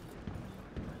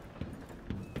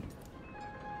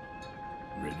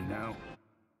 Ready now?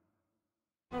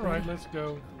 Alright, let's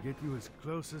go. I'll get you as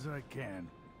close as I can.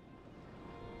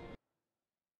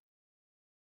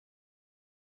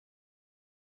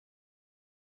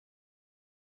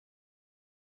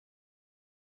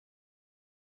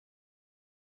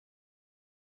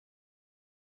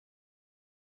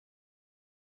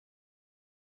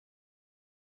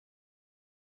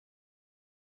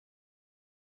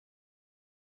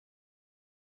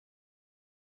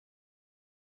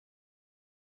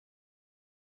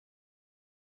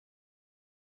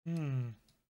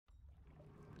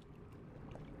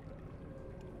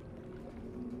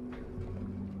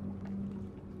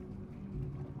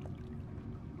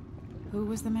 Who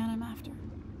was the man I'm after?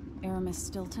 Aramis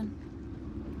Stilton?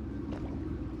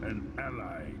 An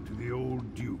ally to the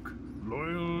old Duke,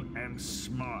 loyal and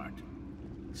smart.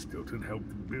 Stilton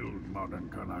helped build modern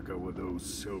Karnaca with those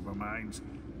silver mines.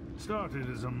 Started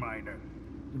as a miner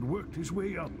and worked his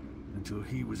way up until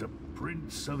he was a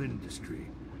prince of industry.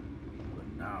 But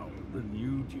now the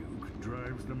new Duke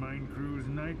drives the mine crews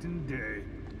night and day.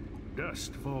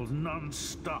 Dust falls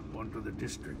non-stop onto the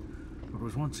district. What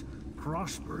was once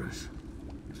prosperous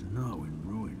is now in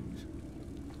ruins.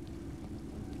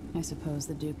 I suppose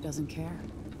the Duke doesn't care,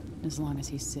 as long as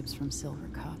he sips from silver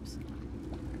cups.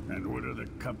 And what are the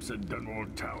cups at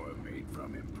Dunwall Tower made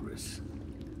from, Empress?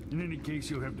 In any case,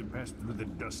 you'll have to pass through the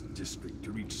Dust District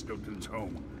to reach Stilton's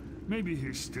home. Maybe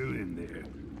he's still in there,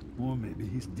 or maybe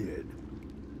he's dead.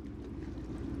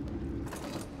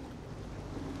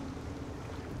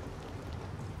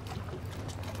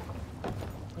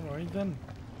 Alright then.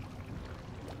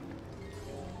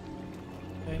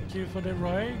 Thank you for the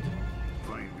ride.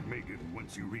 Find Megan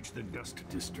once you reach the Dust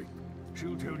District.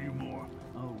 She'll tell you more.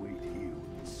 I'll wait here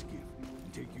with the skiff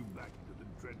and take you back to the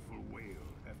dreadful whale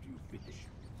after you finish.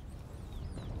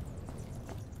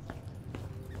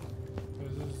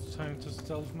 This is time to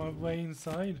stealth my way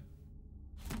inside.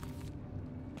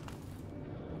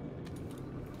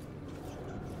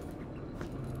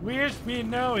 Which we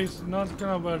know is not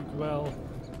gonna work well.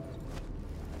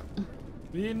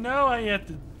 We know I get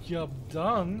the job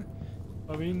done,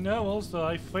 but we know also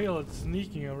I fail at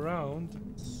sneaking around.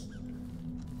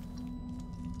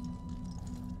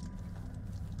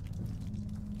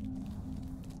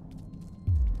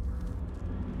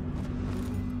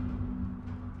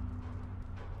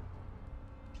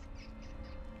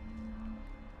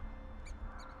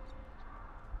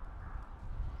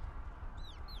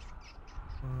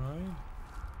 Alright.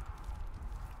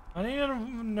 I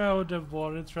didn't know the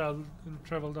water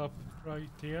traveled up right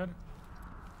there.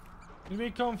 Did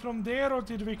we come from there or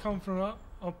did we come from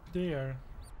up there?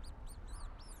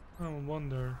 I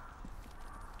wonder.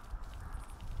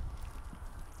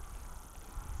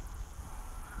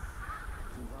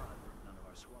 None of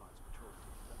our squads patrol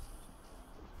the vessels.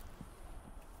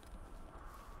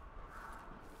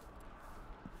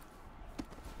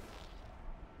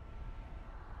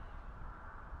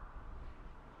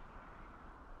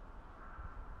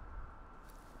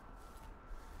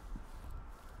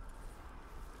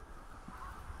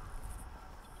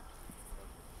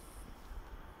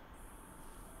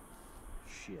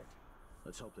 Shit.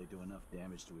 Let's hope they do enough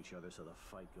damage to each other so the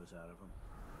fight goes out of them.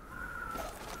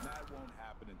 That won't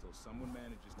happen until someone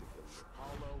manages to kill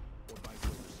Apollo or vice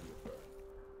versa.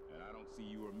 And I don't see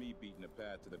you or me beating a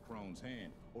path to the Crone's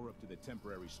hand or up to the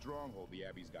temporary stronghold the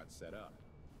Abbey's got set up.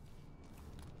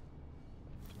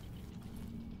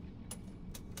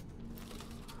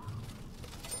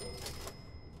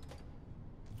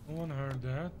 No one heard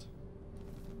that.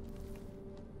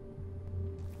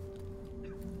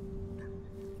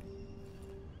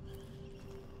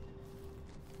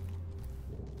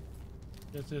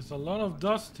 Yes, there's a lot of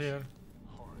dust here.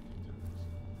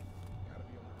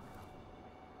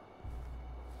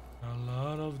 A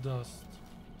lot of dust.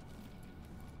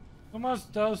 How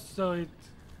much dust does it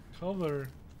cover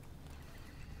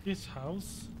this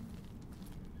house?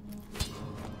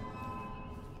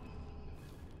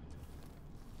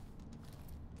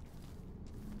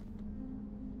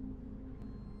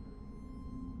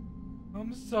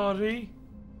 I'm sorry.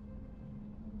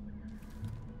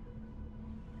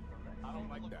 I don't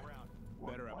like that.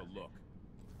 Better have a look.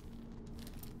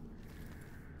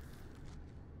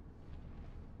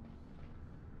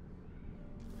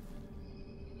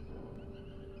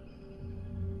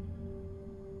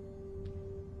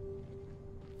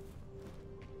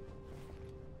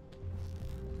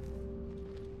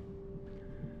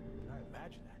 Can I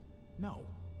imagine that? No,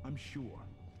 I'm sure.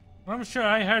 I'm sure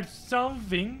I heard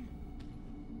something.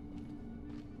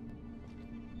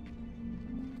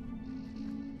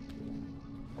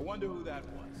 I wonder who that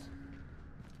was.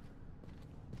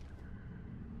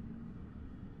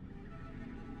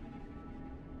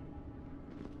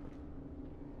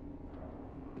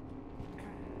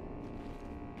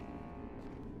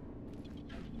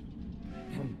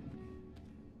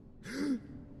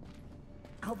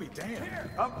 I'll be damned.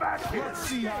 I'm back here. Let's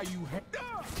see how you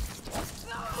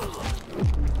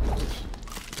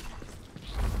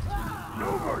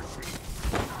No mercy.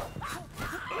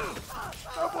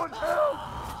 Someone help!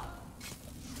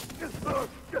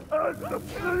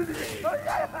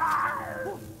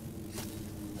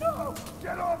 No!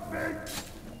 Get off me!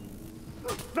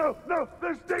 No! No!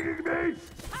 They're stinging me!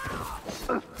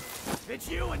 It's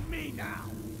you and me now.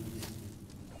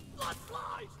 Blood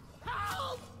flies!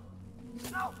 Help!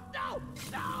 No! No!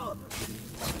 No!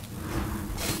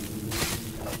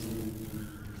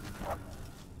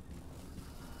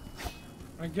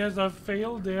 I guess I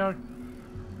failed there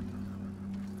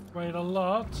quite a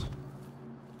lot.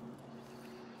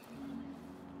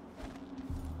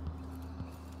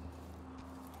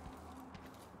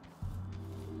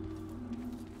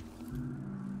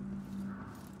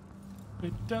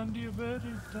 Down your very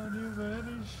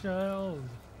child.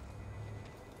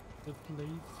 The place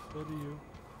for you.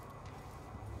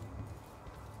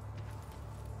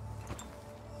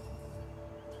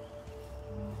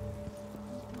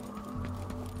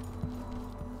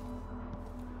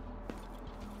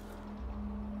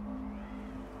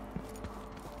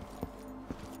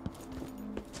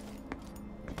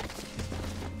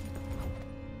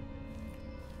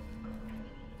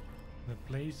 The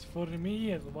place for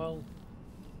me as well.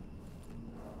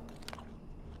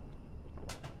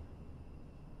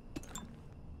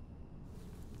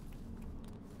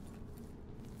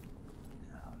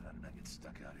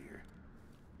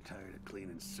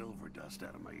 Cleaning silver dust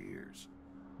out of my ears.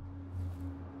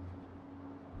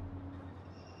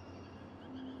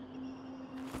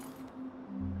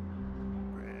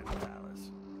 Grand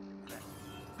Palace.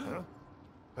 Huh?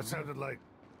 That sounded like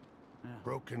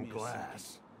broken give me a glass.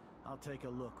 second. I'll take a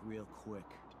look real quick.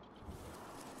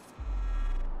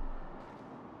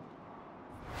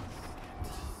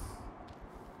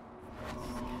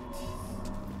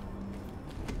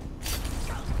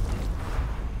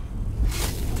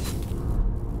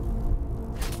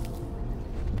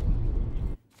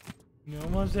 You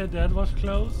almost said that was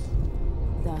close.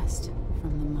 Dust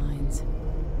from the mines.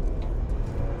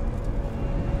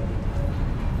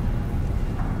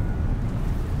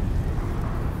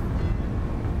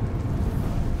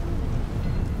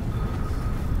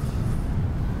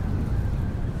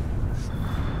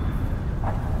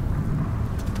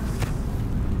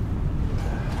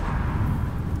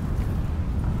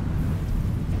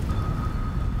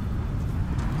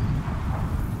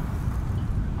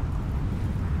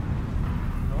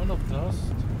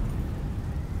 Dust.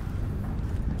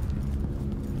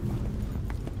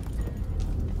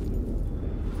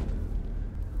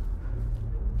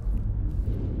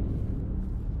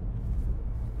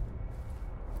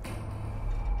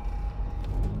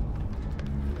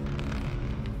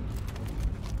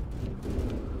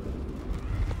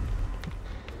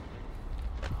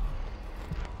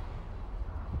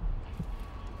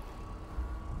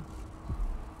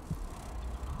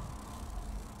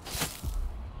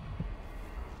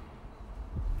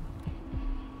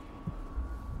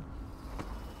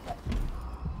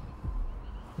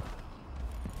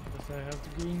 I have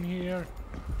to go in here.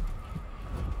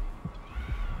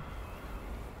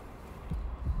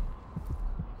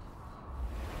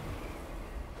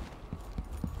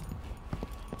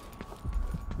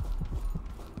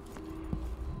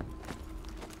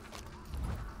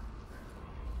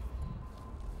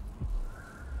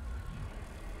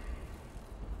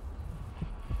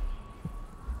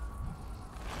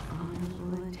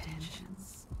 Honorable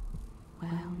intentions,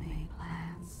 well-made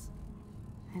plans,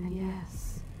 and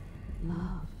yes,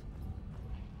 love,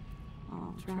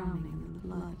 all drowning in the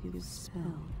blood you've spilled.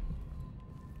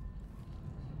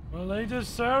 Well, they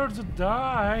deserve to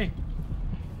die.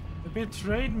 They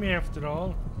betrayed me after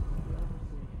all.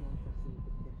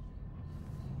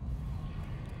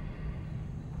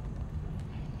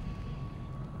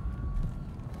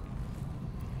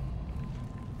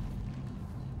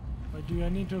 Why do I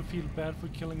need to feel bad for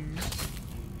killing me?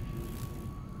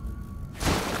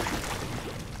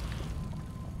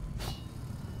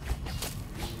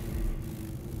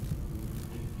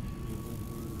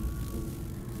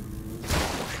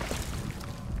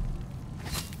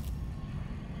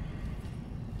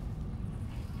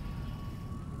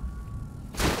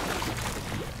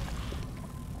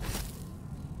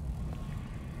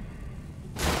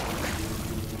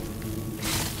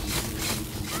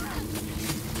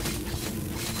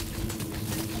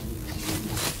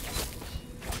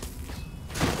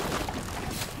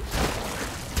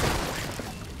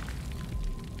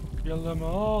 Kill them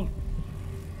all.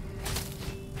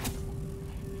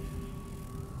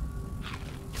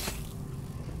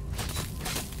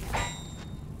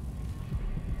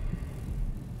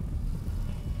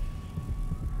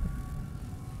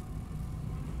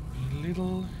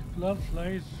 Little blood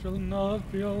flies shall not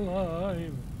be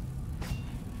alive.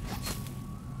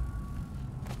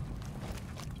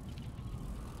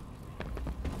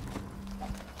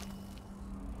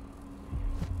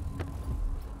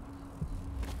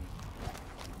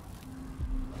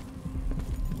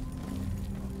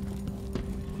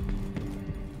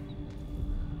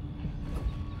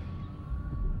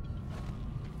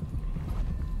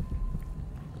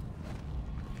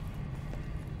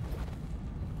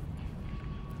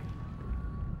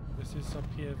 This is up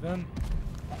here then.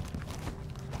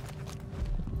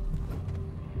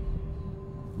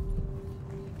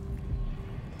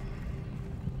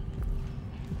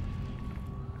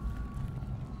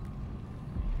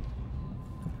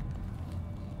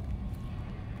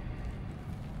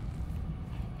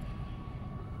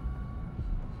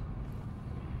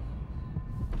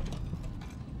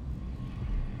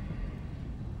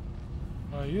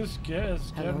 You scared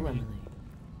Hello, me. Emily.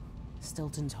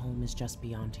 Stilton's home is just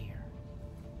beyond here,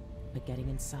 but getting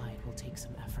inside will take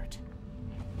some effort.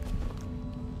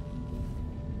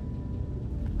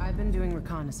 I've been doing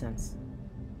reconnaissance,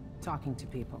 talking to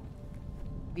people.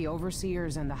 The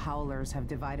Overseers and the Howlers have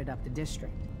divided up the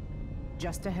district.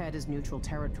 Just ahead is neutral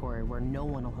territory where no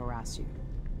one will harass you.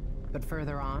 But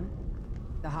further on,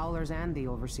 the Howlers and the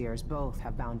Overseers both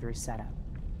have boundaries set up.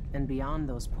 And beyond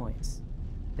those points,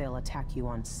 they'll attack you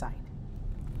on sight.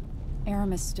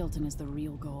 Aramis Stilton is the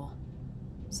real goal.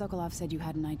 Sokolov said you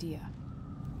had an idea.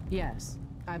 Yes.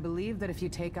 I believe that if you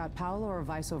take out Paolo or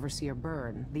Vice Overseer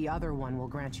Byrne, the other one will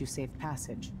grant you safe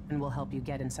passage, and will help you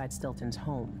get inside Stilton's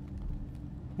home.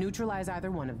 Neutralize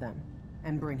either one of them,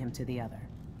 and bring him to the other.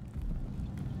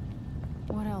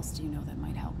 What else do you know that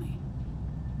might help me?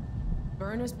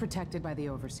 Byrne is protected by the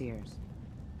Overseers.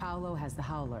 Paolo has the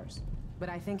Howlers. But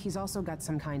I think he's also got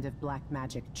some kind of black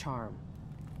magic charm.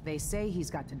 They say he's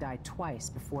got to die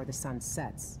twice before the sun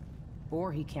sets,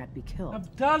 or he can't be killed.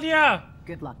 Abdalia!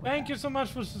 Good luck with Thank you so much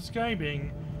for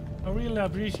subscribing. I really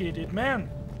appreciate it,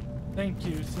 man. Thank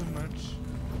you so much.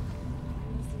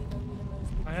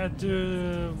 I had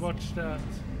to watch that.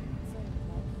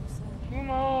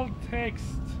 Small text.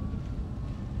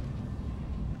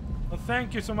 Well,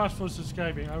 thank you so much for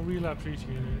subscribing. I really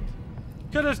appreciate it.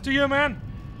 Kudos to you, man.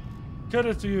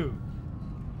 Kudos to you.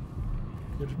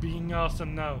 You're being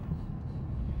awesome now.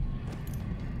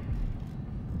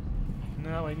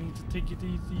 Now I need to take it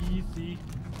easy.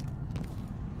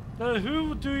 So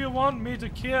who do you want me to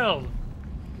kill?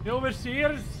 The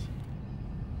Overseers?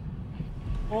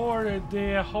 Or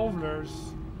the Howlers?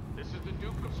 This is the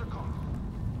Duke of Circon.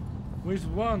 Which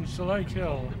one shall I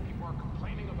kill? People are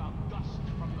complaining about dust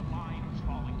from the mines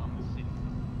falling on the city.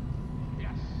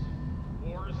 Yes,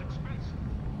 war is expensive.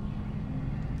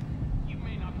 You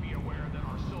may not be aware that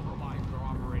our silver mines are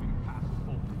operating past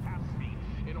full capacity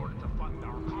in order to fund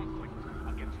our conflict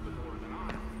against the Northern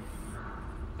Isle.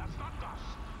 That's not dust.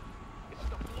 It's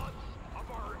the blood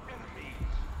of our enemies.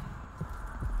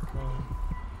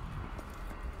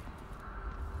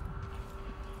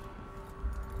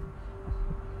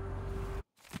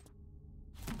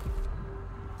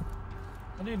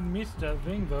 I didn't miss that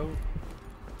thing though.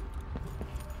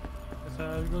 So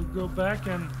I will go back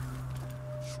and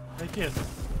take it.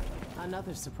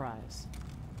 Another surprise.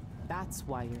 That's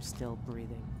why you're still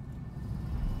breathing.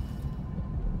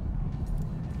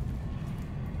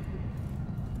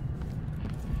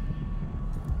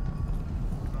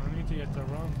 I need to get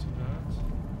around to that.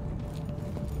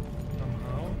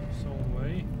 Somehow, some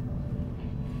way.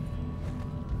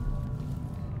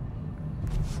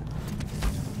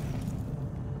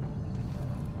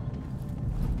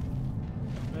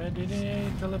 Where did he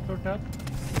teleport up?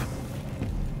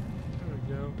 There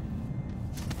we go.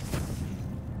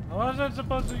 I wasn't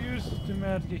supposed to use the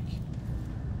magic.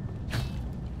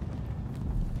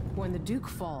 When the Duke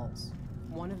falls,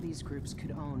 one of these groups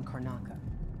could own Karnaca.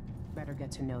 Better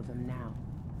get to know them now.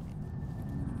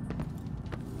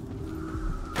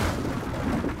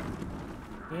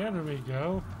 There we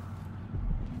go.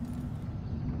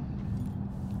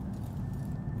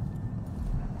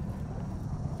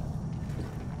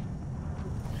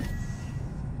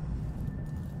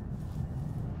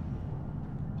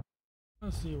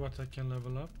 Let's see what I can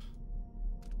level up.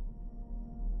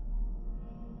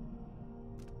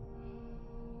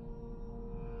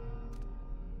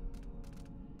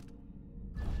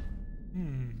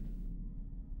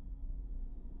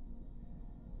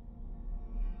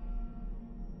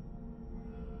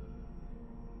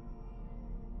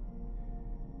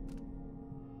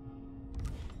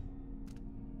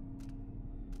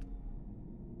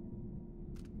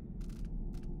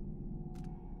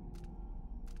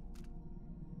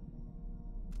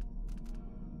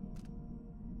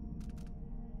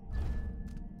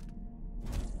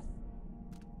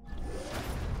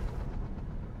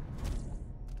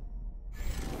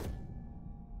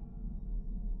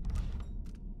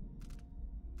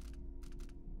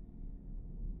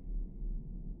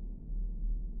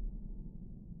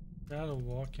 That'll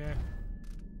walk, eh?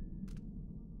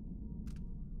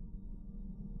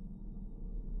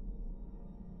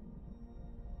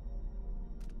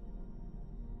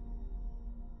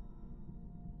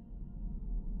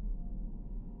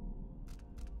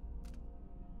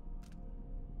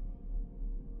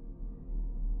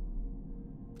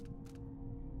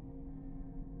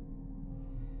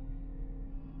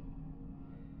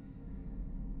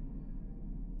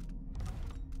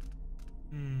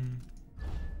 Hmm.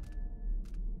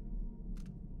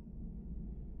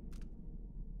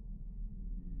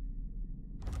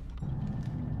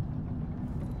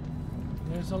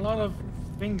 There's a lot of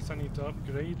things I need to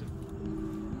upgrade.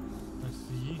 Let's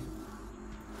see.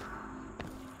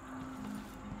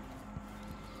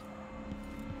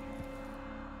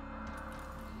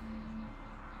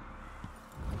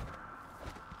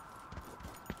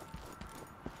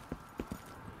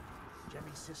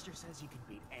 Jemmy's sister says you can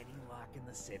beat any lock in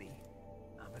the city.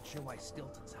 I'm not sure why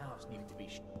Stilton's house needed to be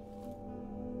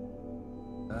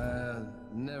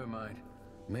Never mind.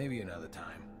 Maybe another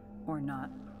time. Or not.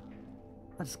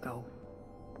 Let's go.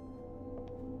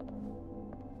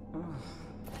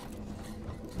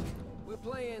 We're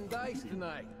playing dice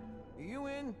tonight. Are you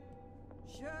in?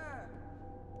 Sure.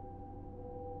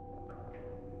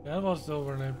 That was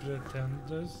overly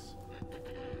pretentious.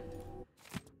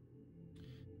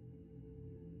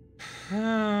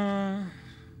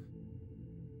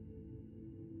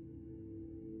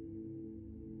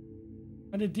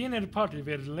 At the dinner party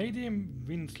with Lady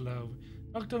Winslow,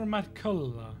 Dr.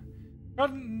 McCullough,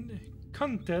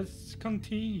 Countess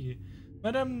Conti,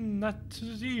 Madame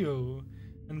Natrio,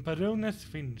 and Baroness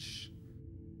Finch.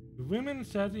 The women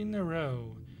sat in a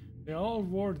row. They all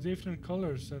wore different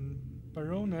colors, and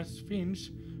Baroness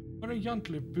Finch wore a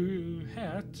gently blue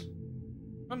hat.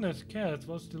 Countess Cat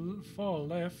was the far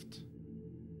left.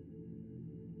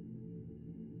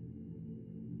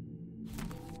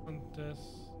 Countess.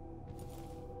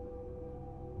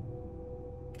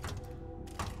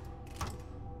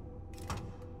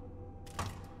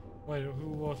 Wait, who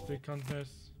was the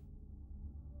Countess?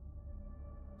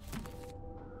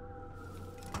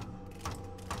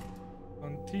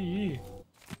 Conti.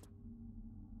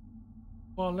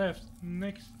 Far left,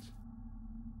 next.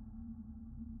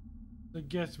 The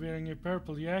guest wearing a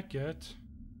purple jacket.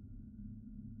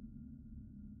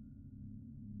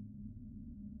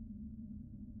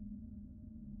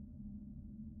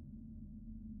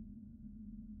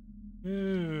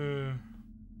 Ew.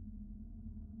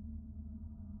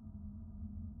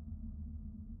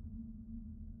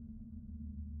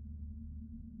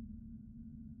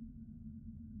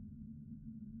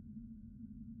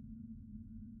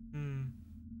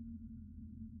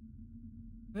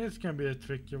 This can be a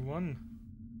tricky one.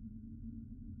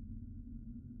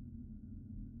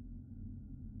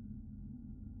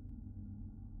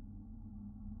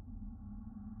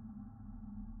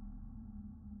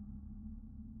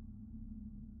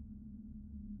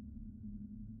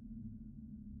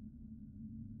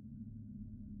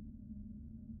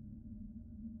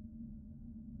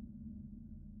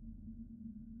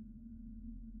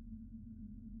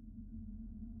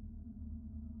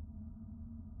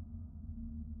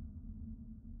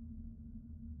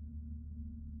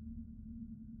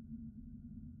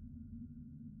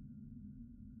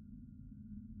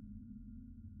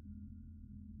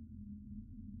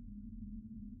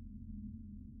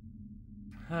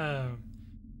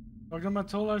 Dr.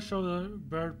 Matola showed a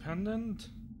bird pendant.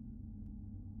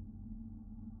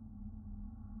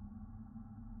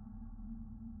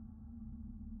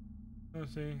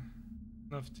 Let's see,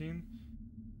 15.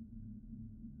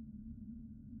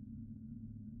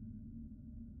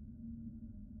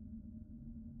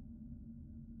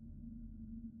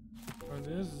 Oh,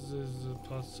 this is a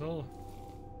puzzle.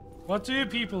 What do you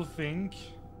people think?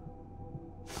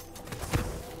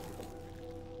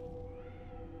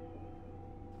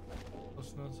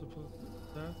 Was not supposed to do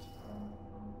that.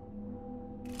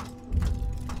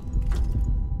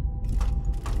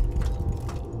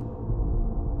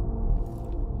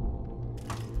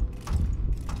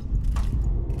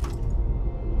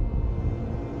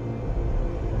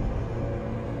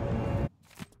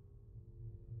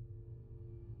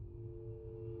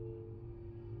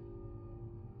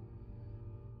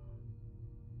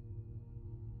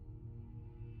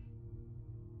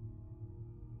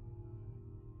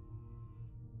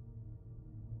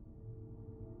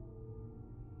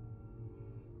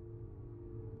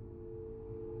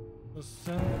 The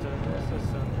center, there's a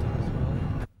center as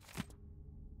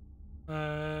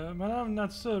well. Madame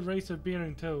Natsu raised her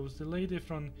bearing toes. The lady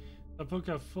from the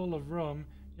puka full of rum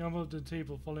jumped off the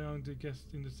table, following the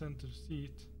guest in the center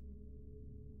seat.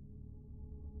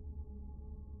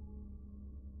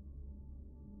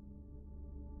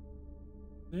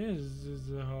 This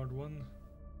is a hard one.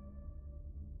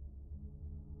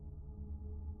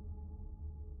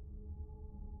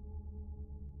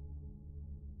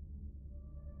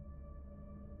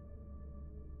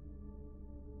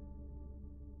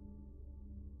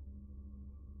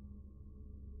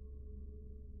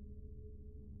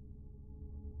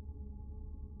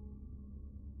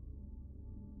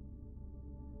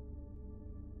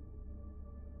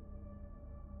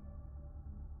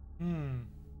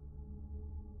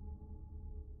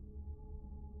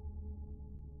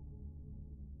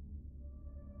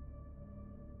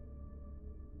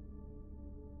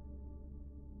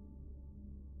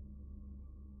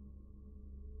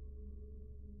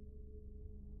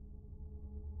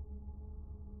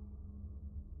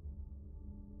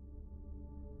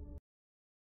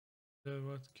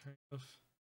 what kind of...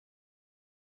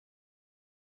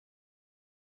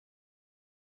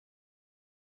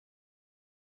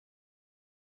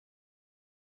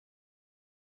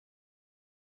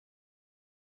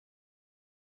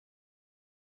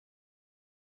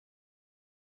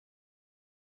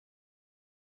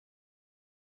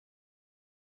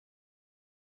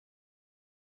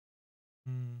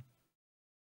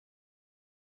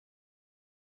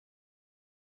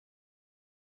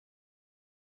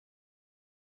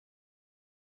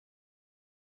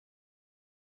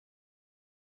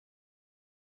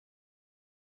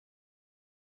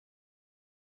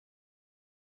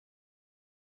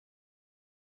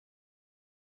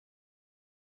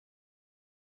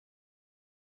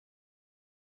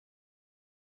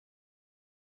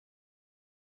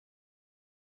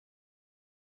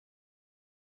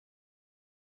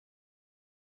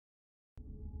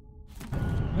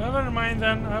 Never mind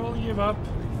then, I will give up.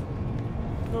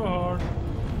 Too hard.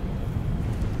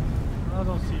 I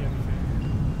don't see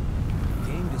anything.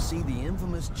 Came to see the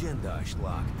infamous Gendosh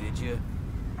lock, did you?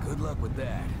 Good luck with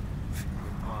that.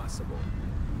 Impossible.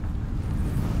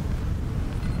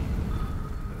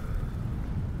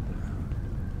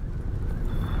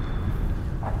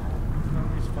 No,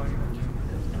 he's fine again.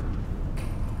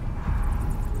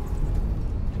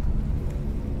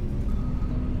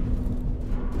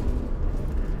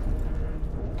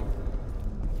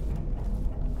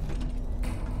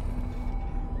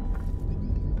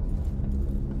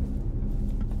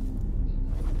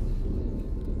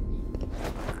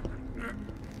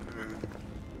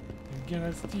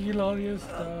 Gonna steal all your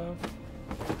stuff.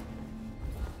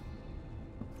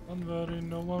 Don't worry,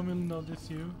 no one will notice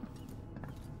you.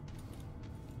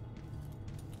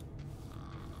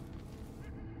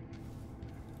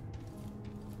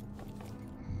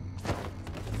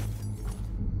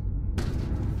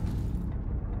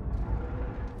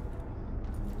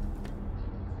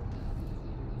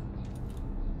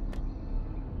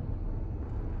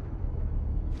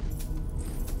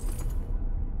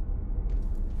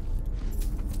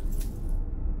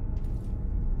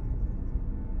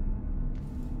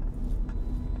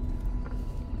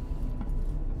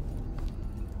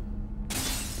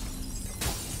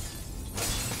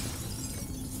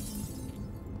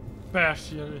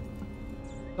 Bash your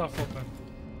stuff open.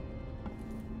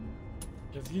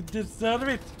 Because you deserve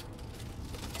it.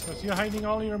 Because you're hiding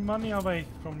all your money away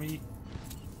from me.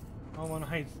 No one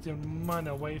hides your money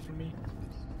away from me.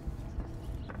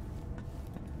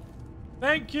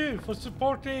 Thank you for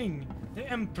supporting the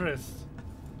Empress.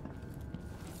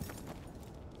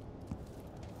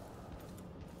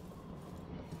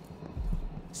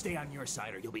 Stay on your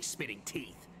side or you'll be spitting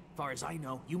teeth. Far as I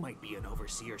know, you might be an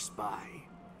Overseer spy.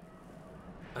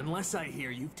 Unless I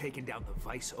hear you've taken down the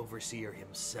Vice Overseer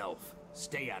himself,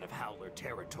 stay out of Howler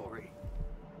territory.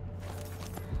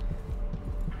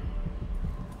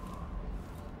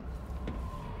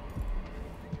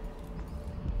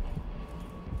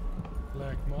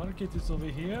 Black market is over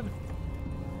here.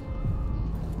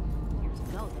 Years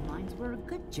ago, the mines were a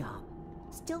good job.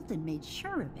 Stilton made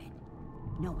sure of it.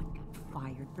 No one got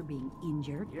fired for being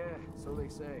injured. Yeah, so they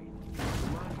say. The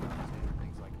mine guys and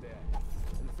things like that.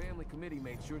 And the family committee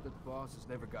made sure that the bosses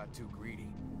never got too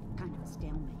greedy. Kind of a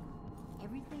stalemate.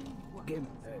 Everything was...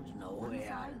 There's no way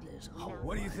out of this hole.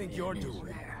 What do you think you're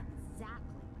doing?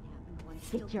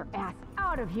 Get your ass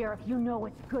out of here if you know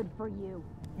what's good for you.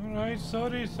 Alright,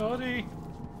 sorry.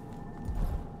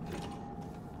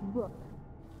 Look,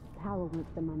 Power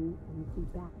wants the money and he'll be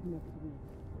back next week.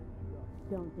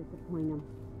 Don't disappoint him.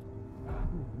 What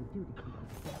can you do to keep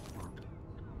his stressed out?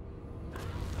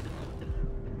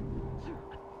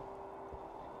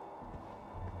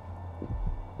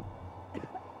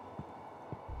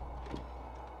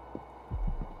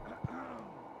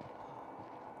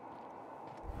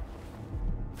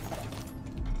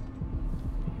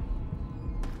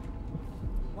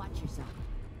 Watch yourself.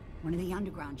 One of the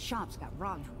underground shops got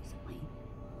robbed recently.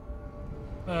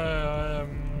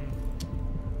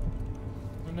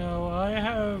 No, I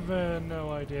have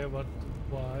no idea why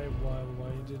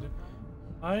did it.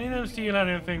 I didn't steal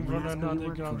anything from an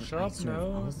underground shop,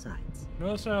 no.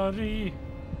 No, sorry.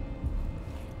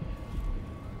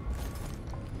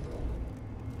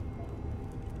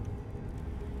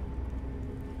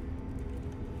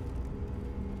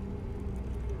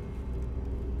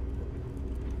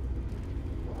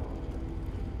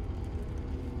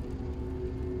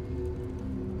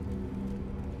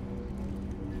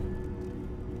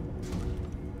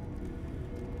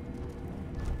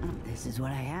 This is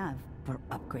what I have for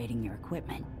upgrading your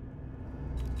equipment.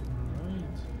 Right.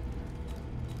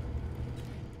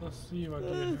 Let's see what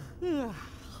you have.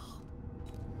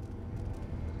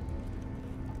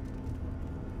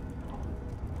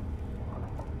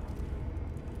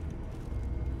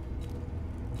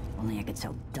 I could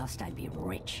sell dust, I'd be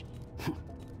rich. You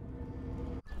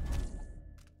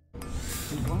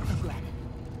won't regret it.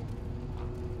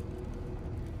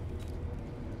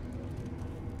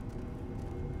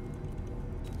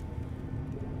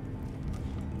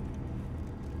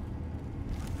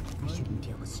 I shouldn't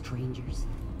deal with strangers.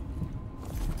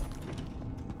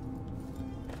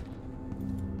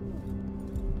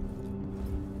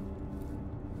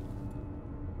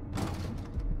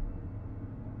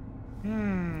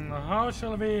 How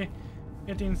shall we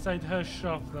get inside her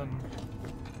shop then?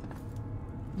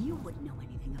 You wouldn't know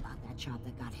anything about that shop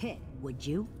that got hit, would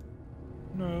you?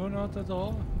 No, not at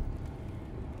all.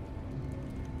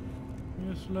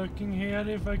 Just looking here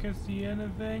if I can see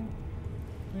anything.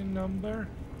 Any number?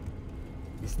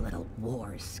 This little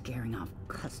war is scaring off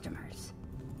customers.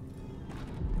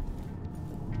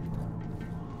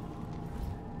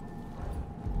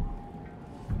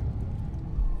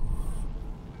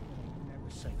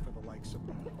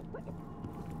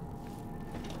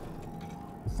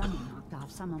 Someone knocked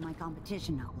off some of my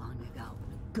competition not long ago.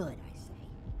 Good, I say.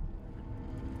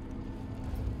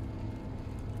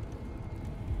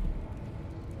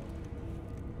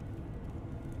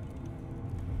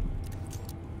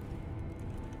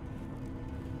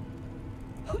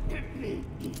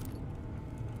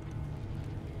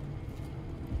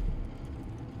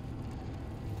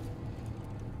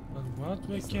 But what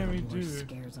can we do?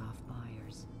 Scares off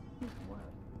buyers.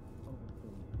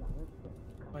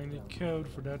 Find a code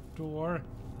for that door.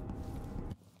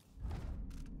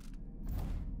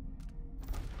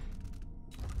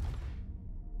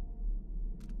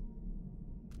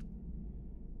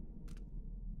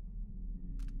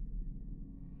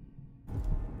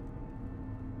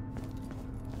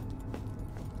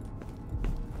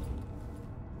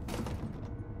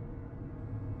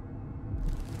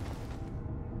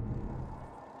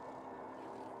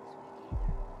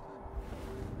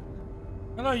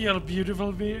 Hello, you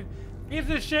beautiful bee. It's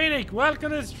the Shadik.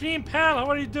 Welcome to the stream, pal. How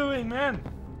are you doing, man?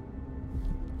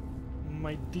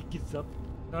 My dick is up.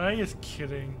 I just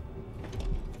kidding.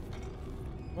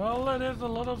 Well, there's a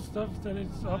lot of stuff that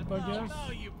is up, I guess.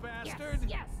 No, you bastard!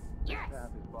 Yes, yes, yes.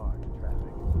 Path is barred to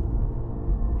traffic.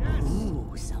 Yes!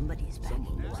 Ooh, somebody's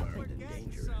banging There's a weapon.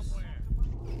 brigade somewhere.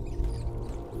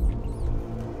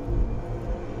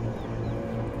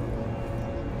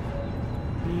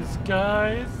 These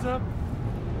guys up.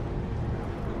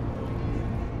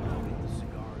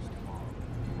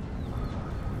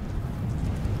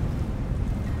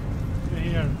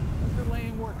 Here. They're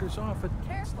laying workers off at...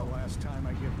 It's the last time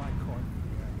I get my corn.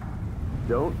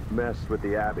 Don't mess with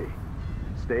the Abbey.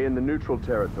 Stay in the neutral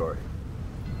territory.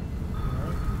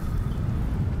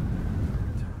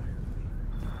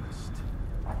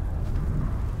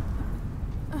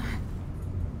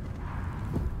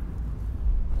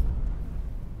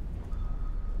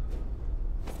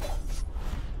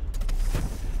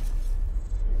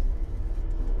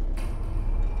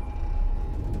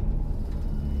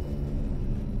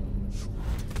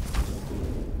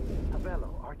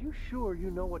 Sure you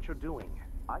know what you're doing.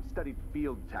 I studied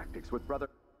field tactics with brother.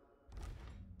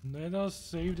 Let us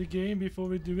save the game before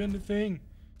we do anything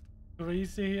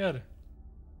crazy here.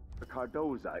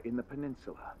 Cardoza in the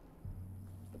peninsula.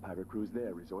 The pirate crews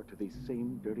there resort to these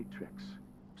same dirty tricks.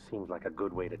 Seems like a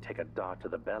good way to take a dart to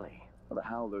the belly. Well, the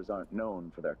Howlers aren't known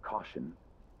for their caution,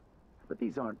 but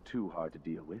these aren't too hard to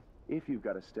deal with. If you've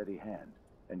got a steady hand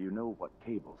and you know what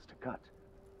cables to cut,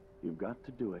 you've got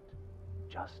to do it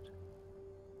just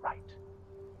right.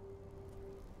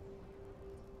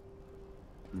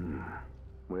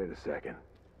 Wait a second.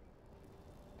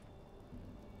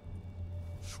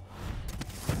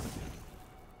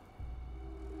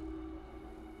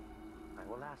 I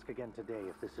will ask again today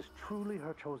if this is truly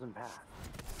her chosen path.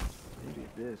 Maybe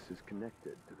this is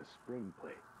connected to the spring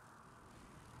plate.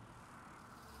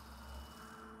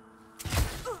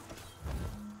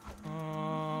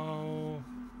 Oh,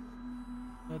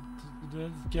 that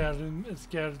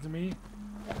scared me.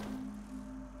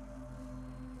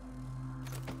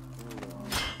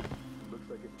 Looks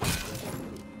like it's...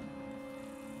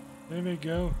 There we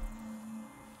go.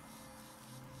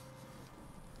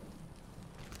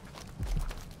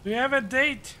 Do you have a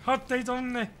date? Hot date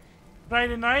on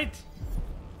Friday night?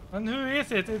 And who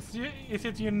is it? Is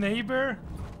it your neighbor?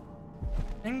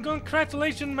 And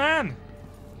congratulations, man!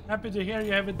 Happy to hear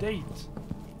you have a date.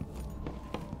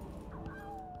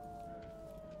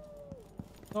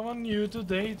 Someone new to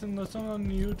date and someone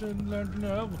new to learn to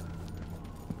know.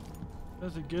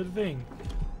 That's a good thing.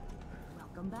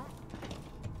 Welcome back.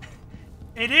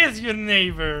 It is your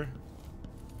neighbor!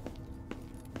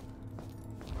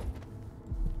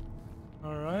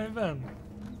 Alright then.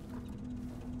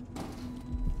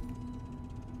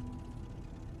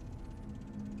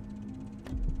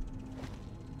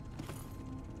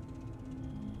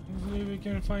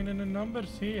 can't find any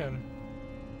numbers here.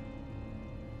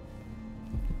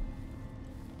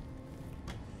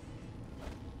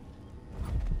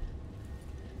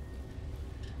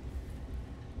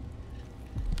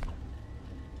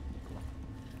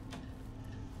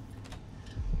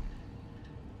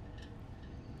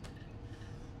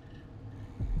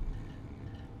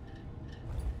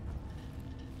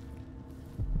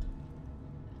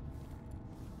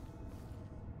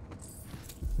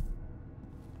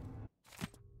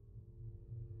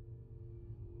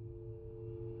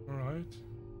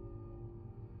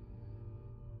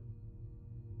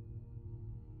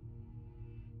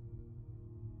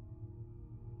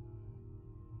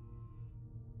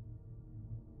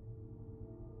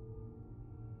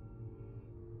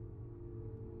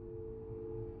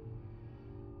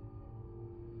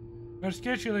 Our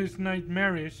schedule is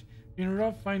nightmarish. Been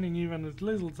rough finding even a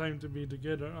little time to be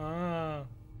together. Ah.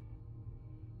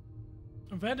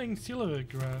 Wedding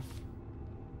silvergraph.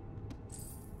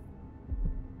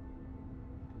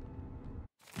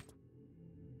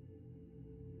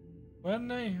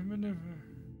 Whenever.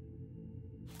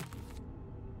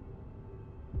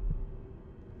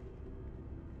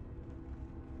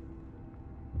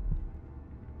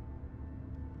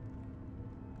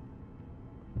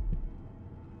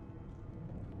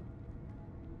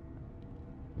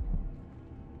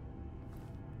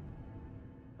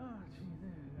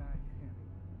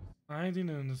 I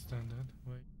didn't understand that.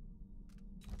 Wait.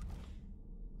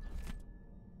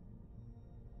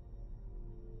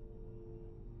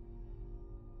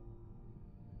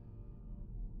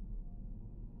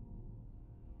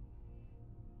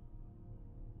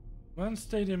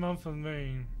 Wednesday the month of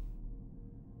May.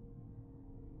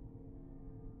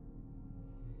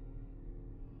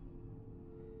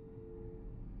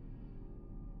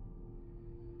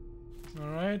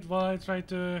 Alright, well I try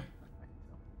to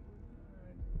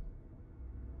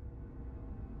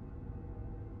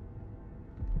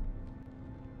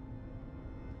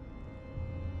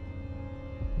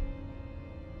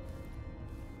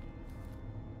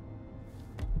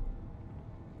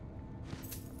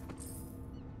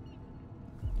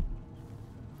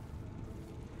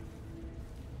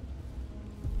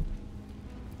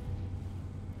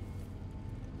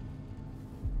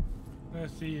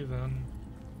let's see then.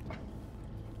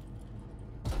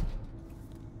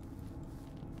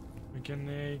 We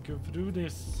can go through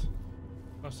this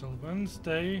puzzle.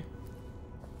 Wednesday.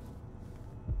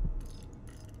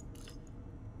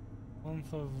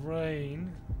 Month of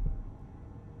rain.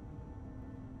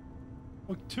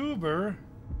 October.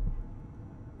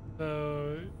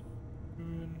 So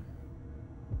June.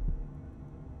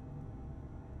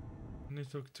 And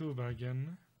it's October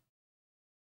again.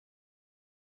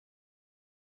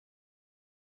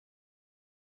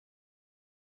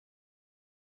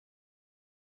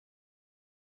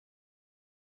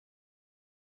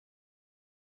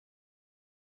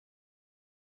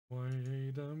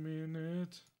 Wait a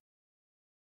minute.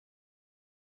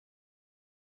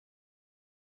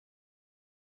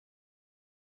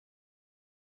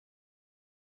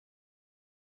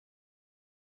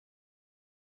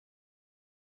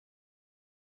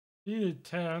 Either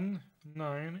 10,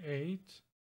 9, 8,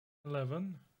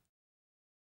 11.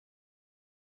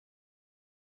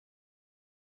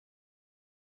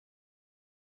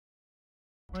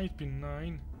 Might be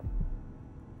 9.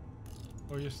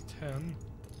 Or just 10.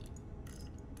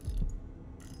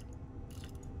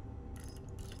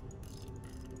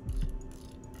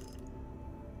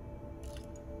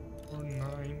 Or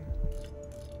 9.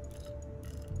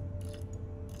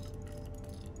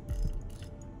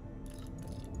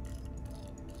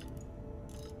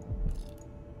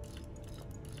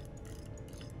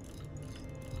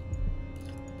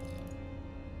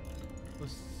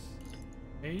 Plus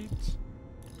 8.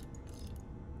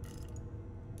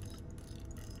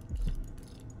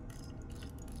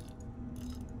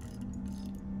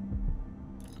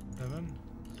 7.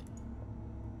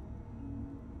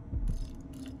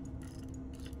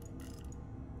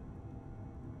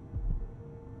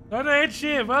 H,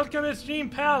 welcome to stream,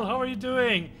 pal. How are you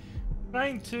doing?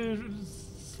 Trying to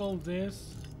solve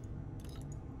this.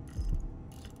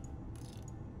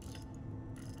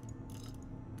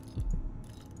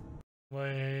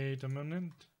 Wait a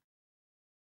minute.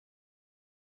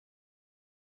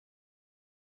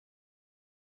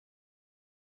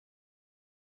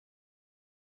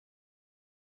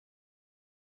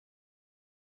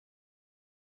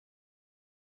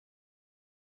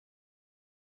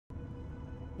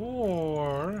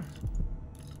 Or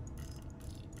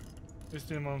is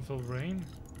the month of rain?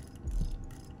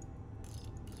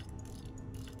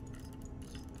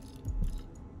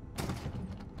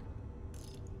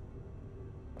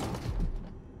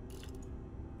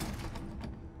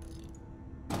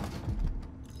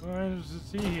 Well, to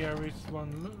see here which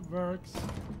one works.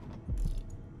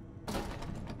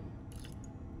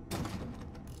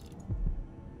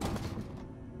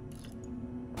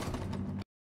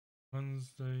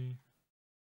 Wednesday.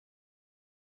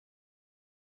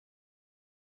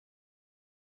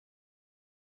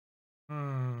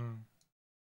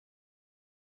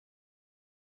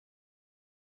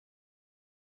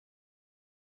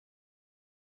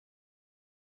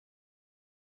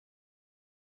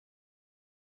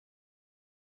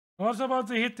 I was about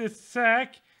to hit this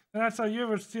sack, and I saw you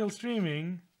were still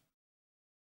streaming.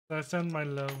 So I sent my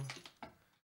love.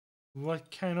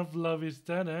 What kind of love is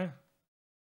that, eh?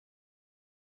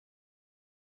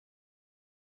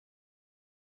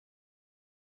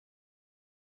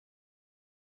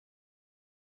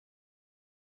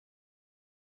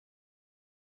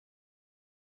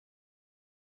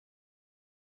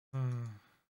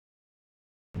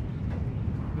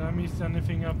 Did I miss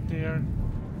anything up there?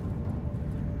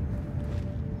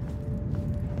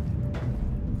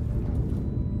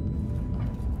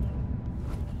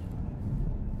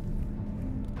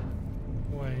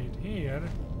 Wait, here.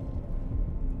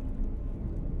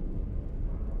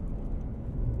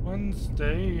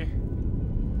 Wednesday.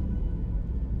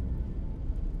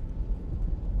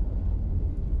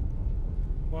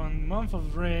 One month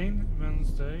of rain,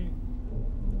 Wednesday.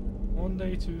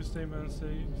 Monday, Tuesday,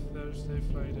 Wednesday, Thursday,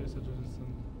 Friday, Saturday, Sunday.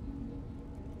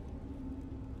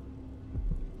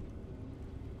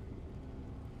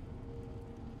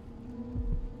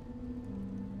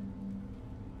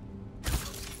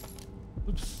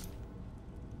 Oops.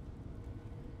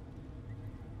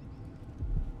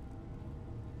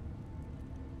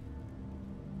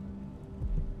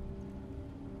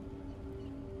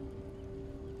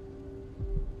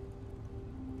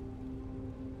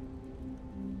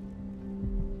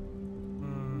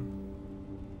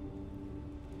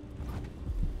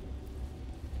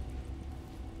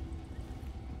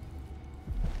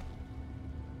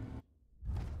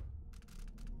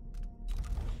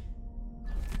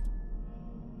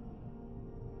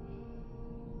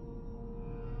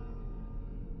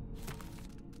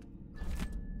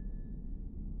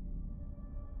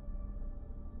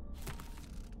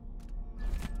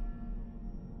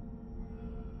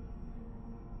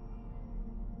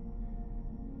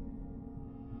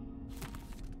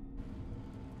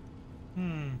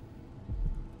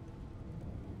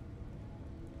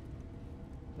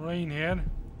 Rain here.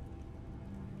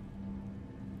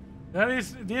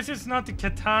 This is not the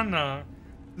katana.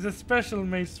 It's a special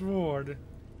made sword.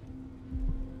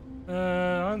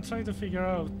 I'm trying to figure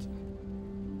out.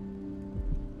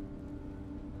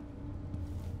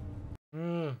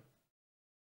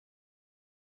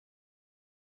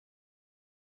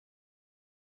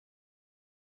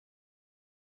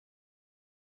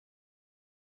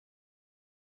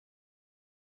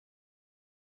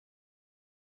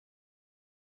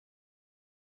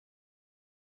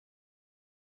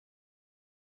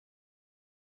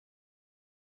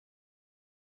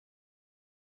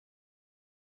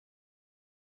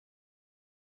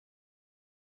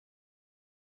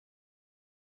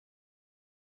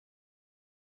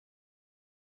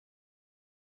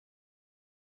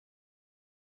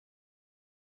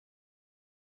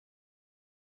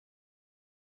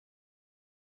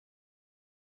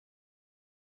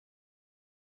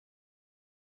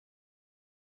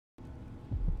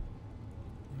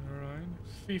 Alright,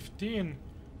 15.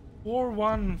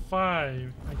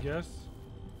 415, I guess.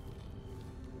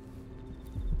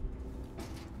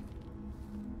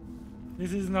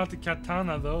 This is not a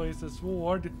katana though, it's a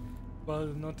sword,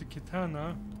 but not a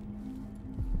katana.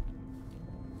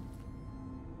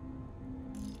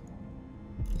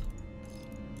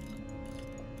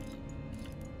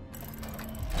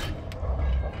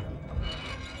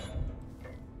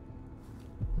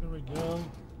 There we go.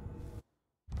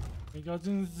 I got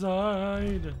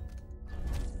inside.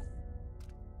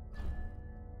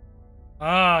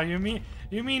 Ah, you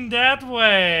mean that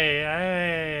way?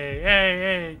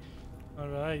 Hey. All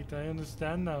right, I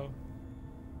understand now.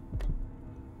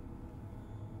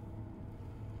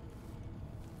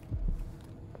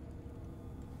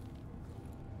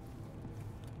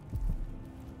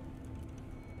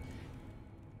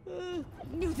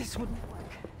 Knew this wouldn't work.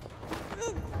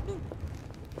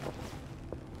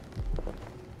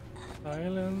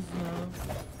 Silence now.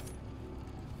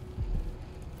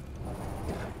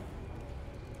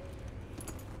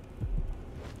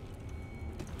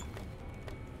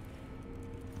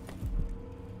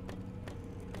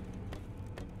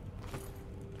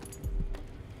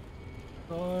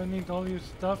 So I need all your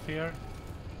stuff here.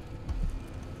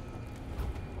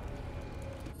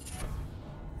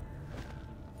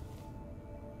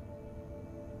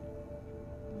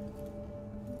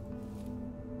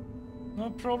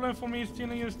 No problem for me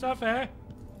stealing your stuff, eh?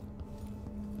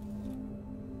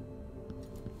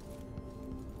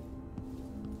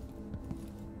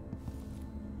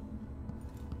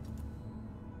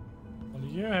 Well,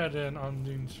 you had an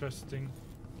uninteresting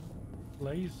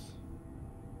place.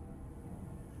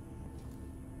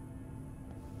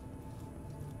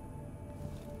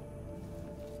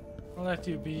 I'll let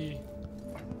you be.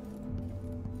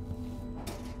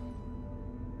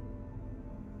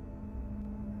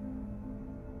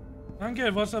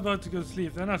 Ange was about to go to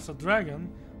sleep, then I saw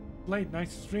Dragon. Late night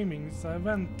streaming, so I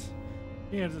went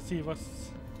here to see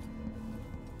what's...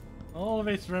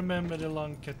 Always remember the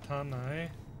long katana, eh?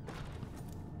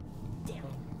 Damn.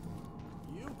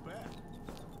 You bet.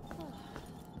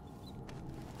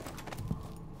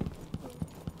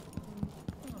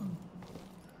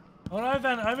 Alright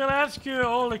then, I will ask you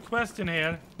all a question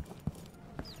here.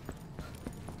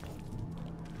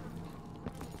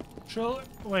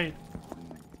 Wait.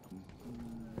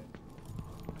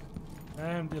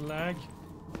 Damn the lag.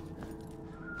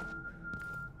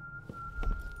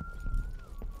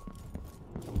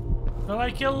 Shall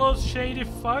I kill those shady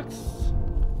fucks?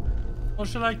 Or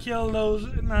shall I kill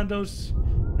those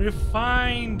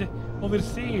refined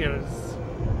overseers?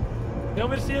 The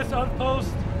overseers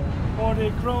outpost or the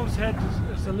Crone's Head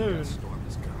Saloon?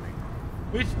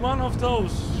 Which one of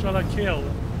those shall I kill?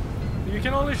 You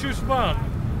can only choose one.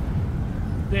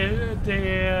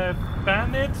 The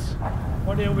bandits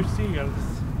or the overseers.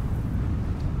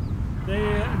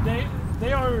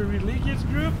 They are a religious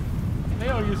group. They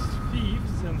are just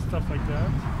thieves and stuff like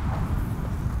that.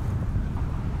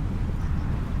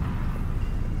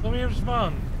 So here's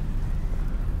one.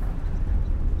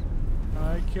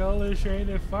 I kill the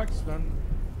shady fucks then.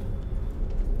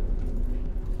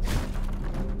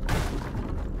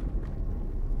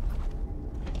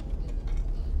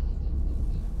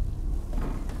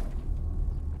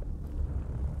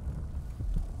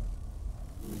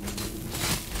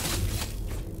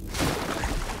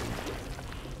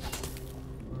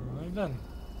 Then.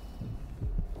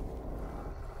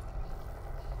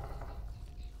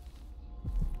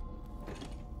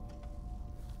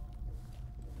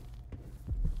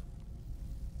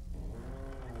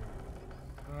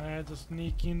 I had to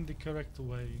sneak in the correct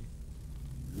way.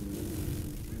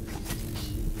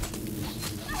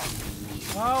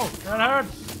 Oh, that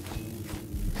hurts!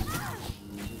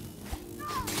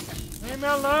 Leave me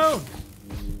alone!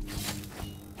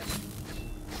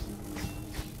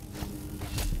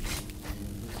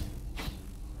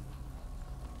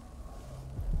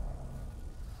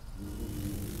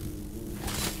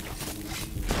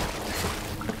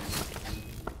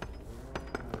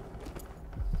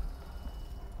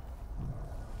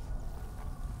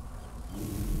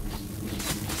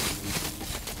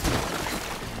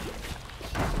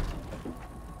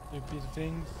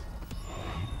 Things.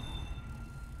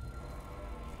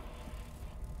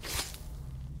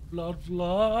 Blood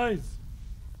flies.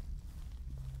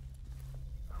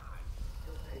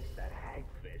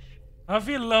 I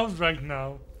feel loved right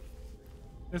now.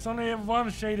 There's only one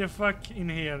shady fuck in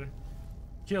here.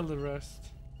 Kill the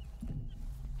rest.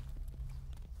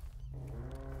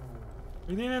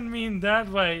 We didn't mean that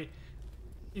way.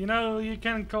 You know, you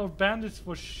can call bandits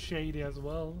for shady as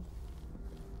well.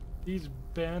 These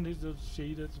bandits of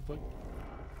shady as fuck.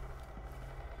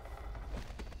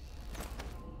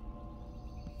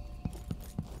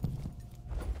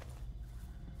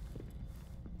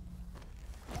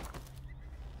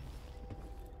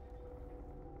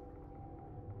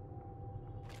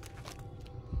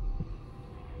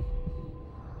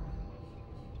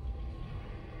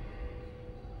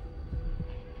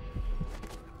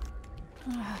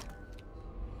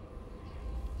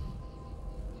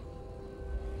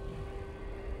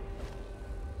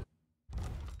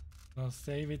 I'll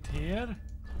save it here.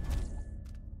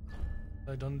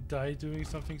 I don't die doing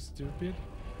something stupid.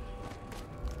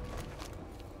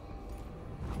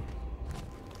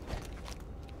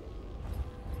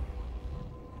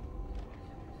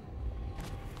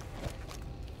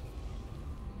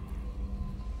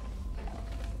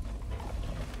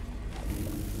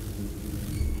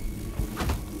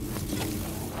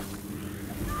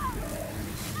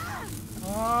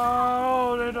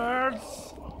 Oh, that hurts!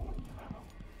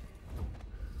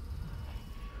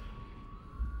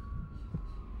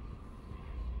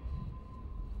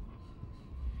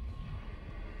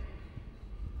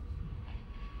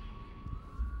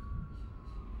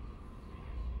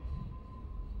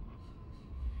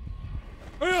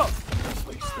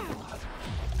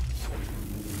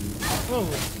 Whoa.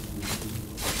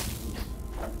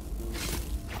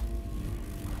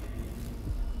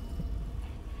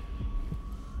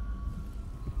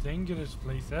 English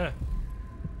place, eh?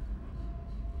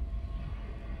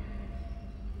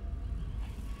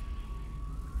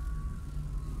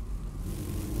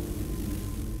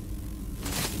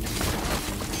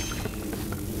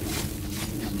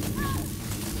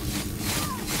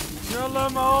 Kill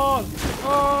them all!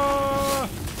 Oh!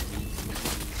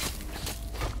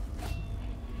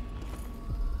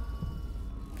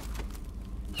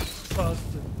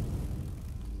 Busted.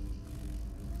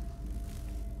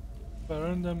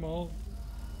 Burn them all.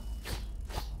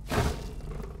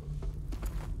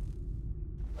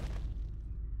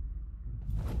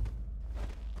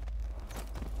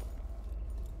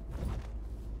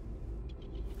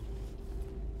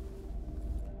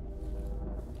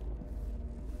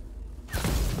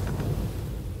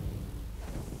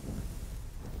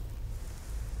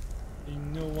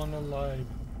 Ain't no one alive.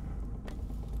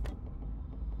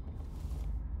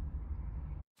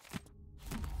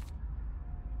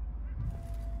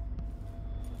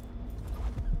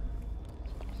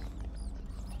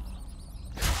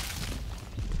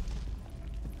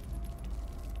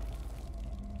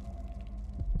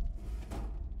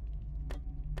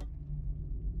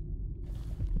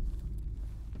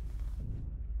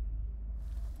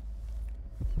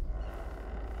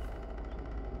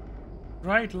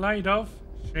 Right, light off.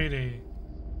 Shady.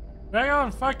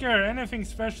 Dragon fucker, anything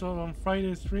special on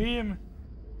Friday stream?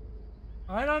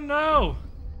 I don't know.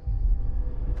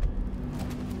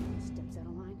 Steps out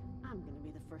of line, I'm gonna be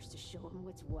the first to show him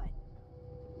what's what.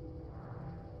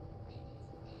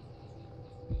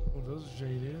 Oh, those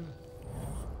jaded.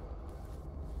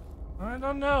 I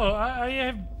don't know. I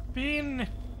have been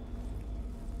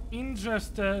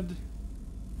interested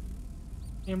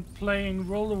in playing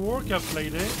World of Warcraft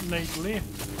lately.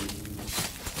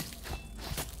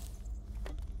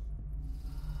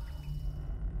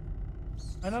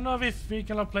 I don't know if we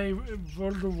can play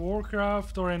World of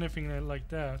Warcraft or anything like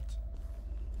that.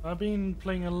 I've been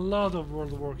playing a lot of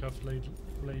World of Warcraft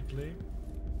lately.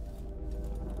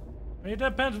 It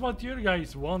depends what you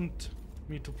guys want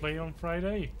me to play on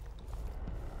Friday.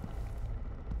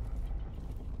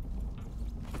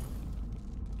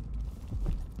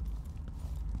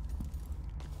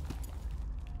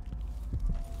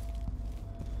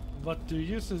 What do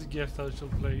you suggest I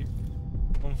should play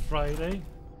on Friday?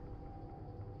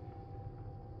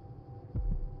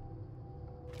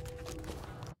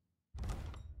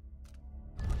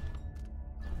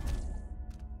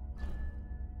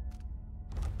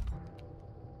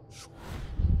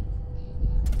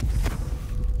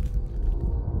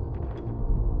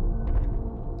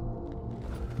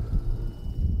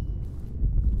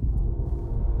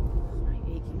 My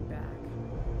aching back.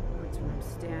 Hurts when I'm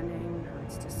standing,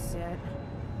 hurts to sit.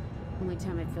 Only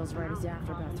time it feels right is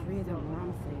after about 3 of them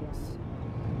wrong things.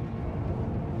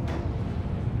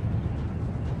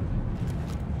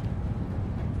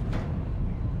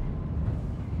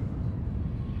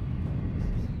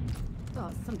 Oh,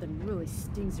 something really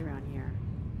stings around here.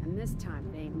 And this time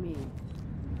it ain't me.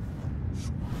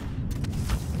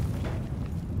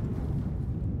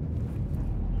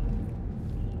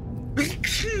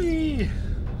 Sneezy,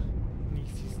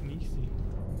 sneezy.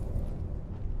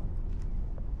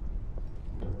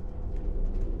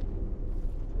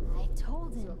 I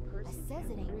told him. I says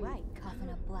it ain't right, coughing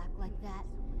up black like that.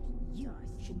 You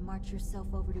should march yourself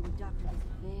over to a doctor this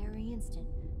very instant,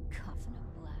 coughing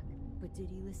up black. But did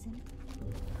he listen?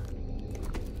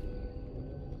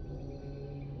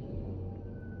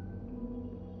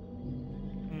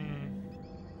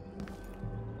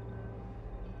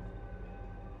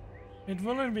 It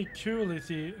wouldn't be cool if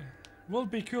he will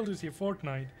be cool to see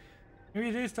Fortnite.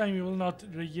 Maybe this time you will not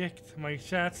reject my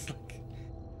chats like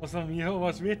or some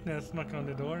Jehovah's Witness knock on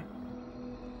the door.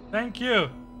 Thank you,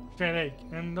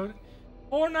 Tesseract. And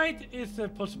Fortnite is a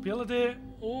possibility,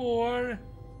 or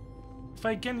if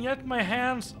I can get my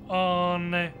hands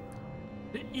on the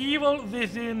Evil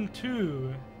Within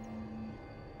 2.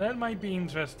 That might be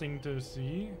interesting to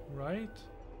see, right?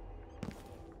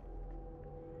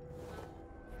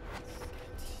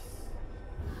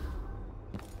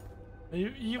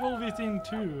 Evil Within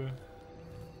 2.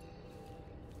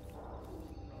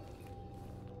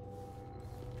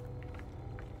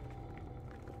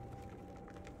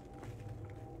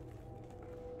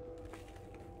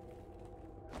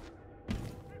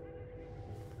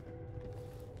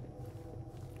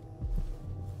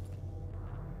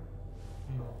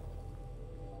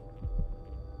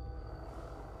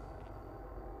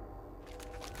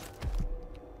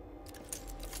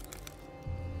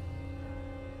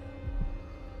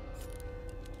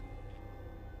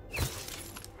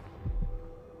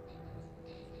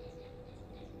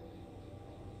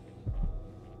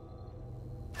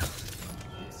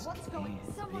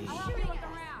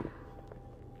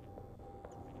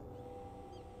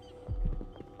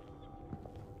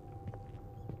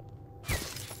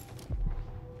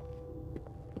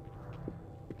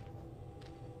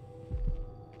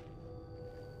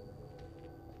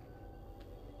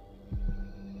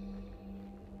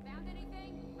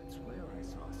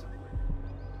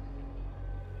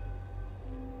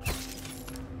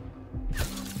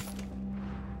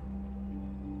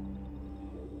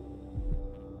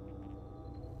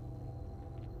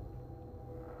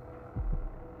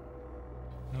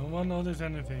 No one noticed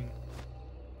anything.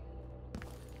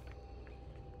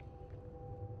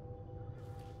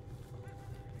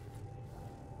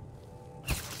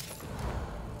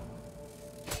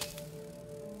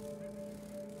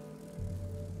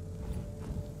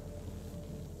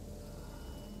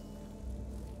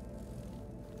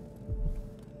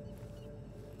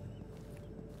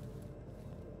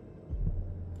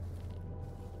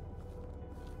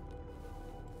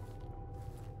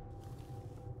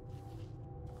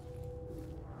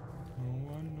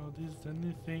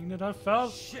 Anything that I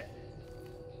felt? Shit!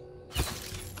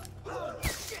 Help!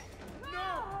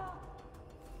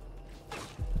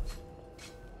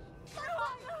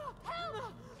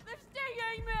 They're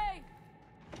stinging me!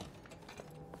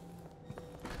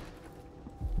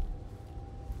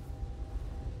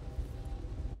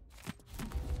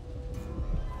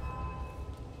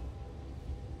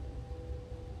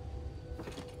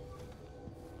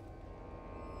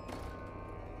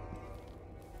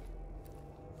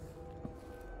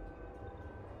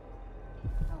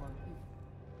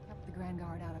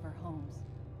 Guard out of our homes.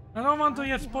 I don't want to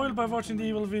get spoiled by watching The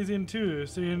Evil Within 2,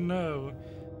 so you know.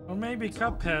 Or maybe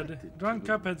Cuphead. Drunk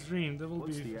Cuphead stream, that will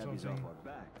Once be the Abbey's something. off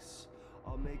our backs,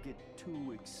 I'll make it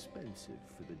too expensive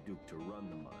for the Duke to run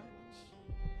the mines.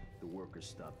 The workers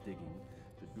stop digging.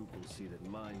 The Duke will see that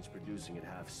mines producing at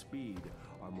half speed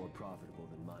are more profitable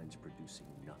than mines producing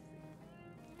nothing.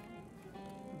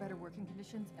 For better working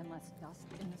conditions and less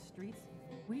dust in the streets,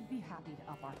 we'd be happy to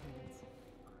up our payments.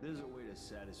 There's a way to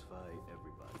satisfy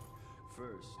everybody.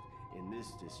 First, in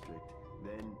this district,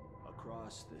 then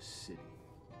across the city.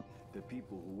 The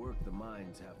people who work the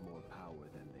mines have more power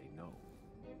than they know.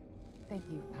 Thank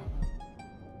you, Paolo.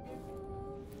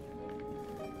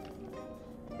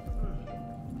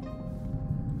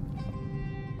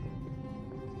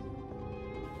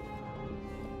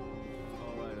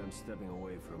 All right, I'm stepping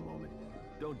away for a moment.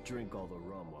 Don't drink all the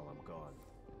rum while I'm gone.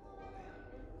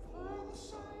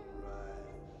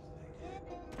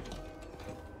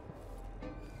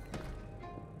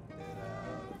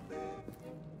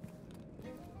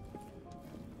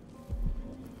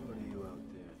 What are you out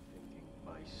there thinking,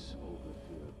 mice over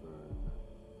to burn?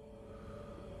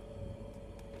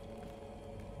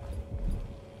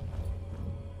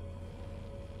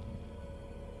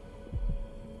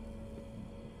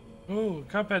 Oh,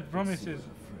 Cuphead promises.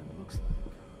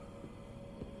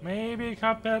 Maybe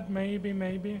Cuphead,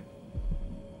 maybe.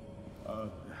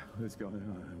 What's going on?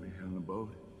 Are we on the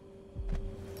boat?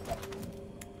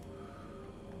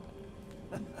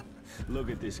 Look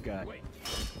at this guy. Wait.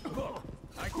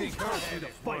 I think her head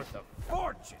is worth a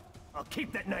fortune. I'll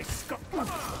keep that nice skull.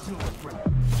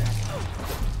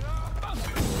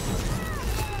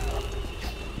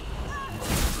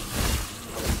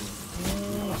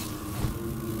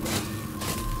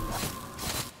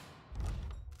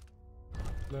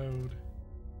 Load.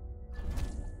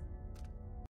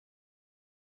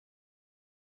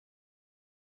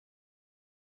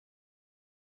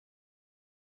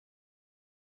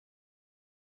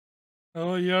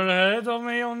 Oh, you're ahead of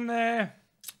me on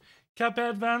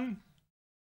Cuphead, then.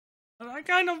 But I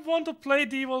kind of want to play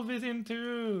The Evil Within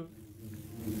 2.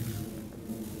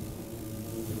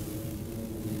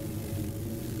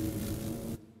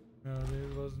 No,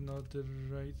 this was not the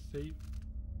right save.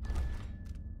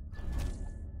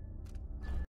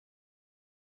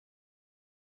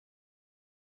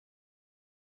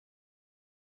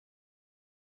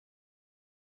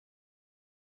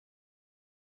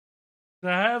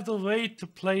 I have to wait to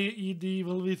play The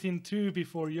Evil Within 2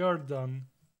 before you're done.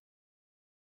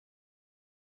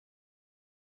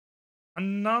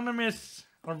 Anonymous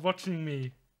are watching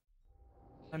me.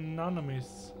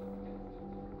 Anonymous.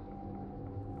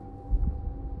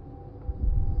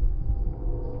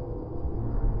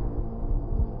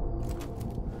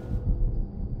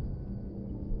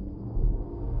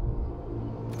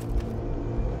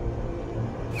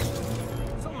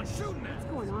 Someone's shooting at us. What's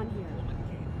going on here?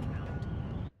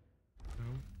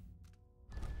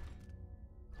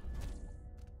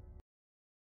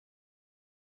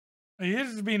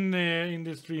 He's been in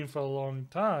the stream for a long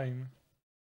time.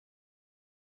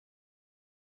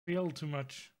 Feel too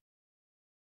much.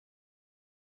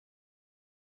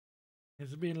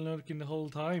 He's been lurking the whole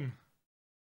time.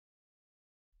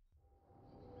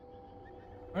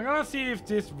 I'm gonna see if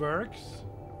this works.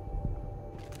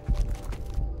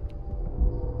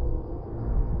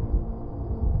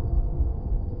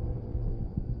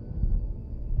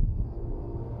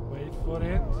 Wait for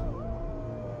it.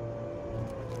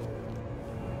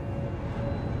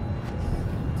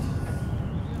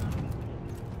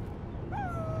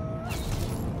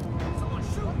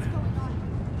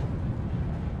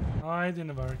 Oh, it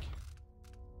didn't work.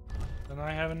 Then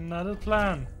I have another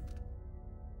plan.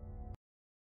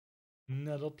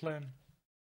 Another plan.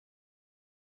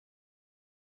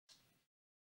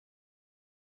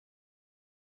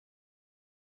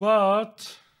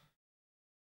 But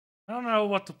I don't know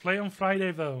what to play on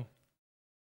Friday though.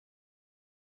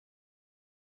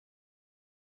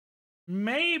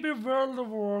 Maybe World of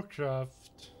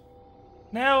Warcraft.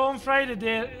 No, on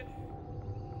Friday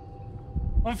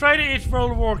it's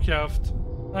World of Warcraft.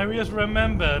 I just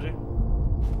remembered.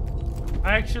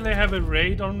 I actually have a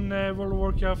raid on World of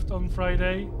Warcraft on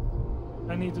Friday.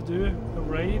 I need to do a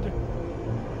raid.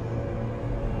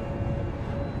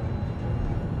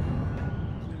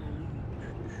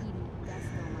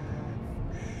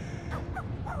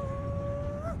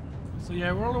 So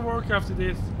yeah, World of Warcraft it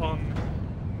is on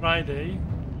Friday.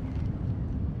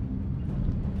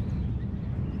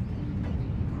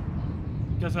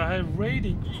 Because I have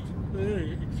raiding.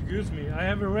 Excuse me, I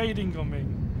have a raiding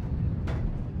coming.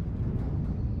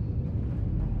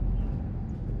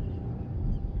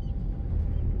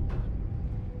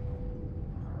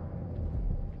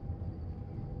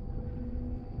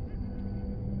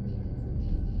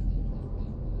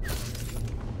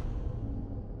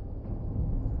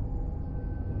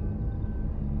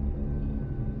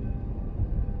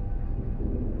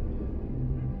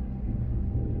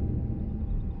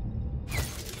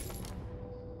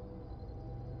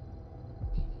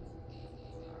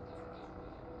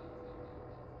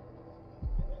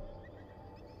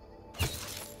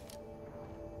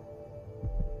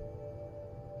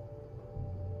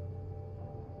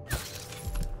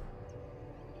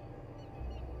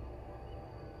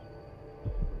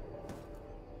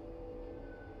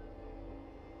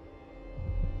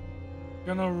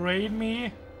 Gonna raid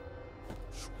me?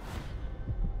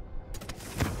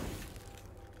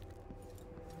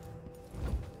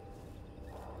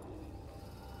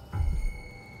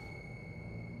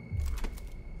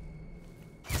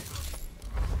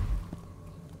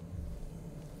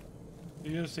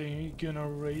 You're saying you're gonna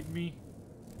raid me?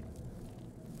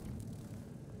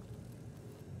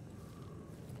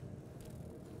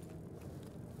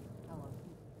 Hello.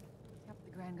 Kept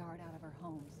the Grand Guard out of our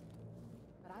homes.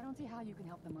 But I don't see how you can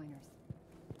help the miners.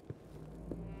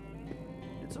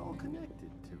 It's all connected,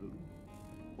 Tivoli.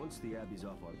 Once the Abbey's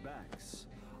off our backs,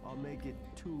 I'll make it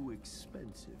too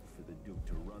expensive for the Duke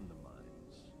to run the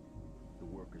mines. The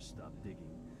workers stop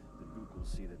digging, the Duke will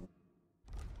see that...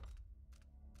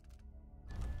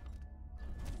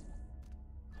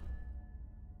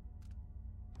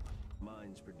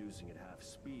 Mines producing at half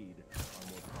speed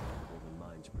are more profitable than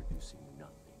mines producing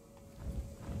nothing.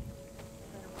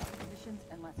 Better conditions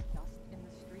and less dust in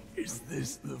the street. Is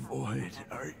this the void?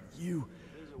 Are you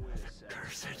a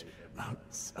cursed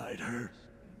outsider?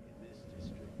 In this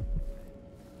district,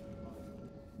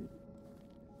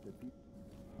 the people...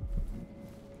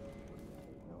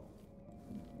 No.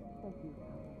 Thank you.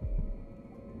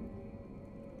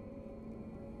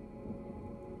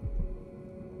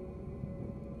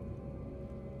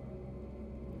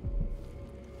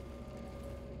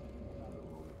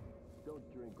 Don't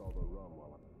drink all the rum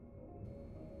while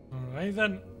I'm... Alright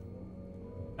then.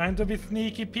 Time to be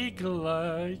sneaky peek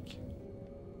like.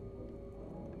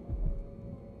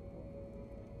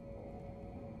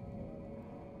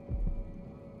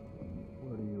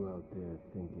 What are you out there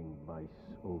thinking, Vice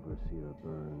Overseer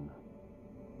Byrne?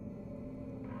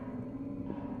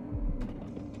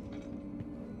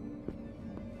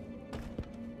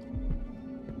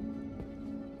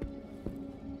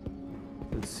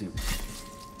 Let's see.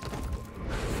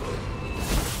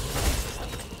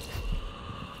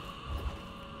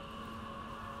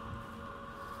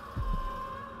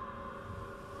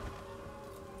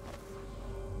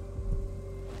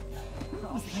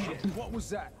 Oh shit, what was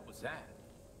that? What was that?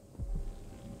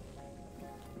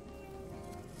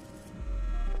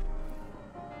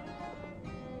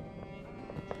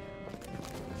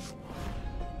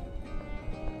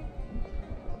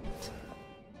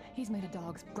 He's made a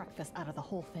dog's breakfast out of the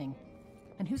whole thing.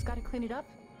 And who's got to clean it up?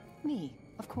 Me,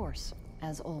 of course,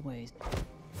 as always.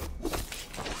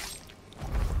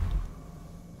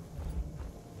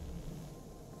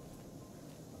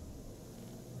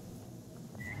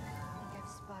 I think I've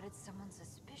spotted someone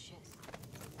suspicious.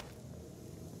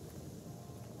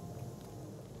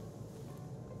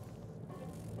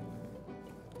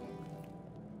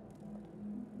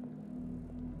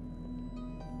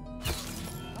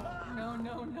 No,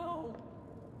 no, no!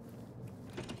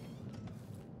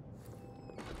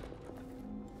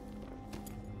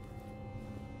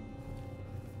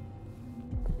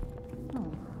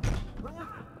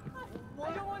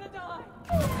 I don't want to die!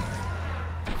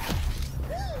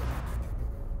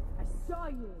 I saw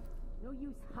you! No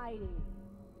use hiding.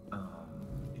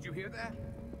 Did you hear that?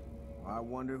 I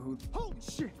wonder who... Holy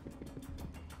shit!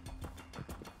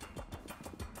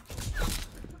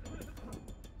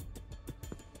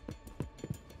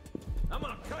 I'm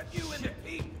gonna cut you into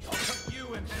pieces. I'll cut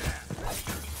you in half.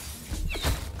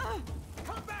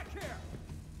 Come back here!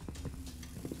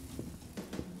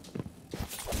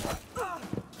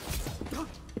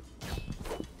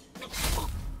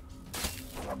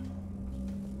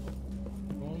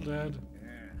 All dead. Yeah,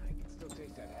 I can still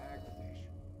taste that aggravation.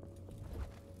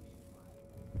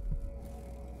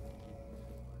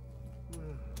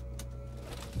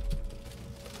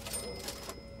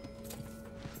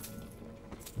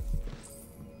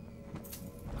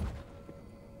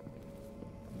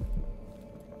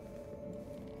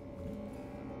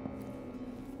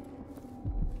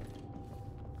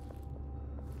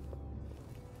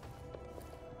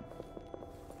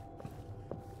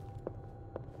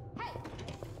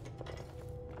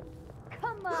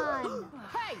 Come on!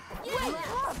 Hey! Wait!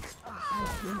 I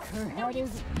think her head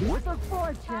is worth a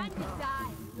fortune. Time to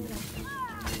die.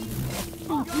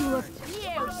 Think you look... You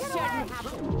shouldn't have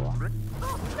to...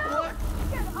 Oh, no!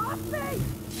 Get off me!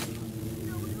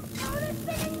 No, they're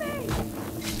stinging me!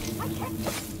 I can't...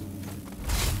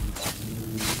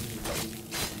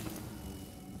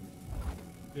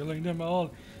 Killing them all.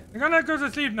 I'm gonna go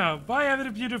to sleep now. Bye,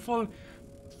 every beautiful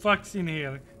fucks in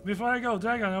here. Before I go,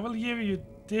 Dragon, I will give you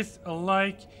this a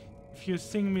like if you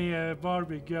sing me a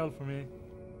Barbie girl for me.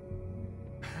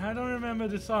 I don't remember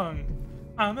the song.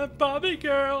 I'm a Barbie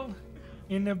girl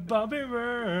in a Barbie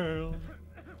world.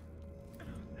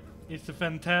 It's a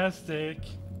fantastic.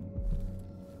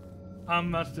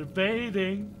 I'm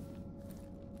masturbating.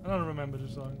 I don't remember the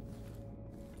song.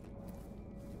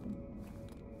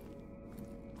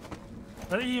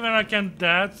 But even I can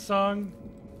that song,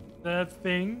 that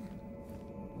thing.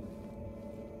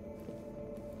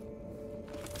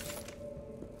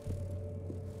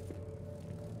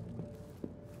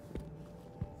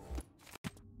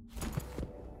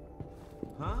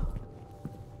 Huh?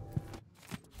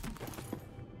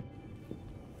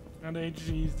 And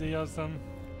HGs, they are some.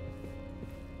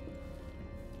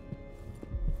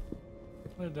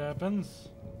 What happens?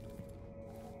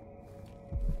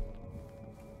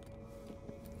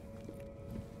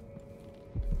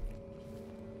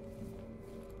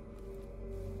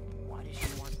 Why did you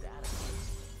want that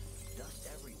out? Dust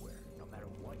everywhere, no matter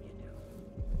what you do.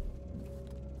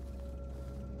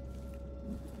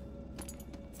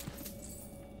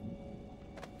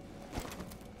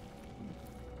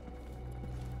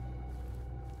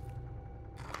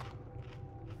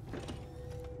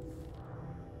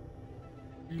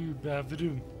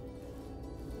 Bathroom.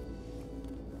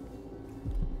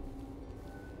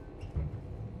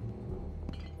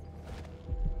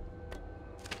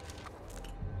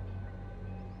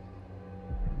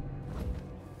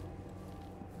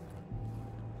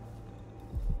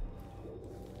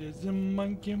 There's a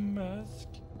monkey mask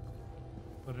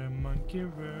for a monkey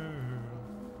world.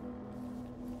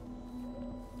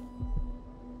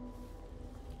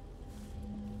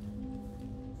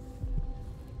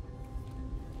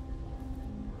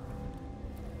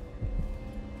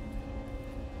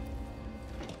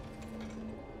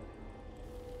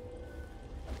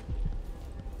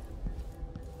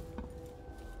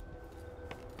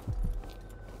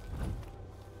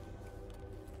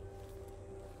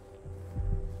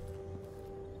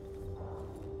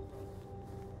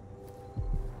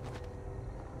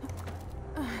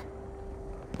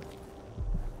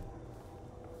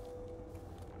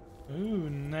 Ooh,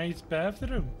 nice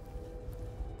bathroom.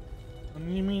 What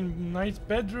do you mean, nice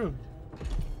bedroom?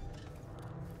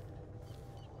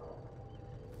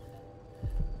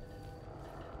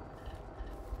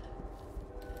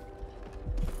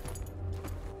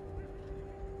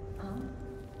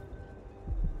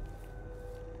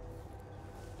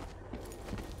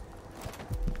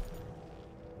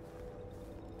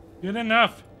 Good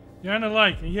enough. You're on a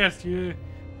like. Yes, you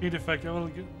did effect. I will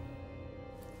get.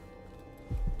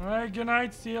 Alright, good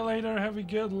night. See you later. Have a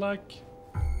good luck.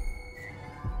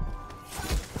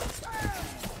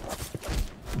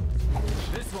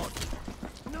 This one.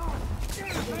 No!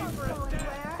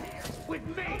 With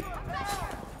me!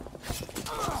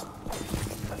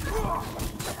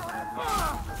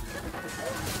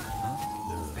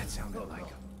 That sounded like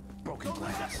broken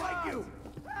glass. Just like you!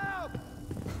 Help!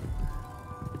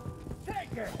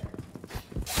 Take it!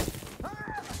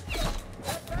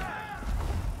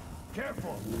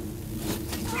 Careful!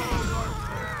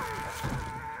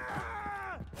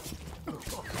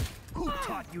 Who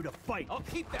taught you to fight? I'll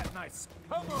keep that nice.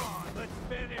 Come on, let's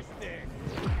finish this.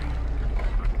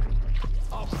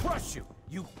 I'll crush you,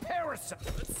 you parasite!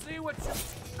 Let's see what you...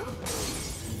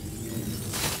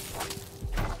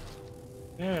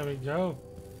 There we go.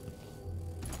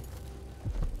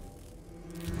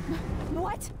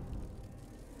 What?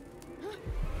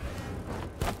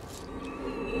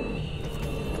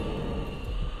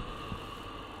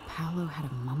 Paolo had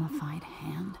a mummified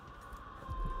hand.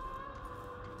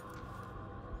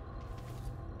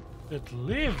 It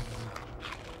lives.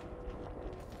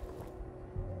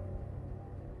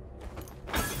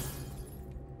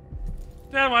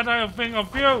 Damn, what I think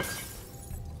of you?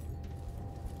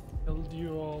 Killed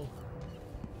you all.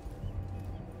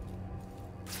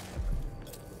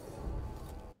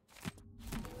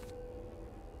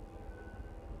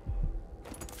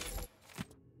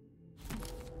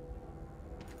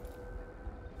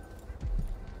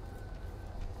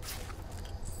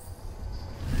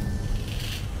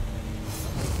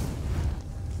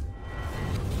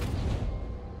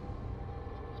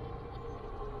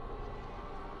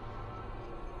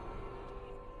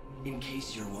 In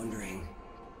case you're wondering,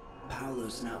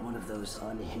 Paolo's not one of those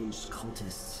unhinged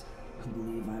cultists who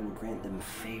believe I will grant them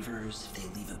favors if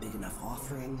they leave a big enough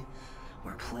offering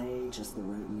or play just the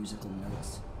right musical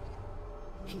notes.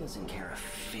 He doesn't care a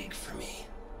fig for me.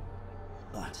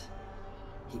 But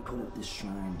he put up this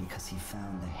shrine because he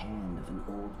found the hand of an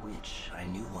old witch I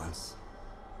knew once.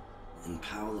 And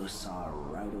Paolo saw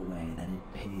right away that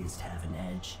it pays to have an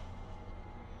edge.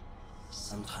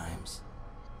 Sometimes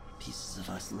pieces of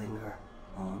us linger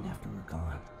long after we're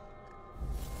gone.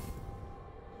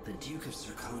 The Duke of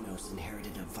Serkonos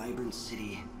inherited a vibrant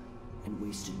city and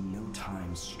wasted no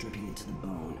time stripping it to the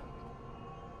bone.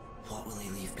 What will he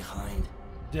leave behind?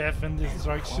 Death and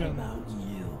destruction. And what about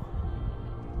you?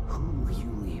 Who will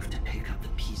you leave to pick up the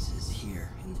pieces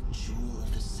here in the Jewel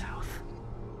of the South?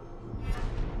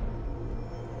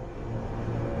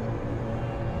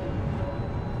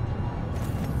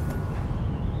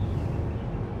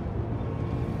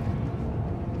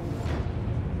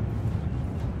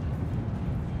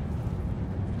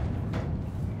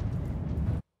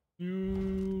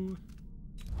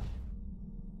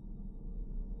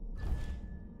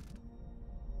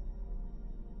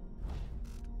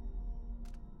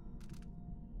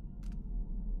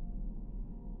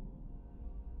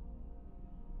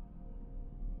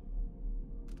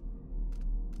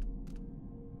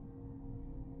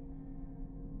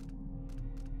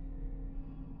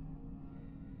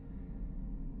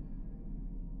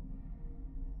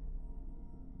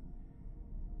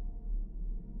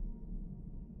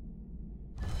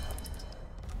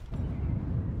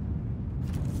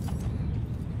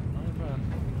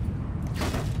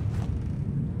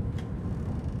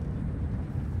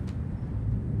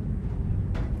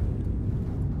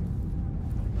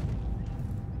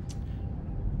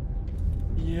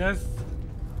 Yes.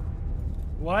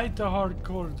 Why the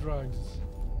hardcore drugs?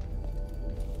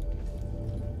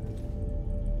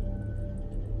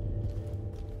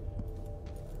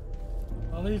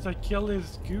 At least I killed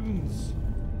his goons.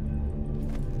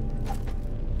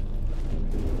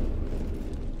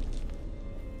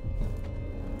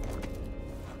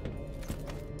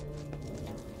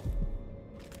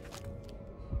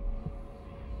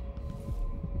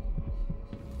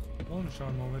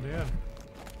 Lunchtime over there.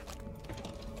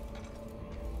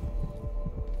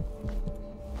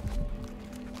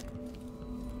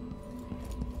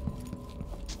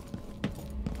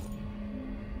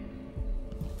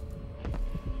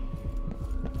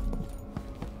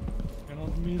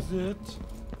 Miss it.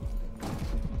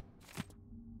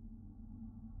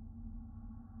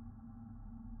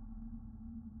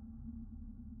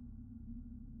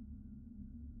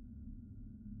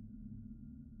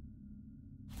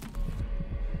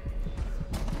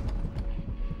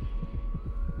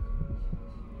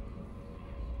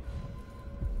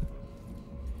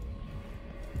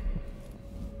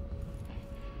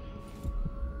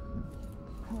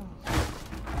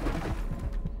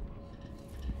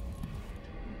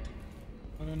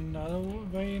 Another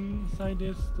way inside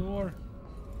this door.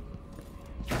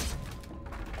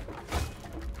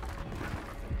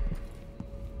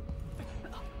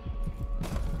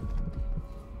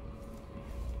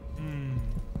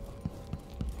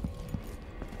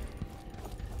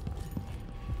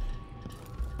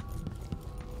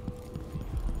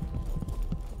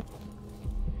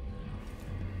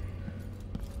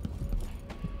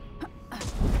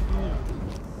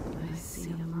 I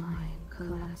see a mine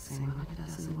collapsing on a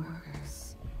dozen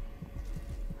workers.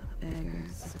 A beggar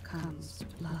succumbs to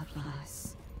blood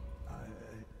flies.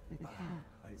 The cat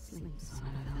sleeps on a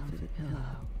velvet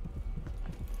pillow.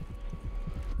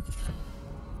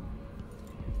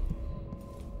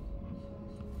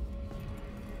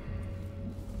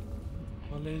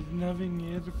 there's nothing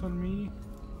here for me.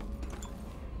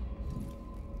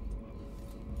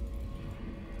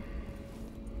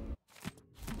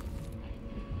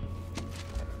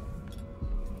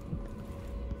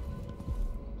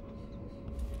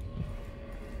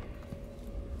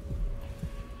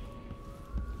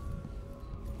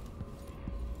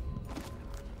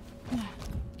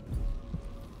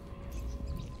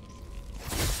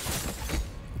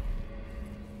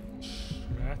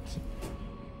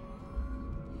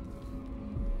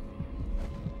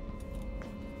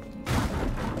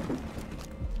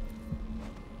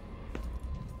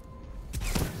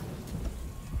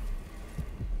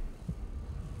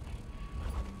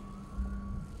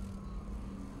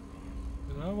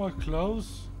 That was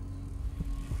close.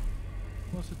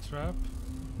 Was a trap.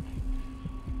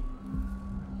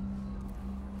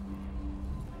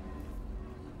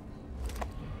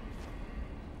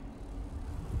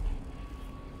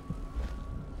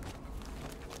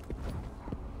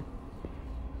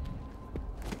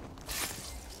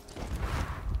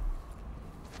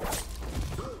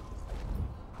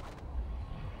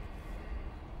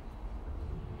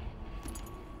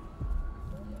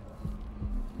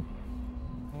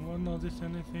 Notice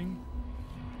anything?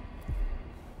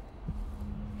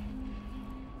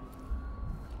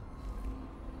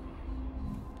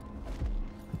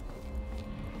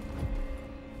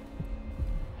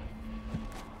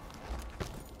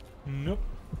 Nope.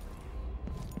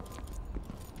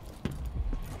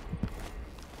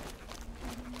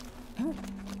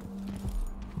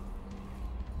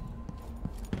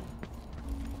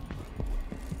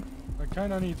 I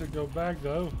kinda need to go back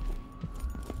though.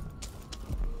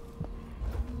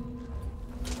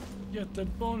 Get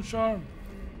that bone charm.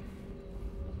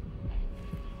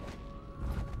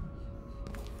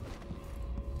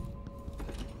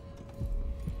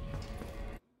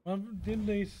 What did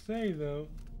they say though?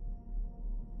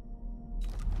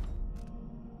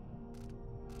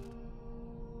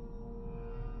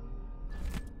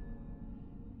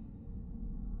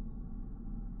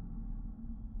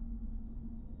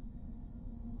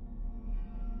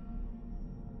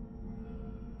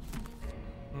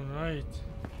 All right.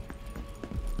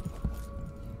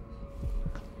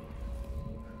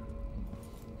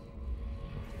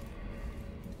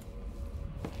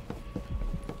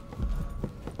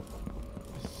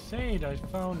 I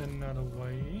found another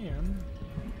way in.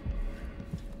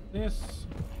 This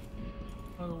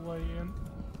other way in.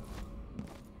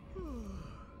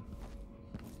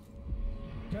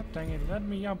 God dang it, let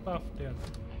me jump off there.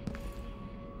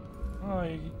 Oh,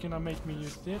 you're gonna make me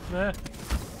use this there.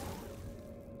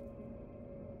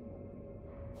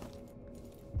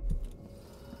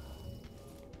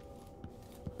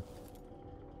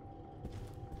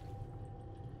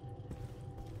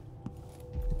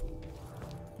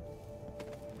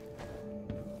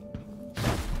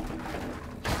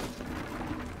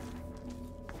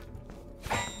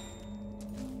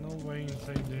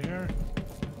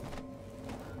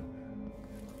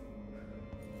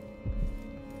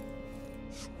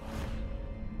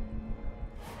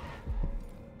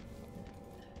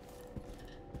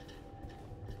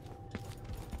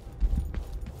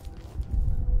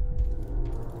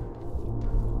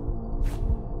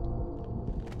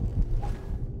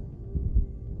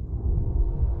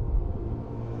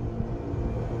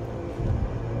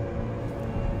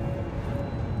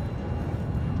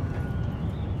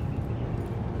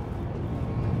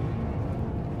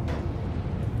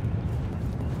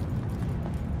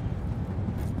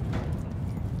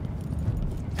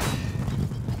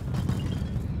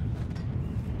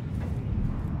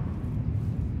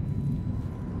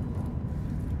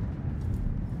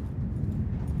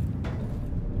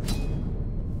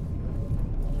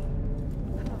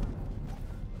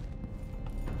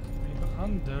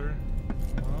 Under.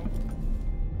 Well.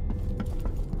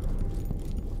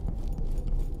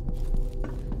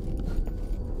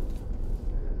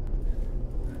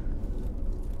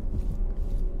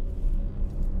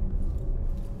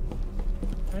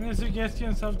 Any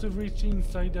suggestions how to reach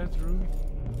inside that room?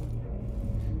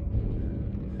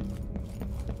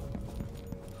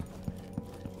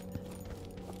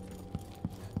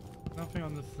 Nothing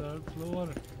on the third floor.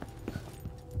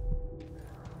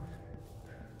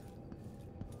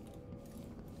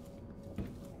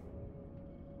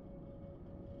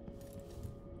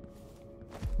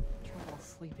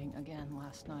 Sleeping again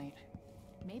last night.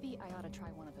 Maybe I ought to try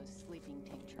one of those sleeping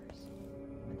tinctures,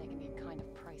 but they can be kind of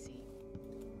pricey.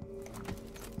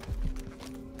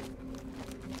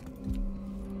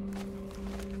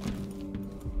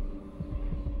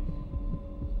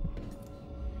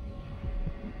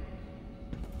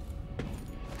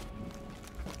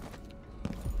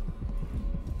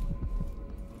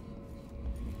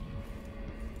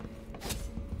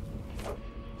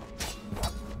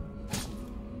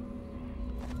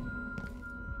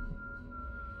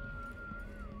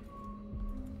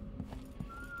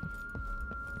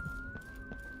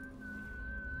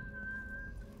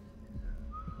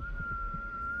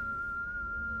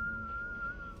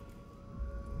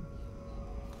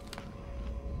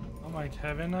 Might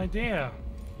have an idea.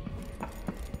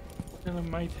 Still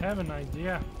might have an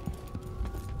idea.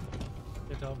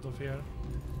 Get out of here.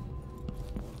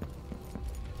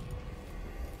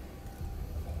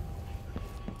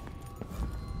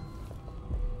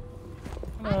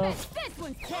 I bet this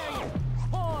one's carrying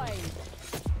toys.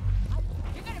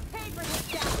 You're gonna pay for this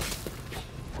stuff.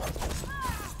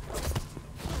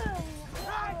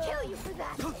 I'll kill you for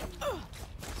that.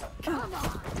 Come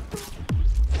on.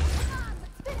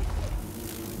 Let's finish this.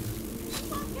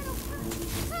 Come on, get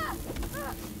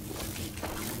over.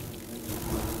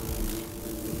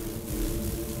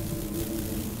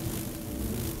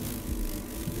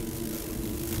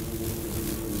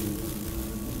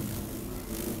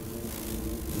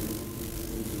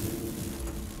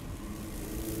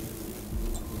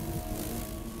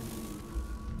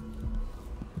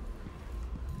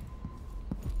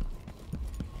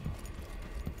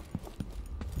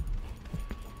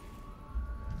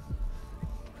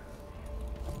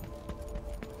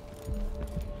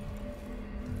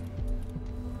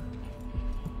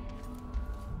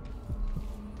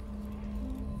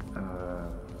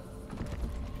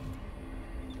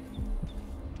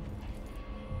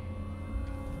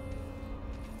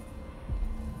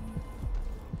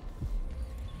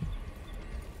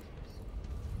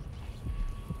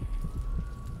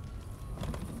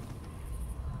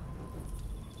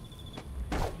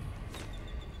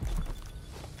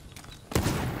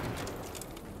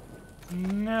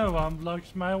 No one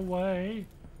blocks my way.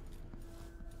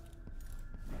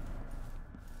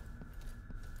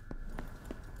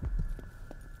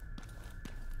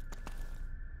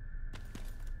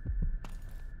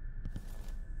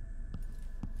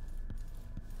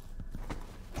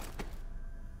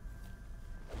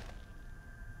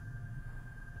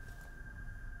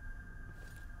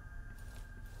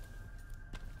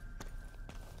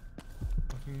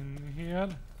 Nothing in here.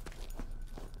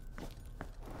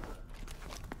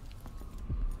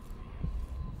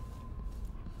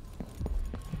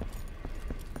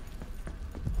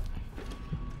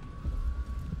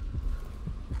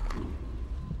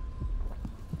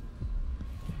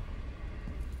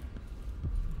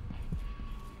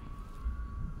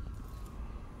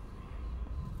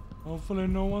 Hopefully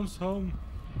no one's home.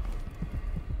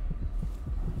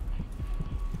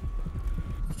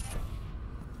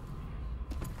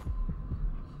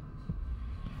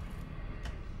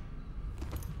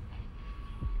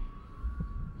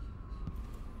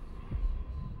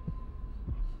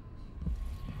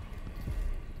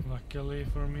 Luckily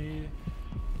for me,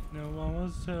 no one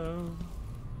was home.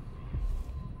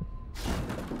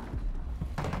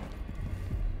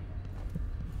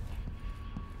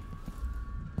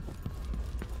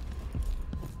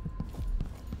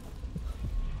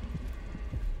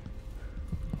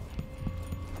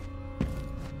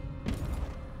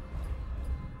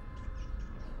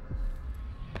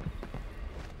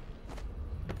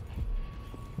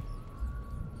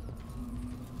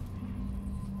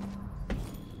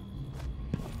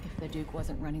 The Duke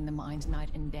wasn't running the mines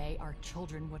night and day, our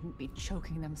children wouldn't be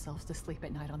choking themselves to sleep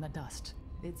at night on the dust.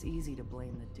 It's easy to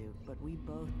blame the Duke, but we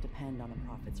both depend on the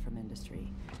profits from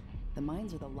industry. The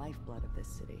mines are the lifeblood of this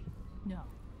city. No,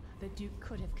 the Duke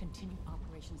could have continued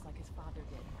operations like his father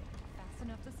did, fast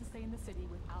enough to sustain the city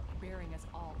without burying us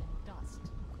all in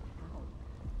dust. How?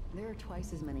 There are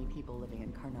twice as many people living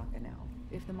in Karnaca now.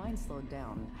 If the mine slowed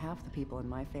down, half the people in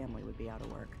my family would be out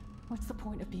of work. What's the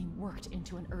point of being worked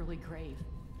into an early grave?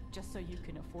 Just so you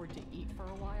can afford to eat for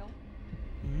a while?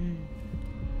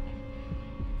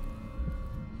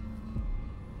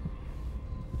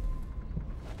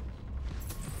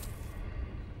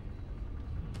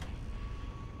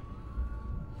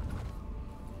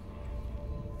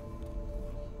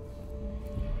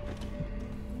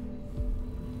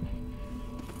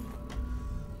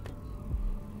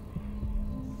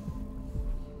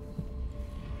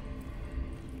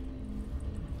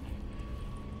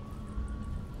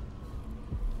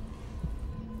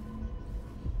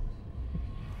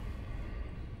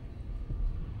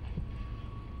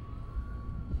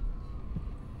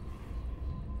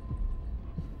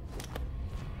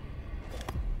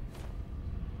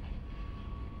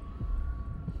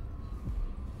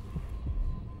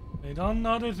 They don't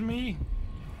notice me.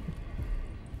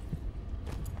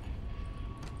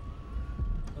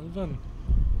 Elven.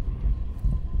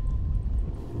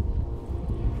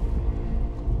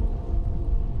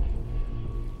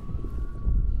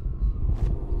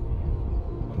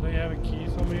 Don't they have a key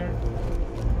somewhere?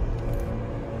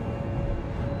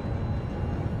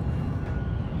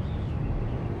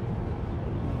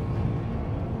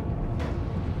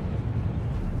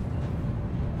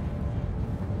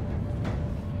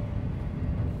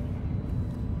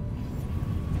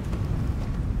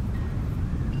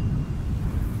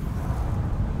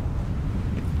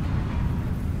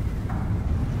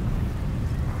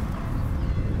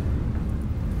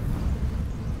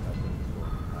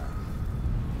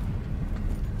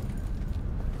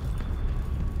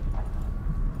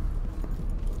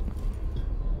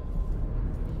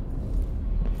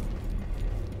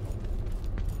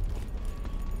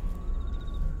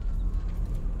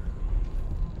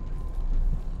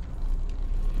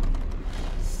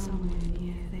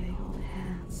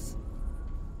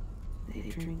 They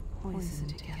drink poison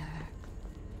together.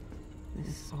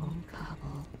 This old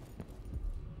couple.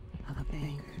 A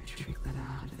banker tricked them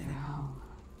out of their home.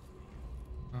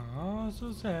 Oh,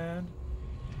 so sad.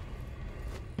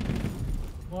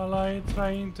 While I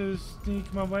trying to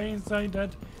sneak my way inside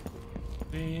that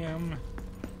damn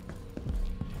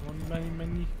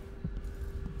many.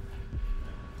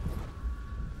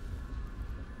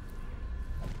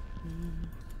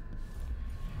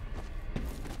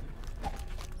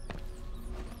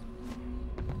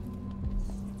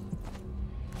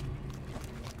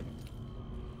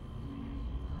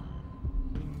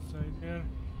 Inside here.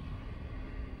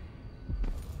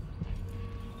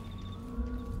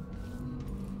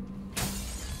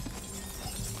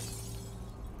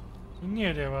 I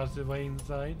knew there was a way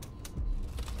inside.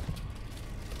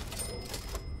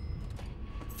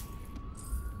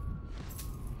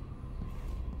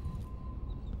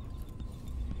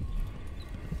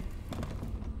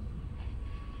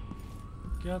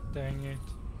 God dang it.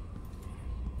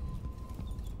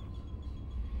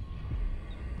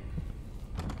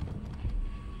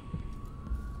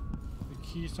 The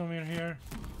key somewhere here.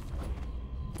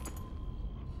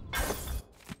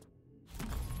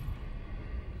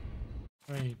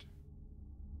 Wait.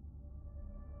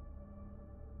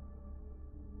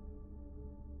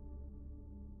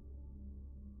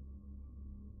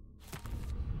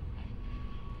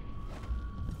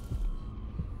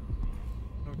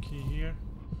 No key here.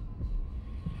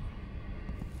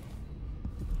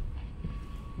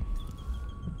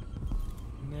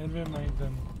 Never mind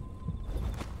them.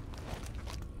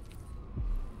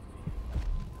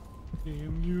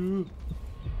 Damn you.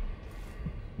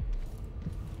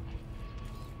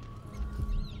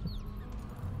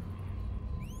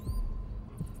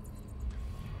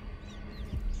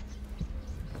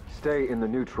 Stay in the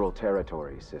neutral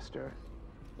territory, sister,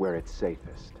 where it's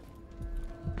safest.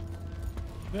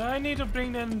 Do I need to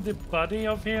bring in the body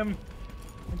of him?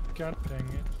 God dang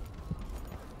it.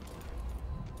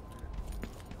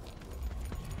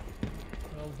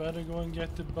 I'll better go and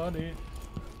get the body.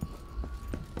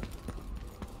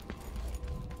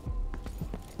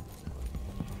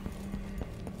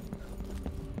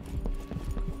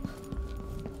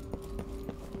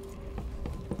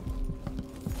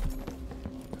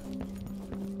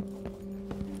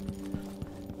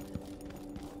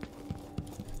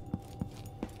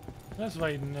 That's why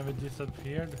it never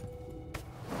disappeared.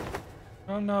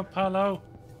 Oh no, Paulo.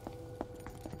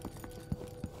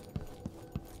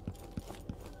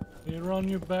 They run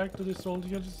you back to the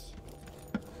soldiers.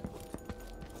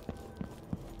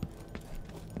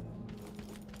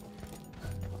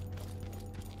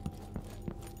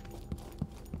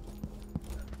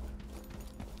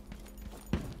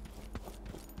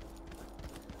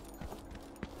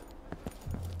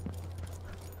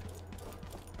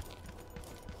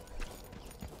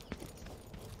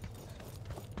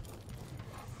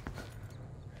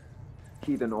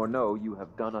 Heathen or no, you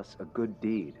have done us a good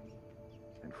deed,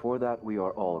 and for that we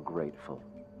are all grateful.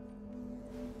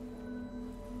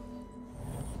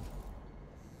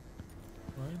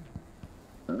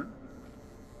 Right.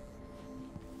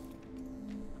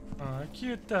 Ah,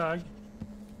 cute dog.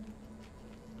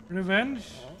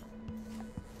 Revenge?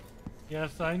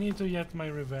 Yes, I need to get my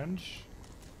revenge.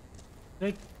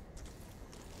 The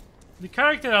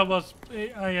character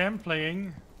I am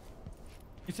playing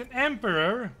is an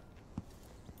emperor.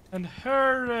 And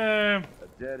her, A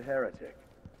dead heretic.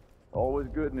 Always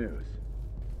good news.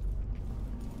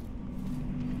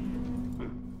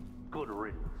 Good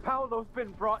riddance. Paolo's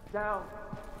been brought down.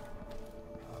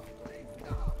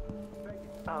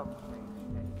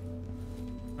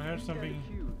 I heard something.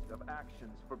 Accused of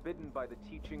actions forbidden by the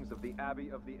teachings of the Abbey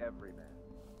of the Everyman.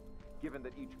 Given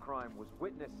that each crime was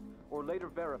witnessed or later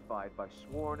verified by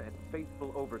sworn and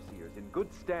faithful overseers in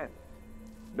good standing,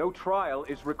 no trial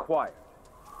is required.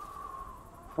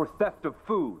 For theft of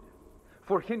food,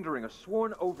 for hindering a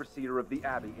sworn overseer of the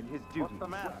Abbey in his duties. What's the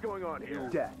matter? What's going on here?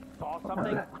 Death. Saw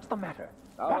something? What's the matter?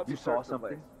 I'll help You you saw search the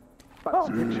something? place. But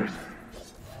some pictures.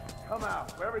 Come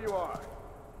out, wherever you are.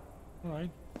 Right.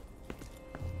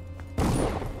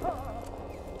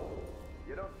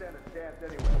 You don't stand a chance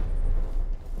anyway.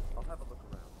 I'll have a look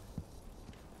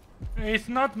around. It's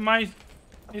not my.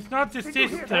 It's not the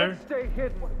sister. Stay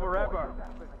hidden forever.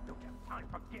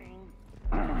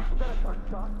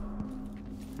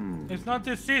 It's not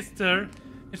the sister.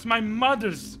 It's my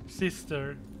mother's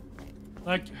sister.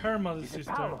 Like her mother's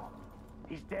sister. Paolo.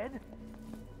 He's dead?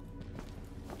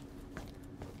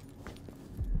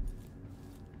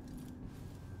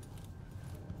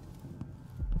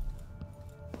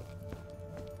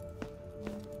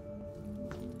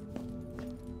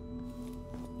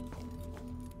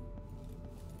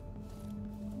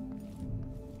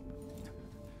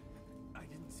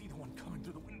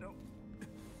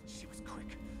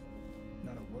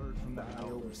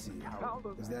 overseer.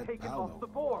 Is that taken Paolo? off the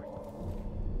board.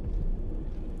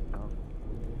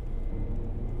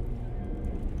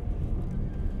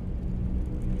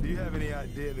 Do you have any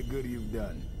idea the good you've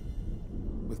done?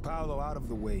 With Paolo out of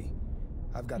the way,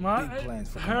 I've got big plans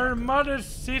for her mother's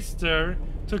sister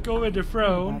took over the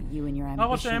throne. You and your I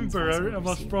was ambitions, emperor and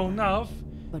was thrown off.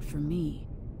 But for me,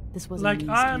 this was like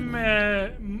I'm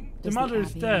the Does mother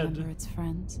is Abbey dead. remember its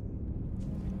friends?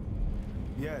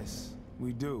 Yes,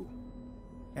 we do.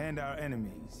 And our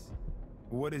enemies.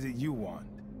 What is it you want?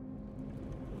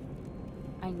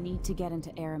 I need to get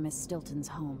into Aramis Stilton's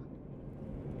home.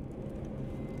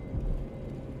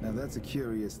 Now that's a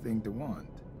curious thing to want.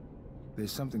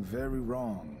 There's something very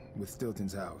wrong with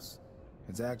Stilton's house.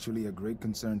 It's actually a great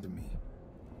concern to me.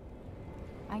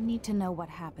 I need to know what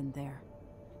happened there.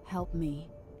 Help me,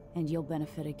 and you'll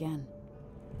benefit again.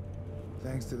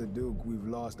 Thanks to the Duke, we've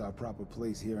lost our proper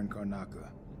place here in Karnaca.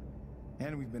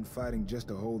 And we've been fighting just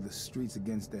to hold the streets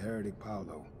against the heretic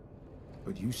Paolo.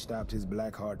 But you stopped his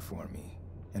black heart for me.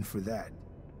 And for that,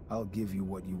 I'll give you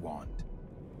what you want.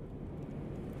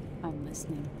 I'm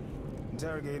listening.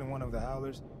 Interrogating one of the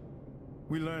Howlers,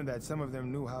 we learned that some of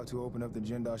them knew how to open up the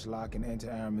Jindosh lock and enter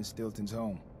Aramis Stilton's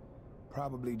home.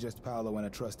 Probably just Paolo and a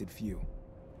trusted few.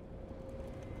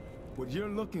 What you're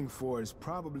looking for is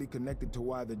probably connected to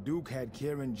why the Duke had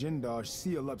Kieran Jindosh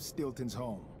seal up Stilton's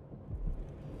home.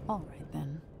 All right,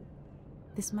 then.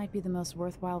 This might be the most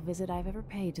worthwhile visit I've ever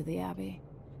paid to the Abbey.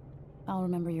 I'll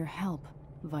remember your help,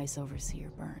 Vice Overseer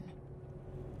Byrne.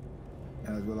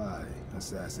 As will I,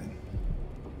 assassin.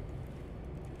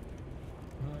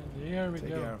 There we Take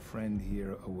go. our friend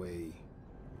here away.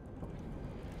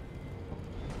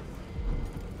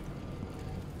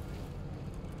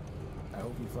 I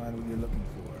hope you find what you're looking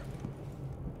for.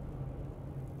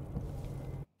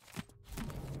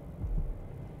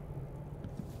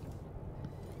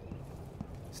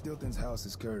 Stilton's house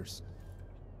is cursed.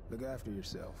 Look after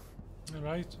yourself. All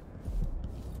right.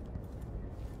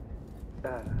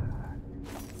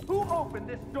 Who opened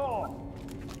this door?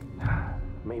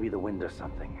 Maybe the wind or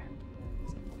something.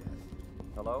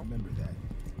 Hello? Remember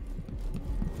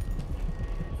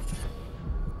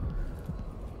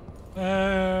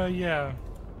that. Yeah.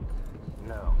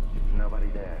 No, nobody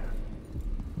there.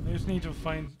 I just need to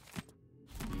find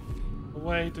a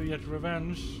way to get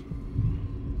revenge.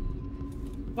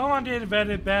 Someone did a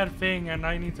very bad thing and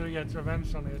I need to get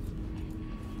revenge on it.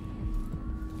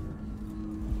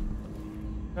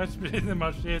 That's pretty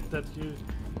much it that you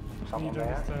need to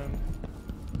understand.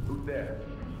 Who's there?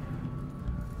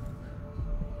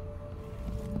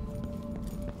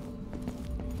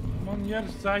 I'm on your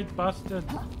side, bastard.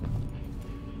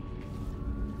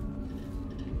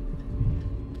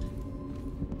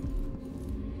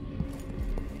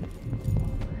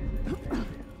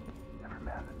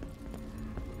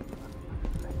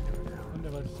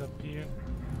 Wonder what's up here.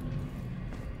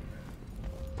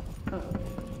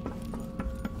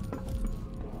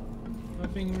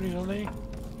 Nothing really.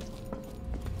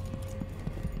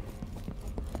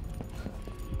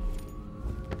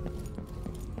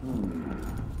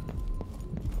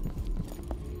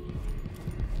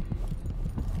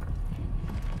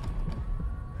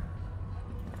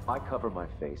 I cover my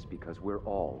face because we're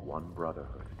all one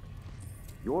brotherhood.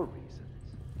 Your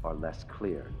reasons are less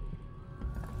clear.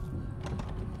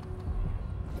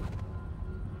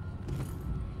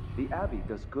 The Abbey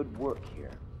does good work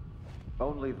here.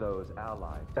 Only those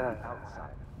allied to the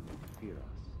outside fear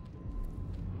us.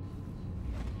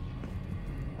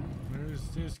 Where is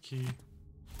this key?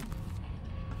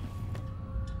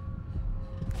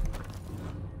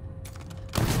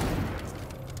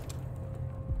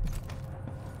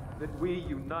 That we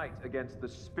unite against the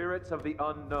spirits of the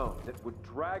unknown that would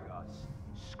drag us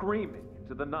screaming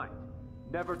into the night,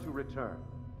 never to return.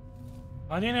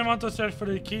 I didn't want to search for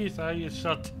the keys, I just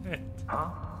shut it. Huh?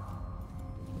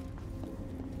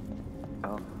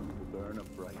 To burn a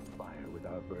bright fire with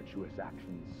our virtuous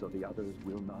actions so the others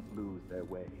will not lose their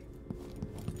way.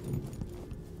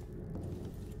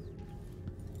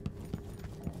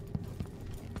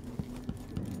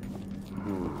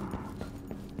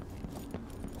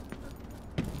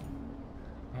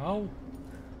 How?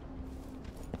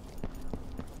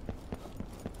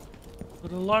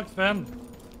 Put a lock then.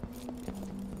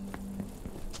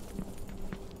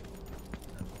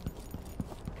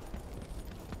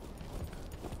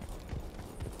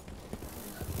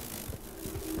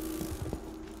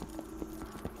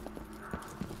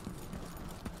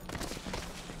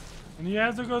 And you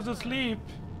have to go to sleep.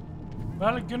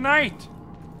 Well, good night.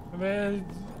 Well,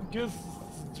 good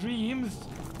dreams.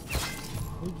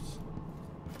 Oops.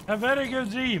 Have very good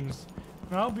dreams.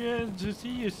 I'll be able to see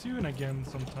you soon again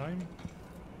sometime.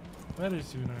 Very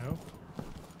soon, I hope.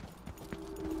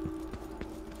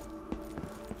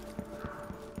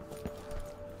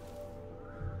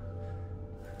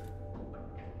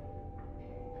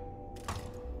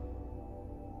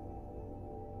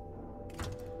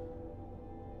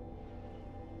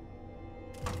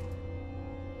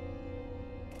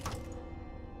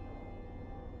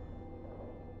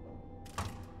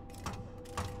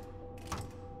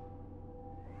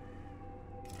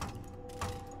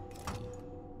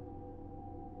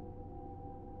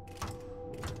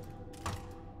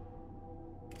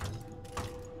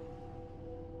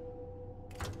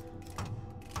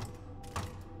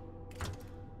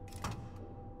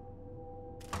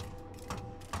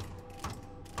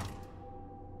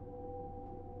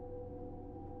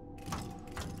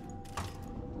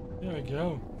 There we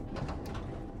go.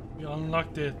 We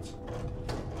unlocked it.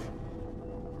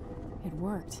 It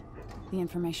worked. The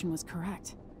information was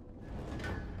correct.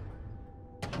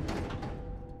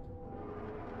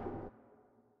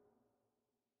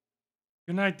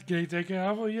 Good night, Gay Taker.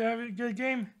 How will you have a good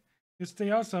game? You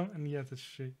stay awesome. And yet it's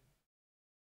shit.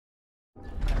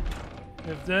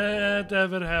 If that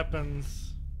ever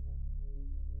happens.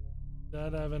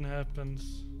 That ever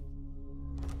happens.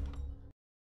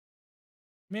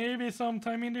 Maybe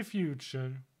sometime in the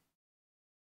future.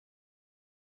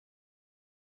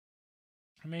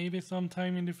 Maybe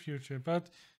sometime in the future. But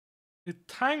the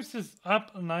times is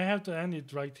up and I have to end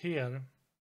it right here.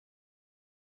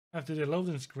 After the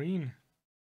loading screen.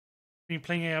 Been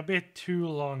playing a bit too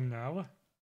long now.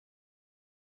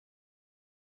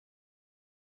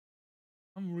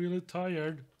 I'm really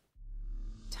tired.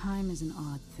 Time is an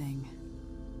odd thing.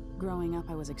 Growing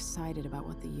up, I was excited about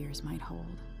what the years might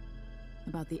hold.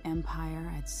 About the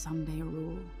empire I'd someday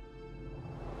rule.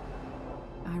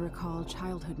 I recall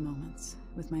childhood moments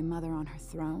with my mother on her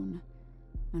throne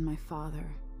and my father,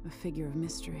 a figure of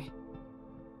mystery.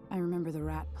 I remember the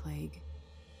rat plague,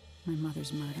 my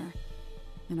mother's murder,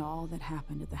 and all that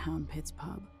happened at the Hound Pits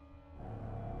pub.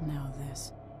 Now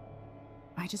this.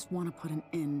 I just want to put an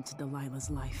end to Delilah's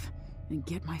life and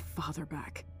get my father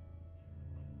back.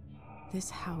 This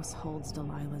house holds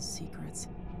Delilah's secrets.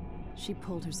 She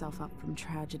pulled herself up from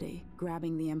tragedy,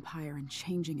 grabbing the Empire and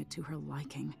changing it to her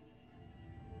liking.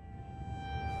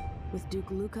 With Duke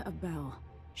Luca Abel,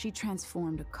 she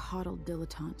transformed a coddled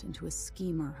dilettante into a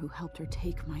schemer who helped her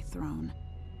take my throne.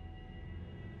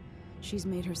 She's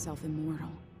made herself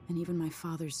immortal, and even my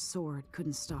father's sword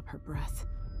couldn't stop her breath.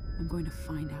 I'm going to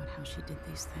find out how she did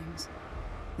these things.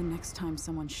 The next time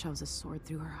someone shoves a sword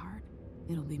through her heart,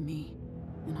 it'll be me,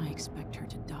 and I expect her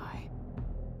to die.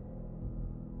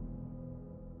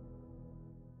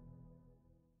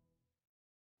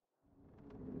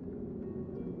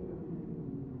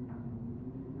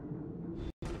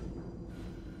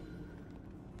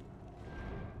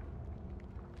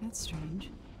 That's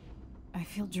strange. I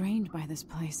feel drained by this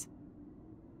place.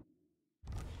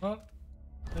 Well,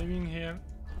 living here.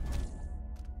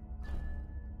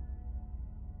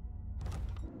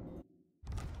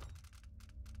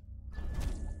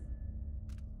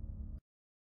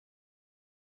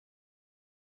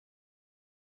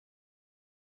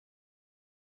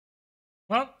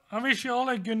 Well, I wish you all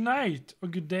a good night or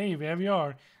good day wherever you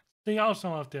are. Stay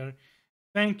awesome out there.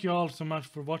 Thank you all so much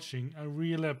for watching. I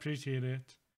really appreciate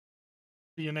it.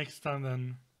 See you next time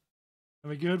then.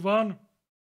 Have a good one.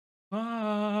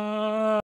 Bye.